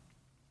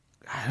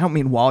 I don't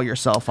mean wall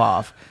yourself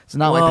off, it's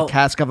not like the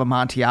cask of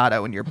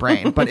Amontillado in your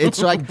brain, but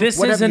it's like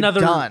this is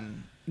another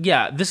done?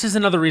 Yeah, this is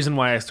another reason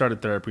why I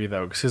started therapy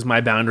though, because my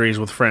boundaries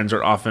with friends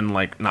are often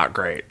like not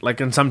great. Like,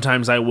 and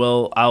sometimes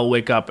I'll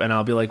wake up and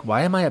I'll be like,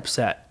 why am I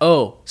upset?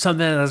 Oh,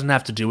 something that doesn't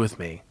have to do with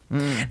me.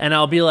 And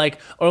I'll be like,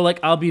 or like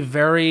I'll be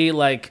very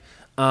like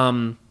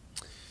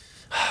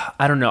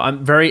I don't know.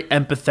 I'm very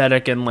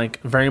empathetic and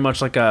like very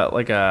much like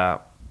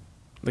a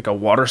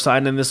water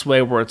sign in this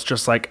way, where it's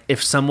just like,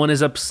 if someone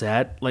is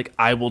upset, like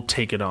I will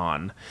take it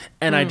on.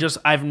 And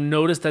I've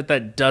noticed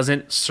that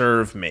doesn't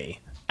serve me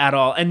at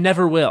all and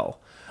never will.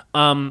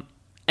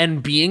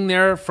 And being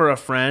there for a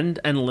friend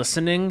and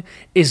listening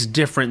is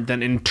different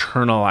than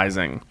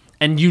internalizing.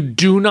 And you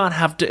do not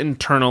have to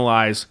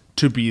internalize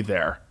to be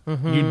there.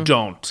 You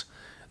don't.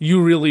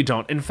 You really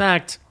don't. In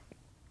fact,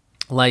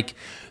 like,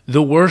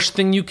 the worst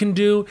thing you can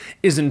do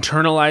is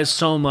internalize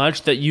so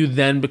much that you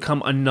then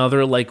become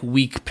another like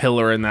weak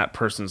pillar in that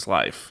person's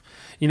life.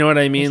 You know what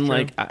I mean?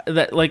 Like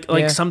that,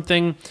 like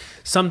something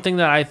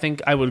that I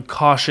think I would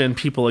caution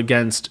people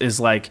against is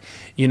like,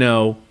 you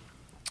know,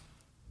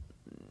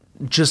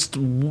 just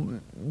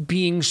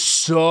being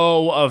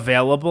so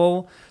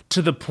available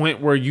to the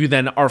point where you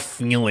then are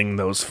feeling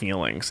those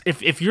feelings.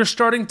 If you're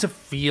starting to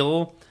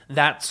feel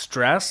that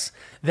stress,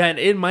 then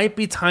it might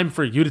be time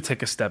for you to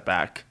take a step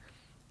back.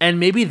 And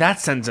maybe that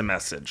sends a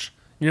message.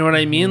 You know what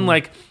I mean?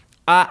 Like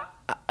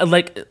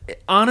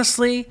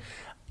honestly,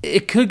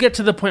 it could get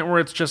to the point where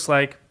it's just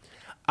like,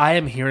 I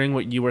am hearing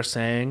what you are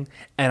saying,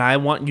 and I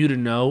want you to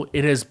know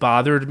it has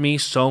bothered me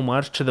so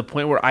much to the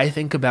point where I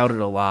think about it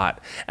a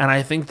lot. And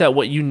I think that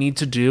what you need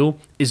to do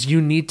is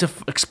you need to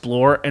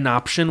explore an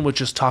option,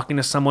 which is talking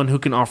to someone who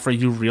can offer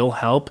you real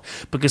help,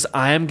 because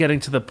I am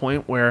getting to the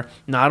point where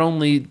not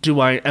only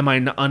am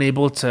I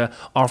unable to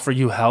offer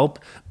you help,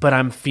 but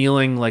I'm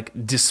feeling like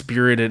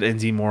dispirited and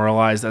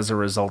demoralized as a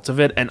result of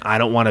it, and I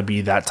don't want to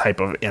be that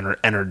type of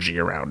energy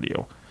around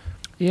you.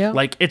 Yeah.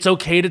 Like, it's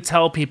okay to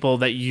tell people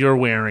that you're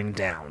wearing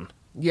down.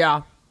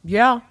 Yeah.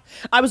 Yeah.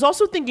 I was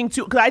also thinking,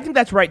 too, because I think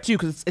that's right, too,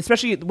 because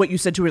especially what you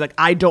said, too, like,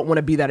 I don't want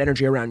to be that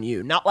energy around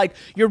you. Not like,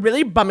 you're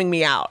really bumming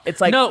me out. It's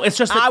like, no, it's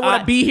just I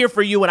want to be here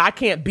for you, and I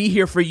can't be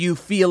here for you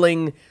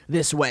feeling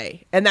this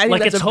way. And I think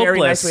like that's a very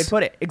nice way to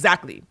put it.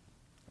 Exactly.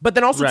 But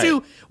then also,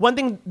 too, one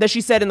thing that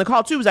she said in the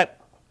call, too, is that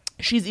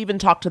she's even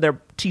talked to their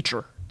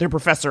teacher, their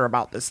professor,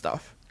 about this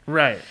stuff.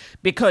 Right.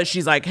 Because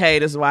she's like, hey,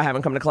 this is why I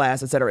haven't come to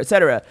class, et cetera, et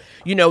cetera.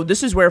 You know,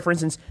 this is where, for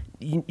instance,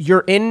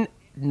 you're in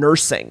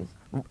nursing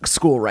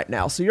school right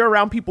now. So you're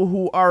around people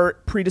who are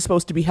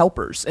predisposed to be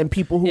helpers and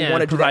people who want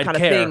to do that kind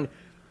of thing.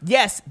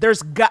 Yes,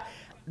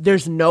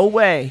 there's no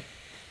way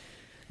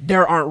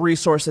there aren't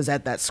resources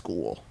at that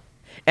school.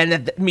 And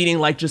that, meaning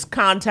like just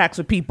contacts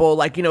with people,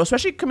 like, you know,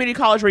 especially community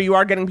college where you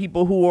are getting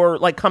people who are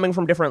like coming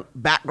from different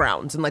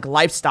backgrounds and like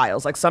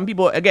lifestyles. Like some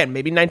people, again,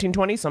 maybe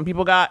 1920, some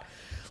people got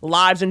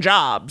lives and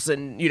jobs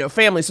and, you know,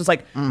 families. So it's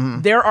like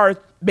there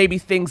are maybe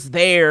things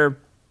there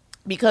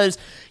because,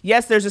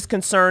 yes, there's this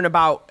concern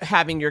about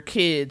having your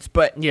kids,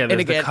 but yeah,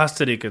 there's the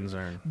custody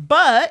concern.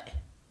 But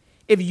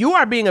if you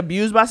are being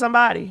abused by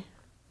somebody,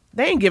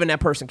 they ain't giving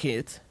that person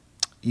kids.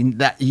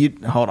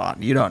 Hold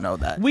on, you don't know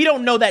that. We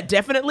don't know that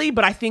definitely,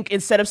 but I think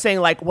instead of saying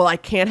like, well, I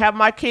can't have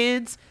my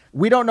kids,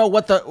 we don't know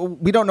what the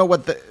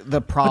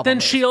problem. But then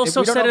she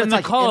also said in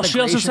the call.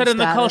 She also said in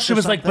the call she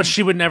was like, but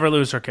she would never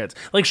lose her kids.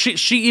 Like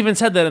she even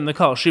said that in the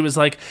call. She was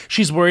like,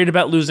 she's worried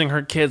about losing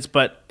her kids,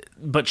 but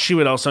she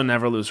would also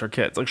never lose her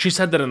kids. Like she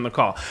said that in the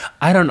call.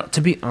 I don't know.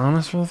 To be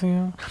honest with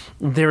you,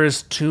 there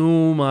is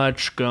too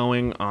much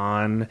going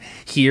on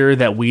here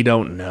that we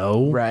don't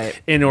know.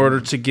 Right. In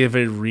order to give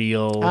it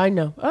real. I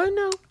know.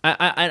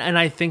 And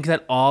I think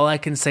that all I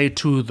can say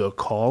to the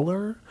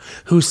caller,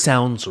 who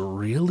sounds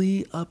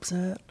really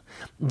upset,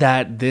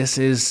 that this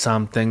is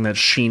something that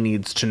she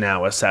needs to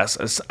now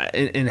assess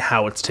in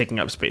how it's taking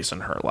up space in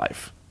her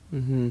life.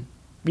 Mm-hmm.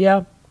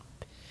 Yeah.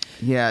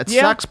 Yeah, it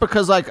sucks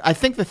because, like, I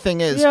think the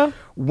thing is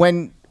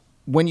when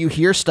you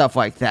hear stuff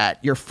like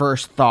that, your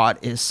first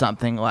thought is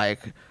something like,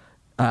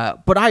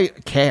 but I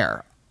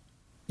care.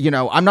 You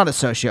know, I'm not a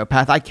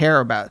sociopath. I care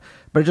about it.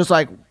 But it's just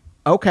like,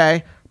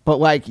 okay, but,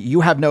 like,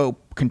 you have no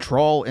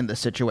control in the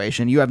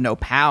situation. You have no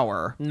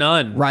power.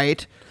 None.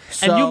 Right?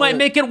 And you might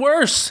make it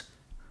worse.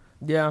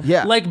 Yeah.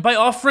 Yeah. Like by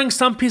offering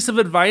some piece of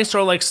advice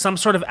or like some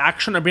sort of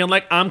action or being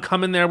like, I'm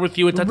coming there with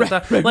you.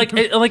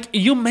 Like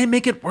you may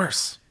make it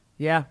worse.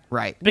 Yeah.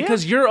 Right.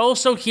 Because you're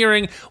also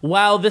hearing,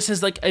 while this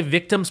is like a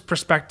victim's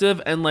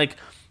perspective and like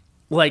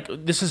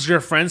this is your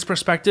friend's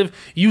perspective,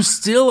 you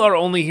still are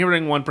only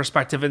hearing one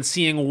perspective and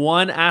seeing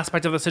one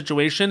aspect of the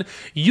situation.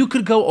 You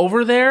could go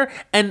over there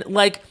and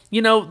like,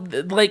 you know,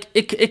 like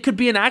it could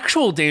be an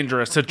actual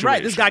dangerous situation.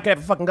 Right. This guy could have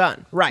a fucking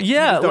gun. Right.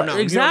 Yeah. You don't know.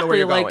 Exactly. You don't know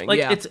where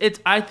you're going. It's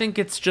I think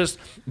it's just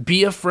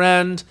be a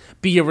friend,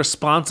 be a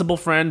responsible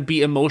friend,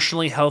 be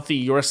emotionally healthy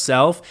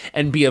yourself,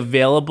 and be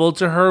available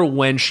to her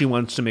when she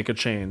wants to make a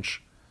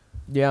change.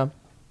 Yeah.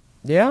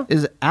 Yeah.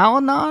 Is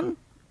Al-Anon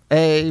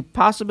a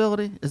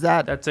possibility?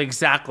 That's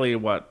exactly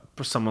what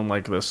someone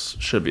like this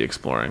should be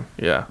exploring.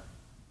 Yeah.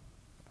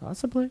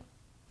 Possibly.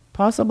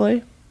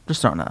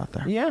 Just throwing it out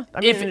there. Yeah. I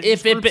mean,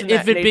 if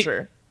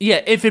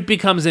it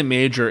becomes a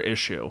major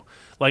issue.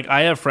 Like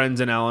I have friends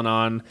in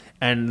Al-Anon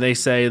and they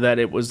say that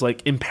it was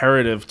like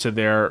imperative to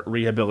their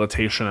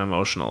rehabilitation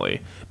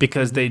emotionally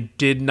because they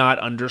did not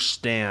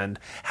understand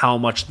how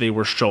much they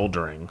were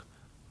shouldering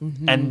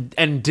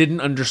and didn't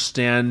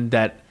understand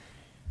that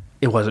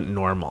it wasn't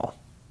normal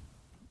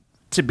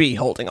to be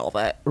holding all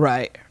that.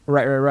 Right.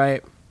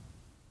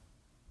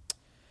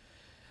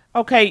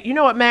 Okay, you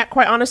know what, Matt?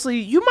 Quite honestly,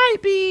 you might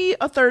be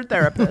a third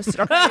therapist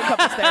or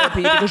couples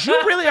therapy because you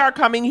really are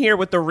coming here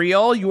with the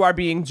real. You are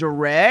being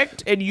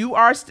direct and you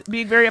are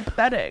being very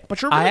empathetic.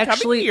 But you're really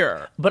coming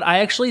here. But I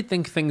actually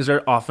think things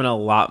are often a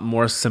lot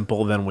more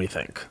simple than we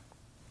think.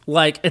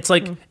 Like it's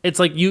like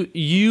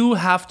you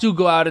have to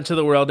go out into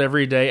the world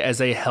every day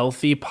as a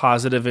healthy,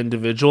 positive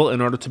individual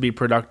in order to be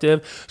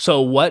productive.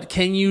 So what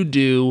can you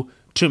do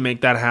to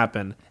make that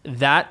happen?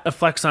 That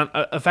affects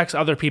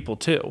other people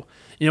too.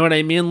 You know what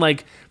I mean?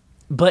 Like.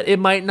 But it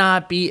might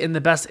not be in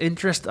the best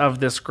interest of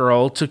this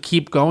girl to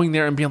keep going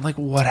there and being like,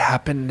 what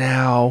happened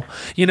now?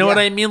 You know what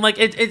I mean? Like,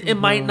 it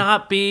might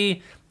not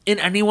be in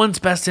anyone's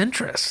best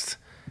interest.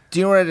 Do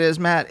you know what it is,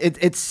 Matt?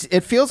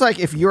 It feels like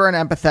if you're an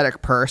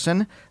empathetic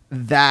person,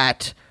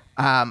 that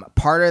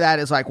part of that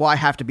is like, well, I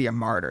have to be a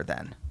martyr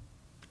then.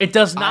 It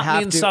does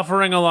not mean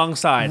suffering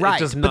alongside. Right.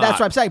 It does not. But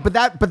that's what I'm saying. But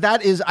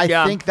that is, I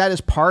think that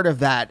is part of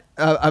that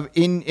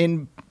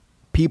in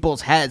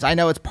people's heads. I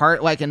know it's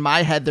part, like in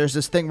my head, there's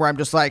this thing where I'm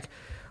just like,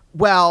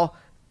 well,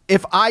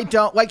 if I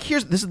don't, like,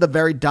 this is the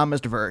very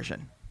dumbest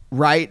version,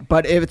 right?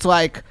 But if it's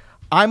like,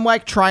 I'm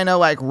like trying to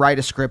like write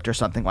a script or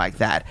something like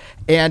that,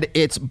 and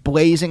it's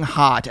blazing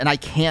hot and I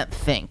can't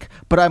think,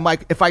 but I'm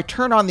like, if I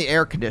turn on the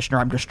air conditioner,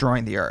 I'm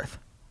destroying the earth.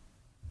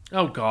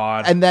 Oh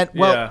God. And then,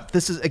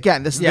 this is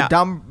the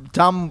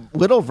dumb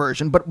little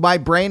version, but my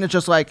brain is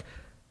just like,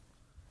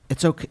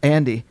 it's okay,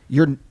 Andy,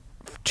 you're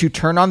to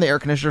turn on the air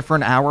conditioner for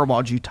an hour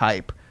while you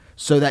type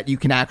so that you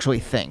can actually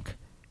think.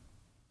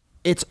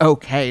 It's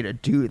okay to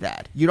do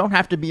that. You don't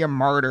have to be a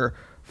martyr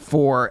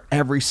for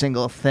every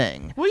single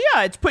thing. Well,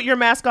 yeah, it's put your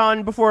mask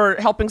on before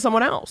helping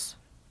someone else.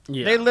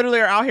 Yeah. They literally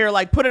are out here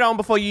like, put it on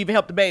before you even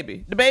help the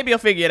baby. The baby will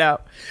figure it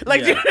out.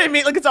 Like, you know what I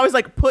mean? Like, it's always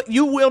like,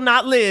 you will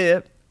not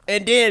live.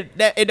 And then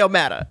it don't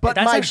matter. But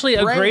that's actually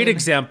a great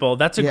example.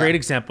 That's a great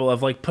example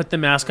of like, put the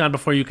mask on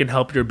before you can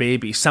help your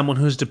baby. Someone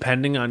who's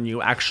depending on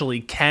you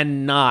actually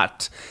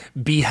cannot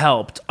be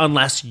helped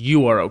unless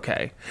you are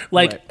okay.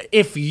 Like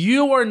if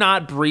you are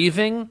not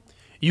breathing,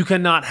 you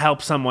cannot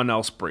help someone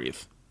else breathe.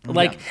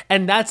 Like,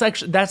 and that's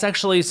like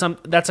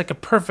a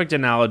perfect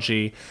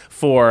analogy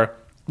for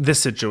this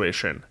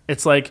situation.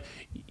 It's like,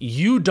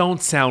 you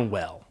don't sound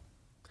well,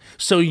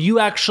 so you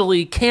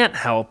actually can't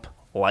help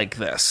like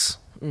this.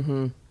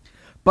 Mm-hmm.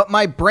 But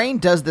my brain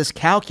does this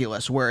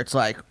calculus where it's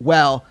like,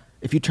 well,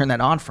 if you turn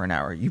that on for an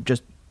hour, you've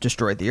just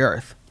destroyed the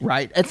earth,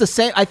 right? It's the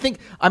same. I think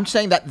I'm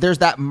saying that there's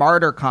that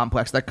martyr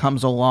complex that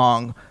comes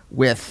along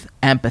with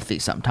empathy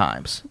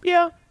sometimes.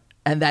 Yeah.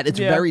 And that it's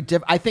very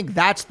I think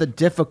that's the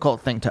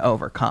difficult thing to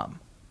overcome.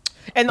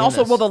 And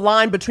also, the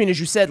line between, as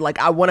you said, like,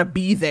 I want to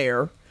be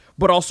there,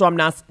 but also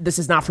this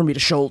is not for me to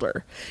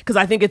shoulder. Because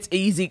I think it's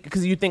easy,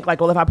 because you think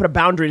like, well, if I put a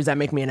boundary, does that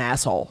make me an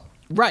asshole?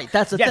 Right,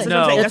 that's the thing.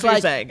 No. That's what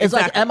you're saying. It's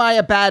like, am I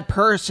a bad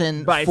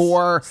person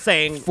for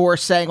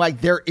saying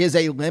like there is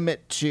a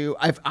limit to?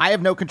 I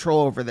have no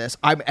control over this.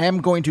 I am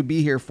going to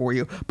be here for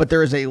you, but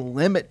there is a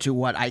limit to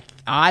what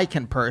I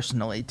can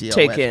personally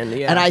take in.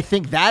 Yeah. And I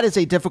think that is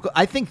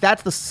I think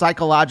that's the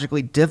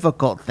psychologically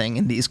difficult thing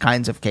in these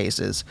kinds of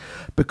cases,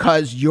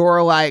 because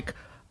you're like.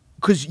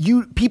 Because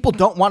people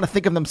don't want to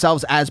think of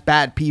themselves as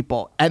bad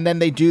people, and then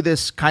they do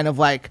this kind of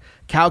like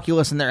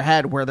calculus in their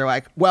head where they're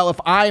like, well, if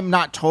I'm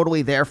not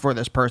totally there for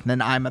this person, then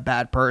I'm a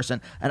bad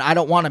person, and I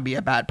don't want to be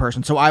a bad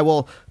person, so I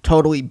will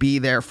totally be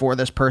there for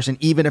this person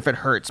even if it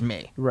hurts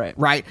me.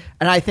 Right.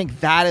 And I think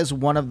that is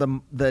one of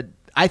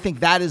I think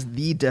that is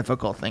the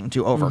difficult thing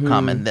to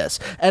overcome in this,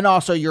 and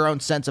also your own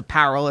sense of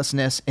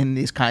powerlessness in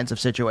these kinds of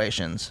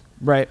situations.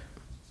 Right.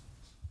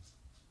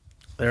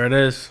 There it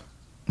is.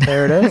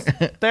 There it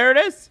is. There it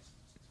is.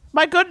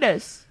 My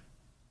goodness.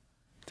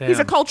 Damn. He's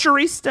a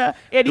culturista,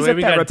 and he's a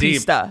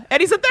therapista. And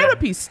he's a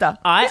therapista.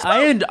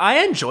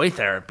 I enjoy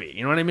therapy.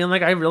 You know what I mean?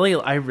 Like, I really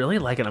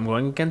like it. I'm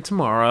going again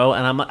tomorrow,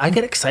 and I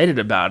get excited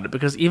about it,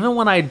 because even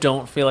when I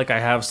don't feel like I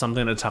have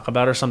something to talk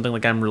about or something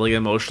like I'm really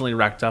emotionally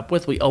wrapped up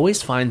with, we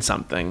always find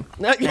something.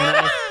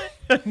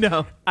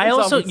 No. I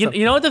also,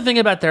 you know what the thing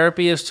about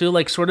therapy is too?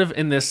 Like, sort of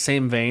in this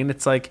same vein,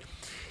 it's like,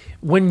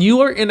 when you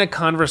are in a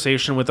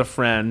conversation with a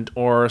friend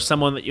or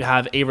someone that you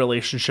have a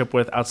relationship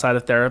with outside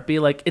of therapy,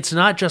 like, it's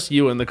not just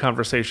you in the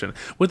conversation.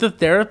 With a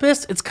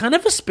therapist, it's kind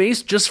of a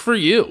space just for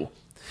you.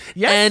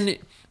 Yes. And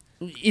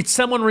it's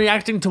someone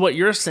reacting to what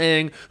you're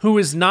saying who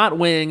is not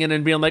weighing in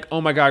and being like,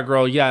 oh my God,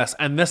 girl, yes,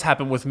 and this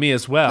happened with me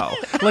as well.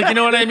 Like, you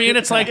know what I mean?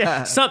 It's like,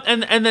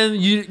 and then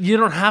you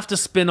don't have to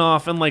spin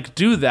off and like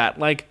do that.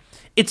 Like,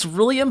 it's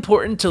really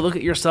important to look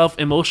at yourself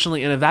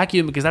emotionally in a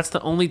vacuum, because that's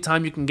the only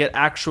time you can get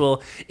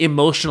actual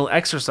emotional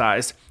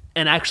exercise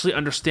and actually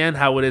understand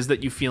how it is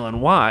that you feel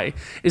and why,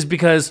 is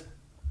because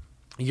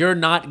you're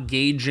not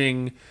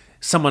gauging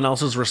someone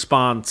else's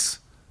response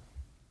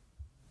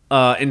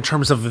in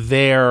terms of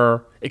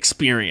their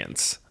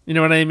experience. You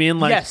know what I mean?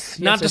 Like,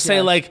 not to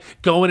say like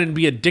go in and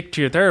be a dick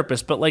to your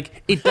therapist, but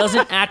like, it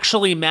doesn't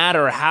actually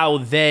matter how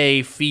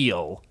they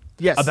feel.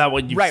 Yes. about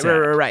what you right, said.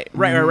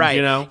 Right.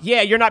 You know?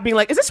 Yeah, you're not being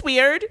like, is this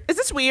weird? Is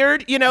this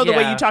weird? You know, the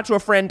way you talk to a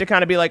friend to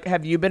kind of be like,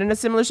 have you been in a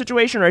similar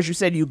situation? Or as you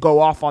said, you go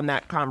off on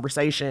that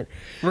conversation.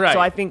 Right. So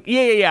I think,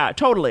 yeah,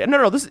 totally.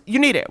 No, you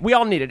need it. We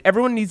all need it.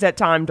 Everyone needs that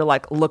time to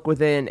like look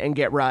within and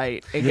get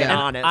right and get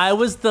honest. I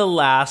was the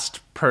last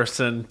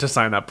person to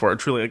sign up for it,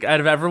 truly. Like, out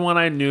of everyone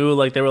I knew,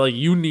 like, they were like,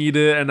 you need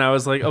it. And I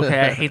was like, okay,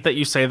 I hate that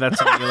you say that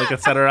to me, like,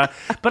 etc.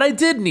 But I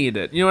did need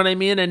it. You know what I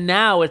mean? And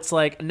now it's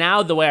like,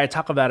 now the way I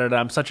talk about it,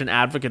 I'm such an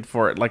advocate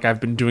for it. Like,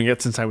 I've been doing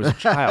it since I was a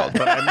child,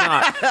 but I'm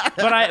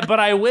not. But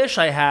I wish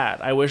I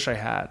had. I wish I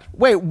had.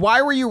 Wait,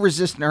 why were you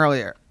resistant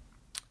earlier?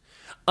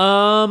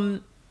 Why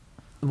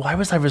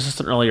was I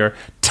resistant earlier?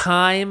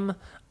 Time.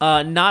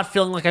 Not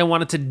feeling like I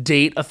wanted to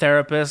date a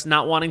therapist,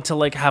 not wanting to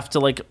like have to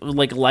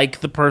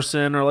like the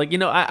person, or like, you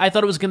know, I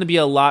thought it was going to be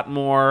a lot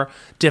more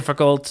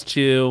difficult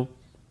to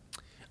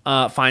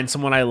find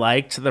someone I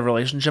liked, the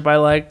relationship I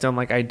liked, and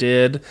like I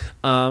did.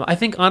 I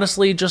think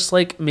honestly, just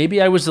like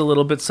maybe I was a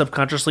little bit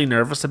subconsciously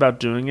nervous about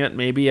doing it.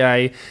 Maybe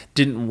I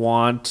didn't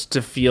want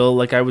to feel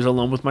like I was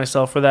alone with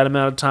myself for that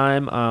amount of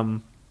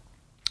time,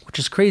 which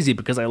is crazy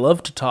because I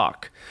love to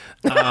talk.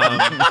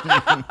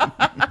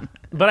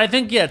 But I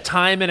think,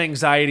 time and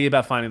anxiety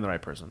about finding the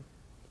right person.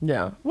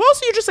 Yeah. Well,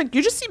 also,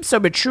 you just seem so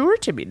mature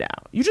to me now.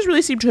 You just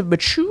really seem to have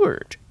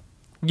matured.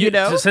 You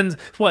know?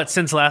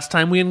 Since last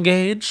time we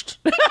engaged?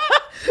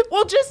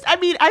 Well,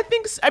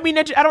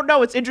 I don't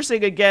know. It's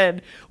interesting,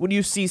 again, when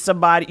you see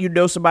somebody, you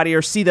know somebody,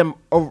 or see them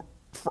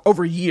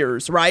over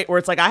years, right? Where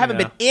it's like, I haven't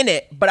been in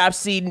it, but I've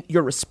seen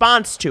your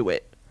response to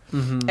it.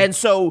 Mm-hmm. And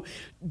so,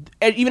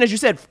 even as you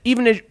said,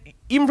 even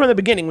from the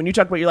beginning, when you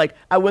talk about, you're like,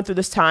 I went through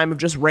this time of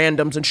just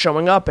randoms and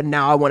showing up, and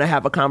now I want to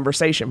have a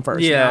conversation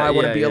first. Yeah, now I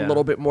want to be a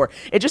little bit more.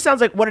 It just sounds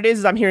like what it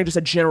is I'm hearing just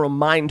a general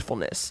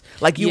mindfulness.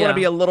 Like you want to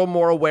be a little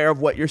more aware of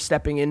what you're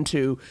stepping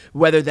into,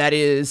 whether that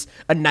is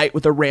a night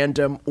with a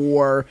random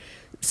or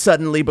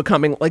suddenly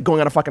becoming like going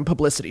on a fucking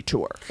publicity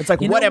tour. It's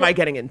like, what am I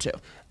getting into?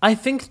 I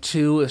think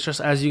too, it's just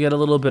as you get a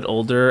little bit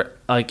older,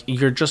 like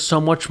you're just so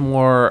much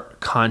more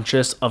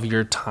conscious of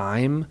your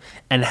time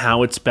and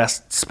how it's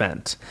best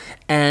spent.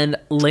 And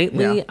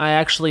lately, I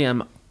actually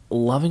am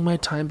loving my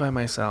time by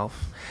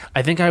myself.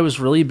 I think I was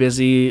really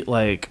busy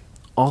like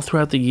all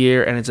throughout the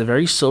year, and it's a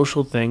very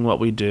social thing what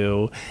we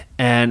do,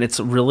 and it's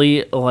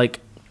really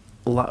like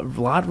a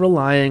lot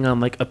relying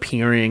on like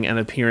appearing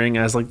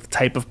as like the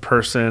type of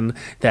person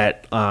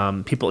that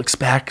people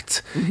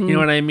expect. Mm-hmm. You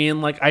know what I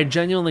mean? Like I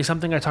genuinely,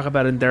 something I talk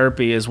about in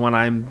therapy is when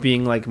I'm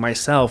being like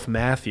myself,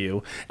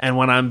 Matthew, and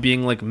when I'm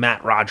being like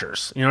Matt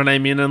Rogers. You know what I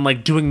mean? And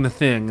like doing the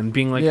thing and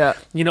being like,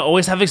 you know,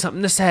 always having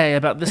something to say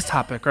about this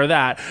topic or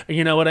that.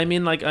 You know what I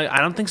mean? Like I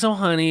don't think so,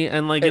 honey,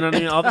 and like, you know what I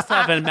mean? All this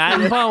stuff, and Matt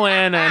and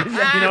Bowen, and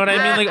you know what I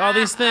mean? Like all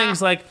these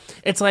things. Like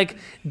it's like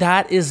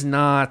that is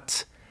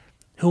not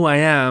who I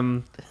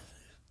am.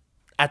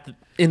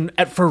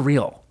 For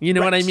real, you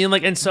know what I mean?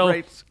 Like, and so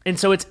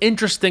it's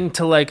interesting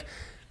to like,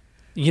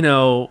 you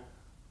know,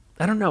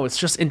 I don't know. It's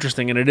just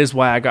interesting, and it is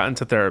why I got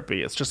into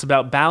therapy. It's just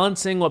about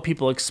balancing what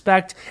people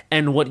expect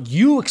and what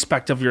you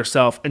expect of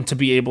yourself and to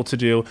be able to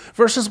do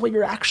versus what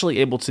you're actually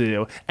able to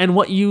do, and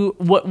what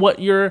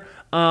your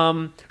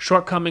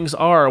shortcomings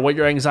are, what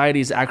your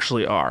anxieties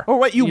actually are, or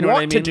what you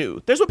want to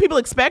do. There's what people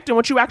expect and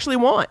what you actually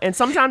want, and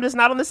sometimes it's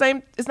not at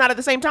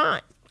the same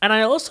time. And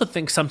I also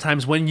think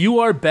sometimes when you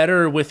are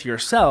better with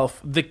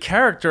yourself, the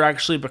character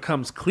actually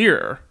becomes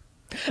clearer.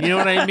 You know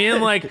what I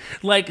mean?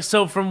 Like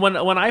so from when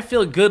I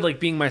feel good, like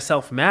being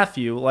myself,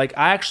 Matthew, like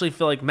I actually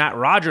feel like Matt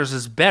Rogers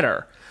is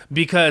better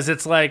because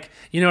it's like,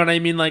 you know what I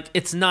mean? Like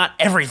it's not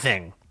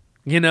everything,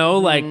 you know,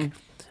 like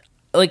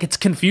it's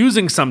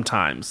confusing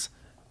sometimes.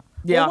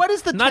 Yeah. Well, what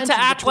is the not to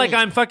act like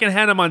I'm fucking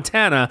Hannah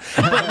Montana,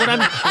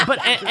 but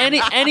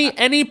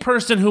any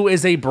person who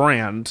is a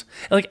brand,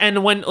 like,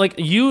 and when like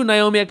you,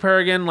 Naomi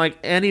Ekperigin, like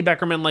Andy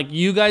Beckerman, like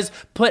you guys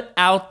put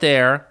out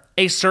there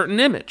a certain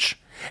image.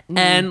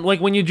 And like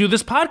when you do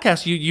this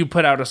podcast, you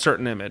put out a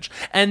certain image.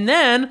 And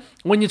then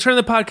when you turn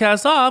the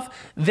podcast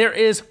off, there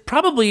is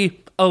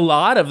probably a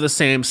lot of the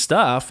same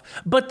stuff,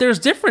 but there's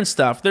different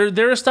stuff.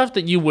 There is stuff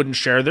that you wouldn't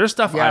share. There's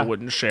stuff I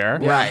wouldn't share.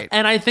 Right.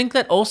 And I think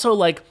that also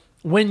like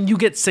when you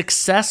get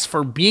success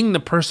for being the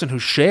person who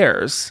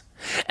shares,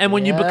 and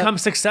when you become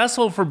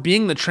successful for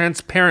being the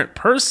transparent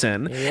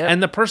person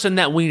and the person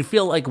that we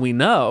feel like we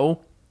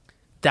know,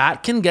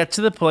 that can get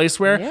to the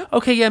place where,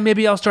 okay,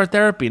 maybe I'll start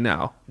therapy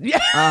now.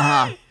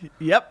 Yeah.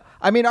 Yep.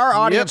 I mean, our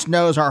audience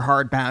knows our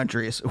hard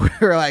boundaries.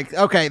 We're like,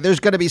 okay,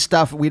 there's going to be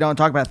stuff we don't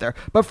talk about there.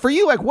 But for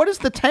you, like, what is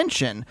the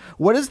tension?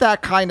 What is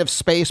that kind of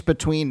space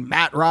between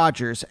Matt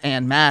Rogers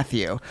and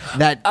Matthew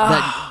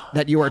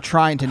that you are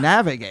trying to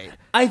navigate?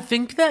 I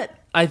think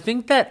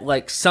that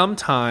like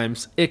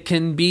sometimes it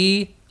can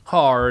be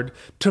hard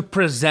to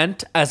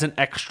present as an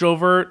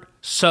extrovert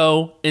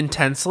so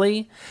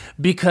intensely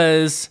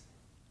because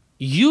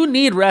you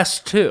need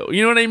rest too.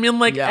 You know what I mean?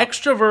 Like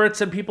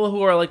extroverts and people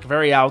who are like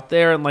very out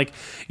there and like,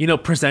 you know,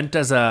 present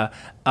as a,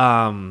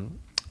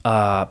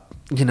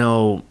 you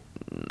know,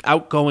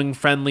 outgoing,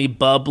 friendly,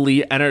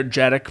 bubbly,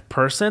 energetic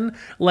person,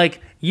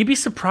 like you'd be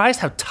surprised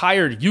how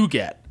tired you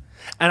get.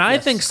 And I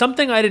think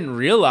something I didn't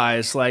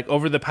realize, like,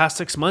 over the past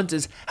 6 months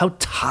is how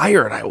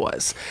tired I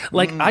was.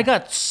 Like, I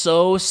got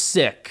so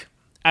sick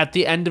at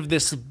the end of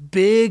this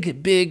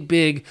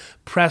big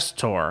press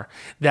tour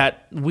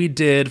that we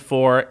did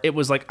for, it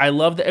was like,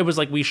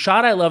 we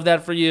shot I Love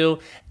That For You,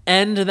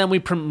 and then we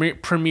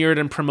premiered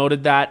and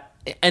promoted that,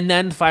 and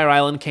then Fire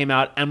Island came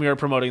out, and we were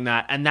promoting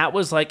that, and that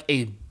was like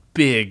a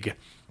big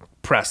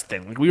press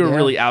thing. Like, we were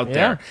really out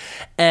there.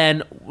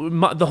 And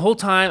the whole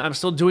time I'm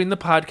still doing the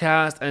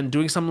podcast and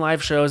doing some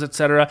live shows,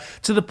 etc.,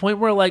 to the point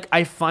where, like,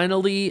 I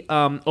finally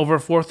over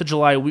 4th of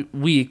July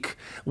week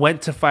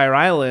went to Fire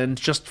Island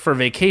just for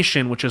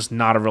vacation, which is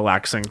not a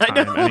relaxing time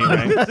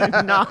anyway.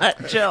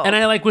 Not chill. And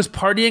I like was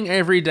partying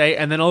every day,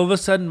 and then all of a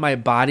sudden my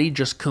body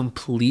just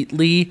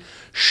completely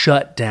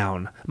shut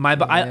down.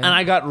 And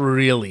I got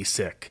really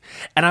sick.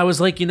 And I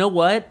was like, you know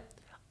what?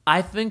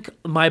 I think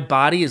my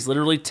body is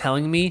literally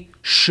telling me,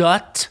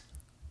 shut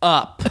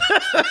up.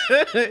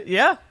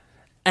 Yeah.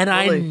 And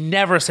really? I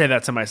never say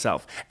that to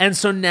myself. And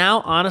so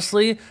now,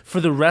 honestly, for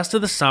the rest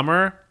of the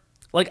summer,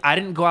 like, I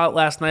didn't go out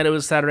last night. It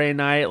was Saturday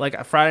night.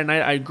 Like, Friday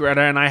night,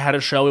 Greta and I had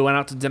a show. We went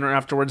out to dinner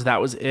afterwards.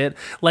 That was it.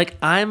 Like,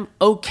 I'm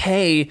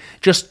okay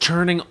just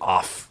turning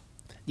off.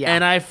 Yeah.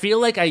 And I feel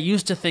like I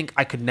used to think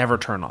I could never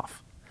turn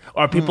off.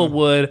 Or people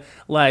would,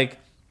 like,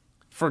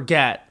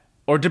 forget.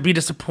 Or to be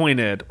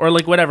disappointed, or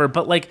like whatever,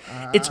 but like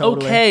it's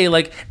totally okay,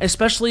 like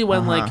especially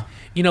when like,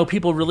 you know,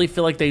 people really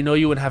feel like they know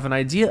you and have an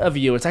idea of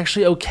you. It's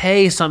actually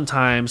okay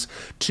sometimes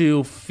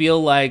to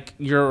feel like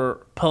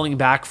you're pulling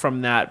back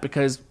from that,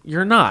 because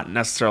you're not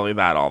necessarily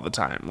that all the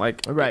time.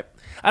 Like, right?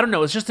 I don't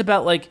know. It's just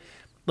about like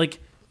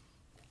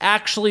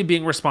actually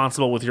being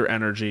responsible with your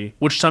energy,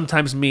 which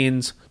sometimes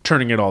means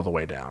turning it all the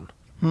way down.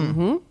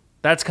 Mm-hmm.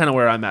 That's kind of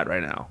where I'm at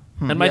right now.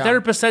 And my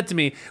therapist said to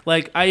me,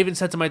 like, I even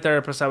said to my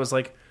therapist, I was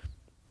like,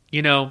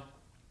 you know,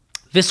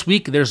 this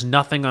week there's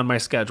nothing on my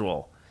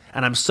schedule,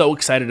 and I'm so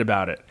excited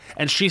about it.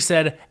 And she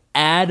said,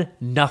 add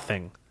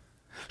nothing.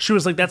 She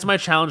was like, that's my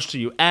challenge to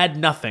you. Add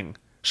nothing.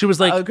 She was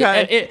like,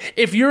 okay.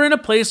 If you're in a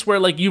place where,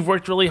 like, you've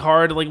worked really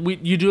hard, like,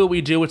 you do what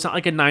we do, it's not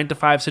like a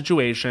 9-to-5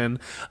 situation.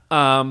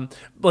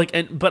 But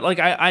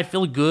I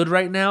feel good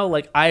right now.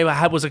 Like,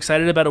 I was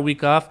excited about a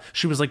week off.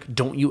 She was like,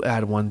 don't you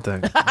add one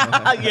thing.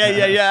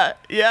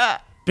 Yeah.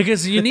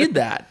 Because you need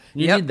that.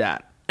 You need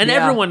that. And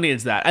everyone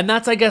needs that. And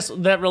that's, I guess,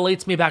 that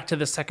relates me back to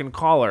the second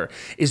caller,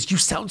 is you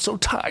sound so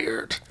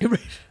tired.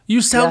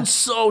 You sound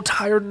so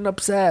tired and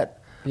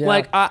upset. Yeah.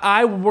 Like,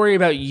 I worry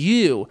about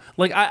you.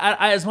 Like,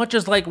 I as much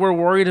as, like, we're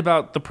worried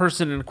about the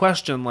person in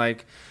question,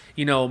 like,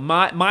 you know,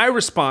 my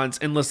response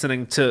in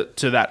listening to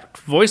that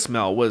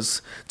voicemail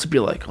was to be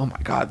like, oh my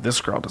God, this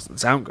girl doesn't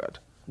sound good.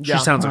 She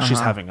sounds like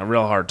she's having a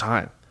real hard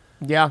time.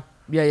 Yeah.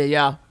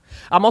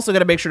 I'm also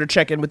going to make sure to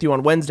check in with you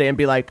on Wednesday and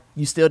be like,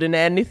 you still didn't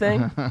add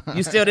anything?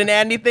 You still didn't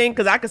add anything?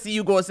 Because I could see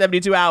you going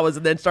 72 hours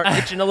and then start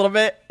itching a little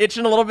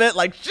bit.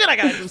 Like, shit, I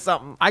got to do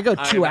something. I go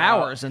 2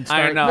 hours and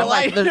start. I know.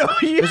 Like,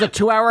 there's a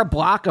 2-hour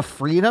block of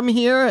freedom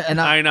here. And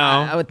I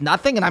know. With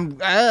nothing. And I'm.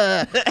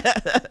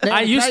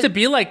 I used to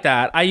be like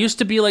that. I used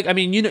to be like, I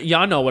mean, you know,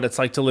 y'all know what it's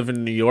like to live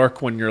in New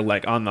York when you're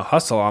like on the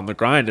hustle, on the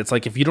grind. It's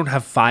like if you don't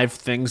have 5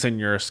 things in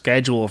your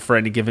schedule for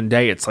any given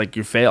day, it's like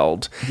you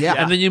failed. Yeah.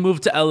 And then you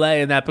move to LA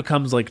and that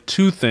becomes like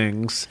 2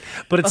 things,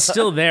 but it's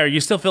still there. You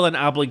still feel an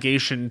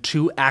obligation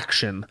to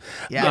action.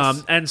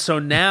 Yes. And so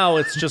now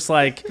it's just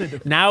like,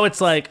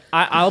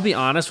 I'll be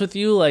honest with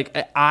you,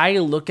 like I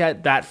look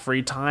at that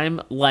free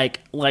time like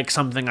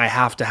something I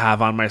have to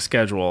have on my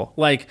schedule.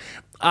 Like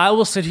I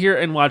will sit here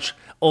and watch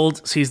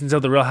old seasons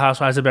of The Real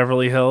Housewives of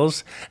Beverly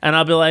Hills, and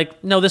I'll be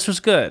like, no, this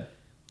was good.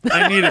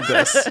 I needed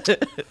this.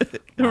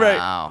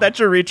 Right. That's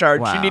your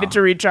recharge. Wow. You needed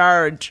to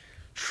recharge.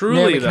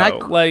 Truly,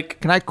 though.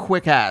 Can I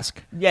quick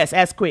ask? Yes,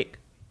 ask quick.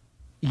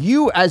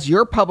 You, as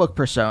your public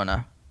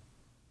persona,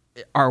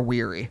 are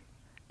weary,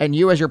 and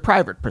you, as your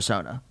private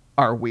persona,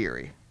 are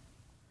weary.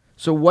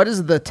 So what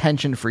is the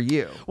tension for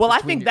you? Well, I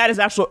think that has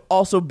actually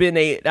also been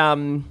a,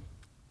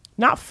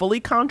 not fully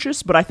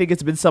conscious, but I think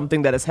it's been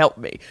something that has helped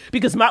me.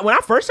 Because when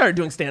I first started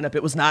doing stand-up,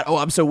 it was not, oh,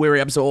 I'm so weary,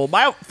 I'm so old.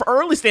 My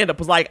early stand-up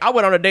was like, I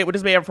went on a date with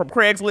this man from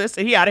Craigslist,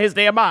 and he out of his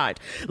damn mind.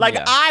 Like,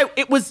 I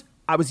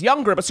was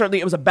younger, but certainly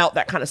it was about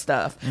that kind of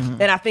stuff.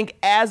 Mm-hmm. And I think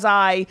as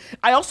I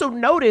also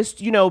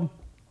noticed, you know,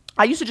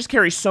 I used to just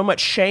carry so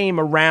much shame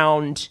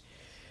around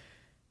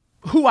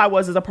who I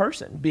was as a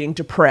person, being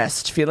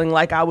depressed, feeling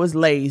like I was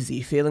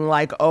lazy, feeling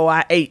like, oh,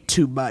 I ate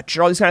too much,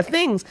 or all these kind of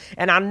things.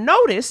 And I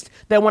noticed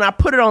that when I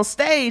put it on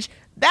stage,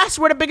 that's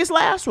where the biggest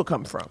laughs would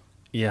come from.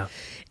 Yeah.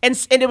 And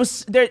it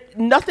was there.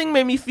 Nothing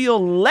made me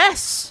feel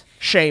less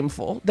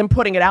shameful than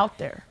putting it out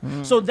there.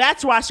 So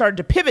that's why I started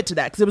to pivot to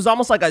that, because it was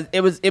almost like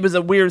it was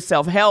a weird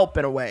self-help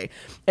in a way.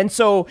 And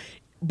so,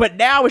 but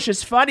now it's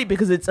just funny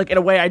because it's like, in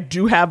a way, I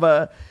do have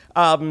a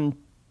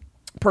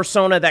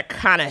persona that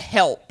kind of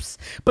helps.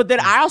 But then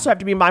I also have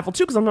to be mindful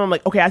too, because I'm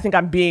like, okay, I think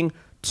I'm being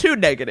too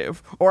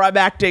negative, or I'm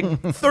acting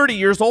 30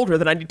 years older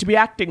than I need to be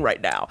acting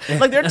right now.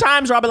 Like, there are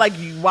times where I'll be like,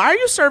 why are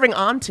you serving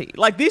auntie?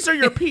 Like, these are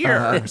your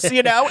peers,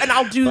 you know? And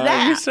I'll do that.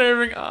 Why are you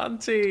serving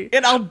auntie?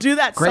 And I'll do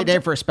that. Great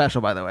name for a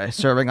special, by the way.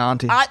 Serving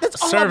auntie.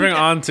 That's all Serving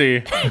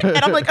auntie. And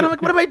I'm like,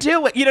 what am I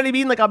doing? You know what I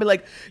mean? Like, I'll be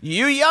like,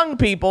 you young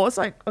people. It's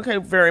like, okay,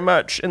 very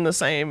much in the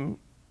same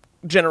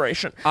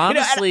generation.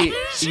 Honestly, you know,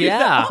 and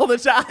yeah.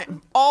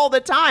 All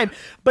the time.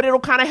 But it'll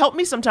kind of help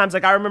me sometimes.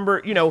 Like, I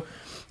remember, you know,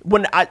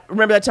 when I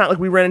remember that time, like,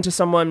 we ran into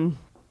someone,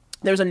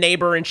 there was a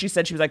neighbor, and she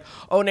said, she was like,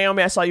 oh,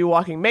 Naomi, I saw you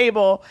walking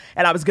Mabel,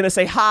 and I was going to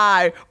say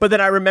hi, but then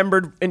I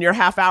remembered in your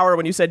half hour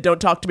when you said, don't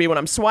talk to me when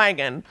I'm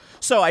swanging,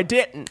 so I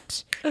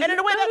didn't. And in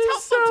a way,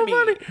 that's helpful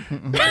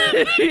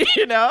to me.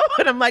 You know?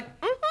 And I'm like,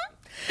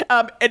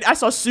 and I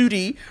saw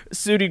Sudi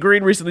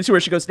Green recently too, where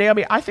she goes,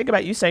 Naomi, I think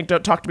about you saying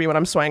don't talk to me when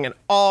I'm swanging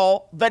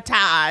all the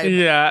time.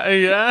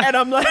 Yeah. And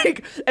I'm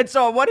like, and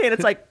so on one hand,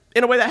 it's like,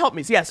 in a way that helped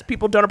me. So yes,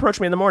 people don't approach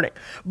me in the morning.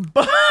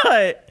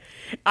 But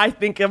I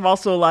think I'm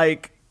also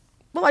like,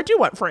 well, I do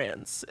want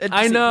friends.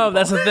 I know,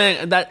 that's the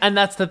thing.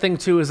 That's the thing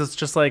too, is it's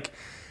just like,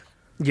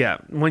 yeah,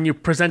 when you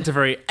present a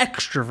very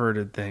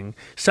extroverted thing,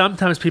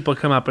 sometimes people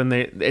come up and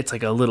it's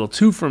like a little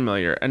too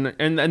familiar.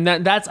 And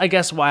that's, I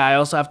guess, why I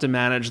also have to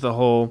manage the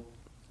whole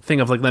thing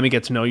of like, let me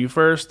get to know you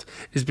first,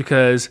 is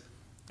because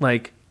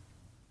like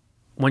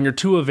when you're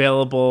too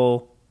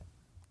available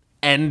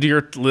and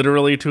you're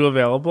literally too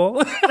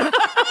available,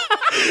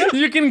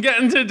 you can get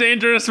into a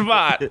dangerous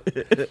spot.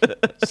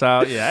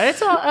 So yeah,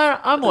 it's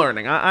I'm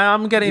learning.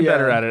 I'm getting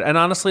better at it. And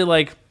honestly,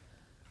 like,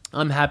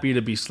 I'm happy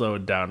to be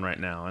slowed down right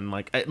now, and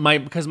like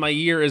because my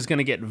year is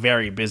gonna get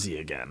very busy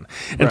again.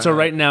 And so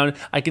right now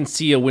I can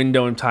see a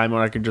window in time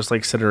where I could just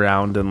like sit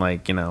around and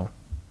like you know,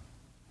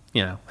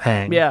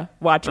 hang. Yeah,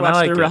 watch the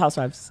Real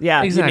Housewives.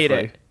 Yeah, exactly. You need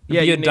it.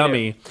 Yeah, be a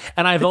dummy.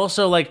 And I've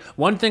also like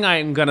one thing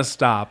I'm gonna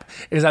stop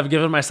is I've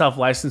given myself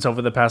license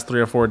over the past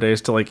 3 or 4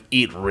 days to like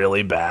eat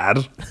really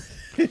bad.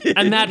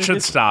 And that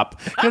should stop,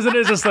 because it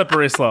is a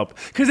slippery slope.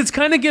 Because it's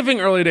kind of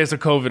giving early days of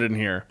COVID in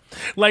here.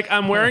 Like,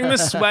 I'm wearing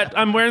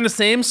the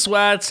same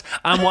sweats.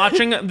 I'm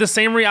watching the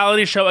same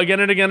reality show again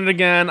and again and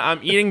again. I'm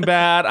eating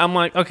bad. I'm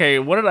like, okay,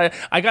 what did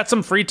I got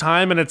some free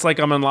time, and it's like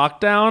I'm in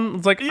lockdown.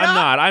 It's like, I'm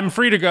not. I'm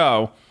free to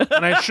go.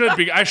 And I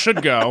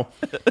should go.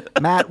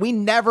 Matt, we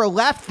never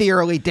left the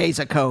early days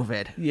of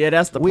COVID. Yeah,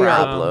 that's the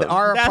problem.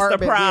 Our that's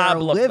apartment, the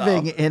problem, we are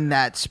living in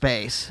that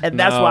space. And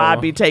that's why I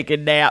be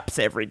taking naps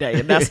every day,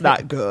 and that's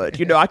not good.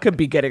 You know, I could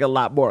be getting a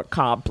lot more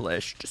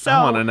accomplished. So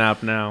I'm on a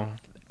nap now.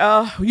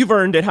 You've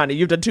earned it, honey.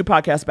 You've done 2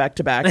 podcasts back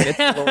to back, and it's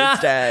Lord's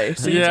Day.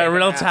 So yeah,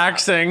 real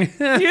taxing.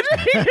 You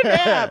take a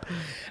nap.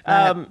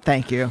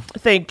 Thank you.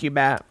 Thank you,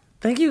 Matt.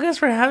 Thank you guys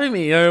for having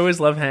me. I always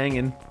love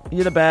hanging.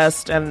 You're the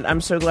best, and I'm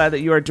so glad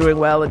that you are doing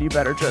well, and you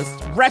better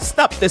just rest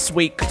up this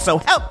week, so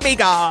help me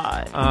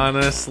God.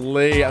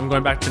 Honestly, I'm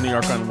going back to New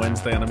York on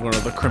Wednesday, and I'm going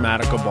to the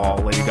Chromatica Ball,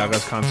 Lady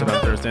Gaga's concert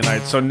on Thursday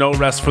night, so no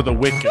rest for the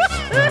wicked.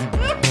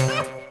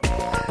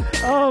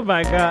 Oh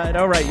my God.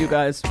 All right, you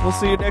guys. We'll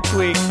see you next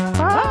week.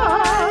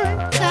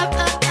 Bye.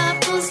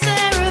 Couples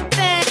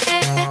therapy.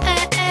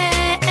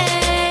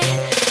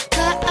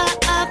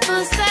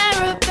 Couples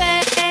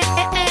therapy.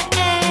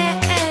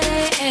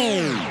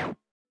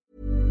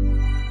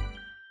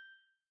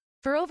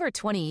 For over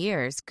 20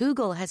 years,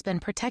 Google has been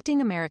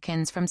protecting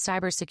Americans from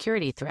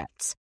cybersecurity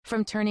threats.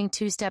 From turning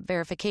two-step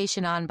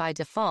verification on by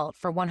default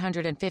for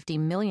 150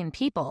 million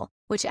people,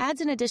 which adds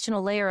an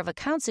additional layer of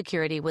account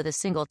security with a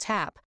single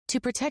tap, to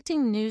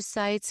protecting news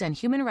sites and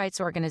human rights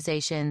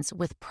organizations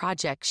with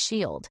Project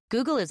Shield.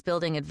 Google is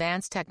building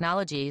advanced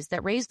technologies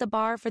that raise the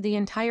bar for the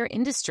entire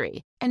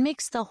industry and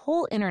makes the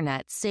whole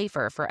internet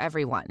safer for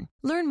everyone.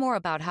 Learn more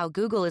about how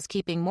Google is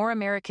keeping more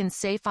Americans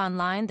safe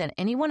online than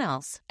anyone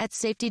else at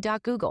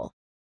safety.google.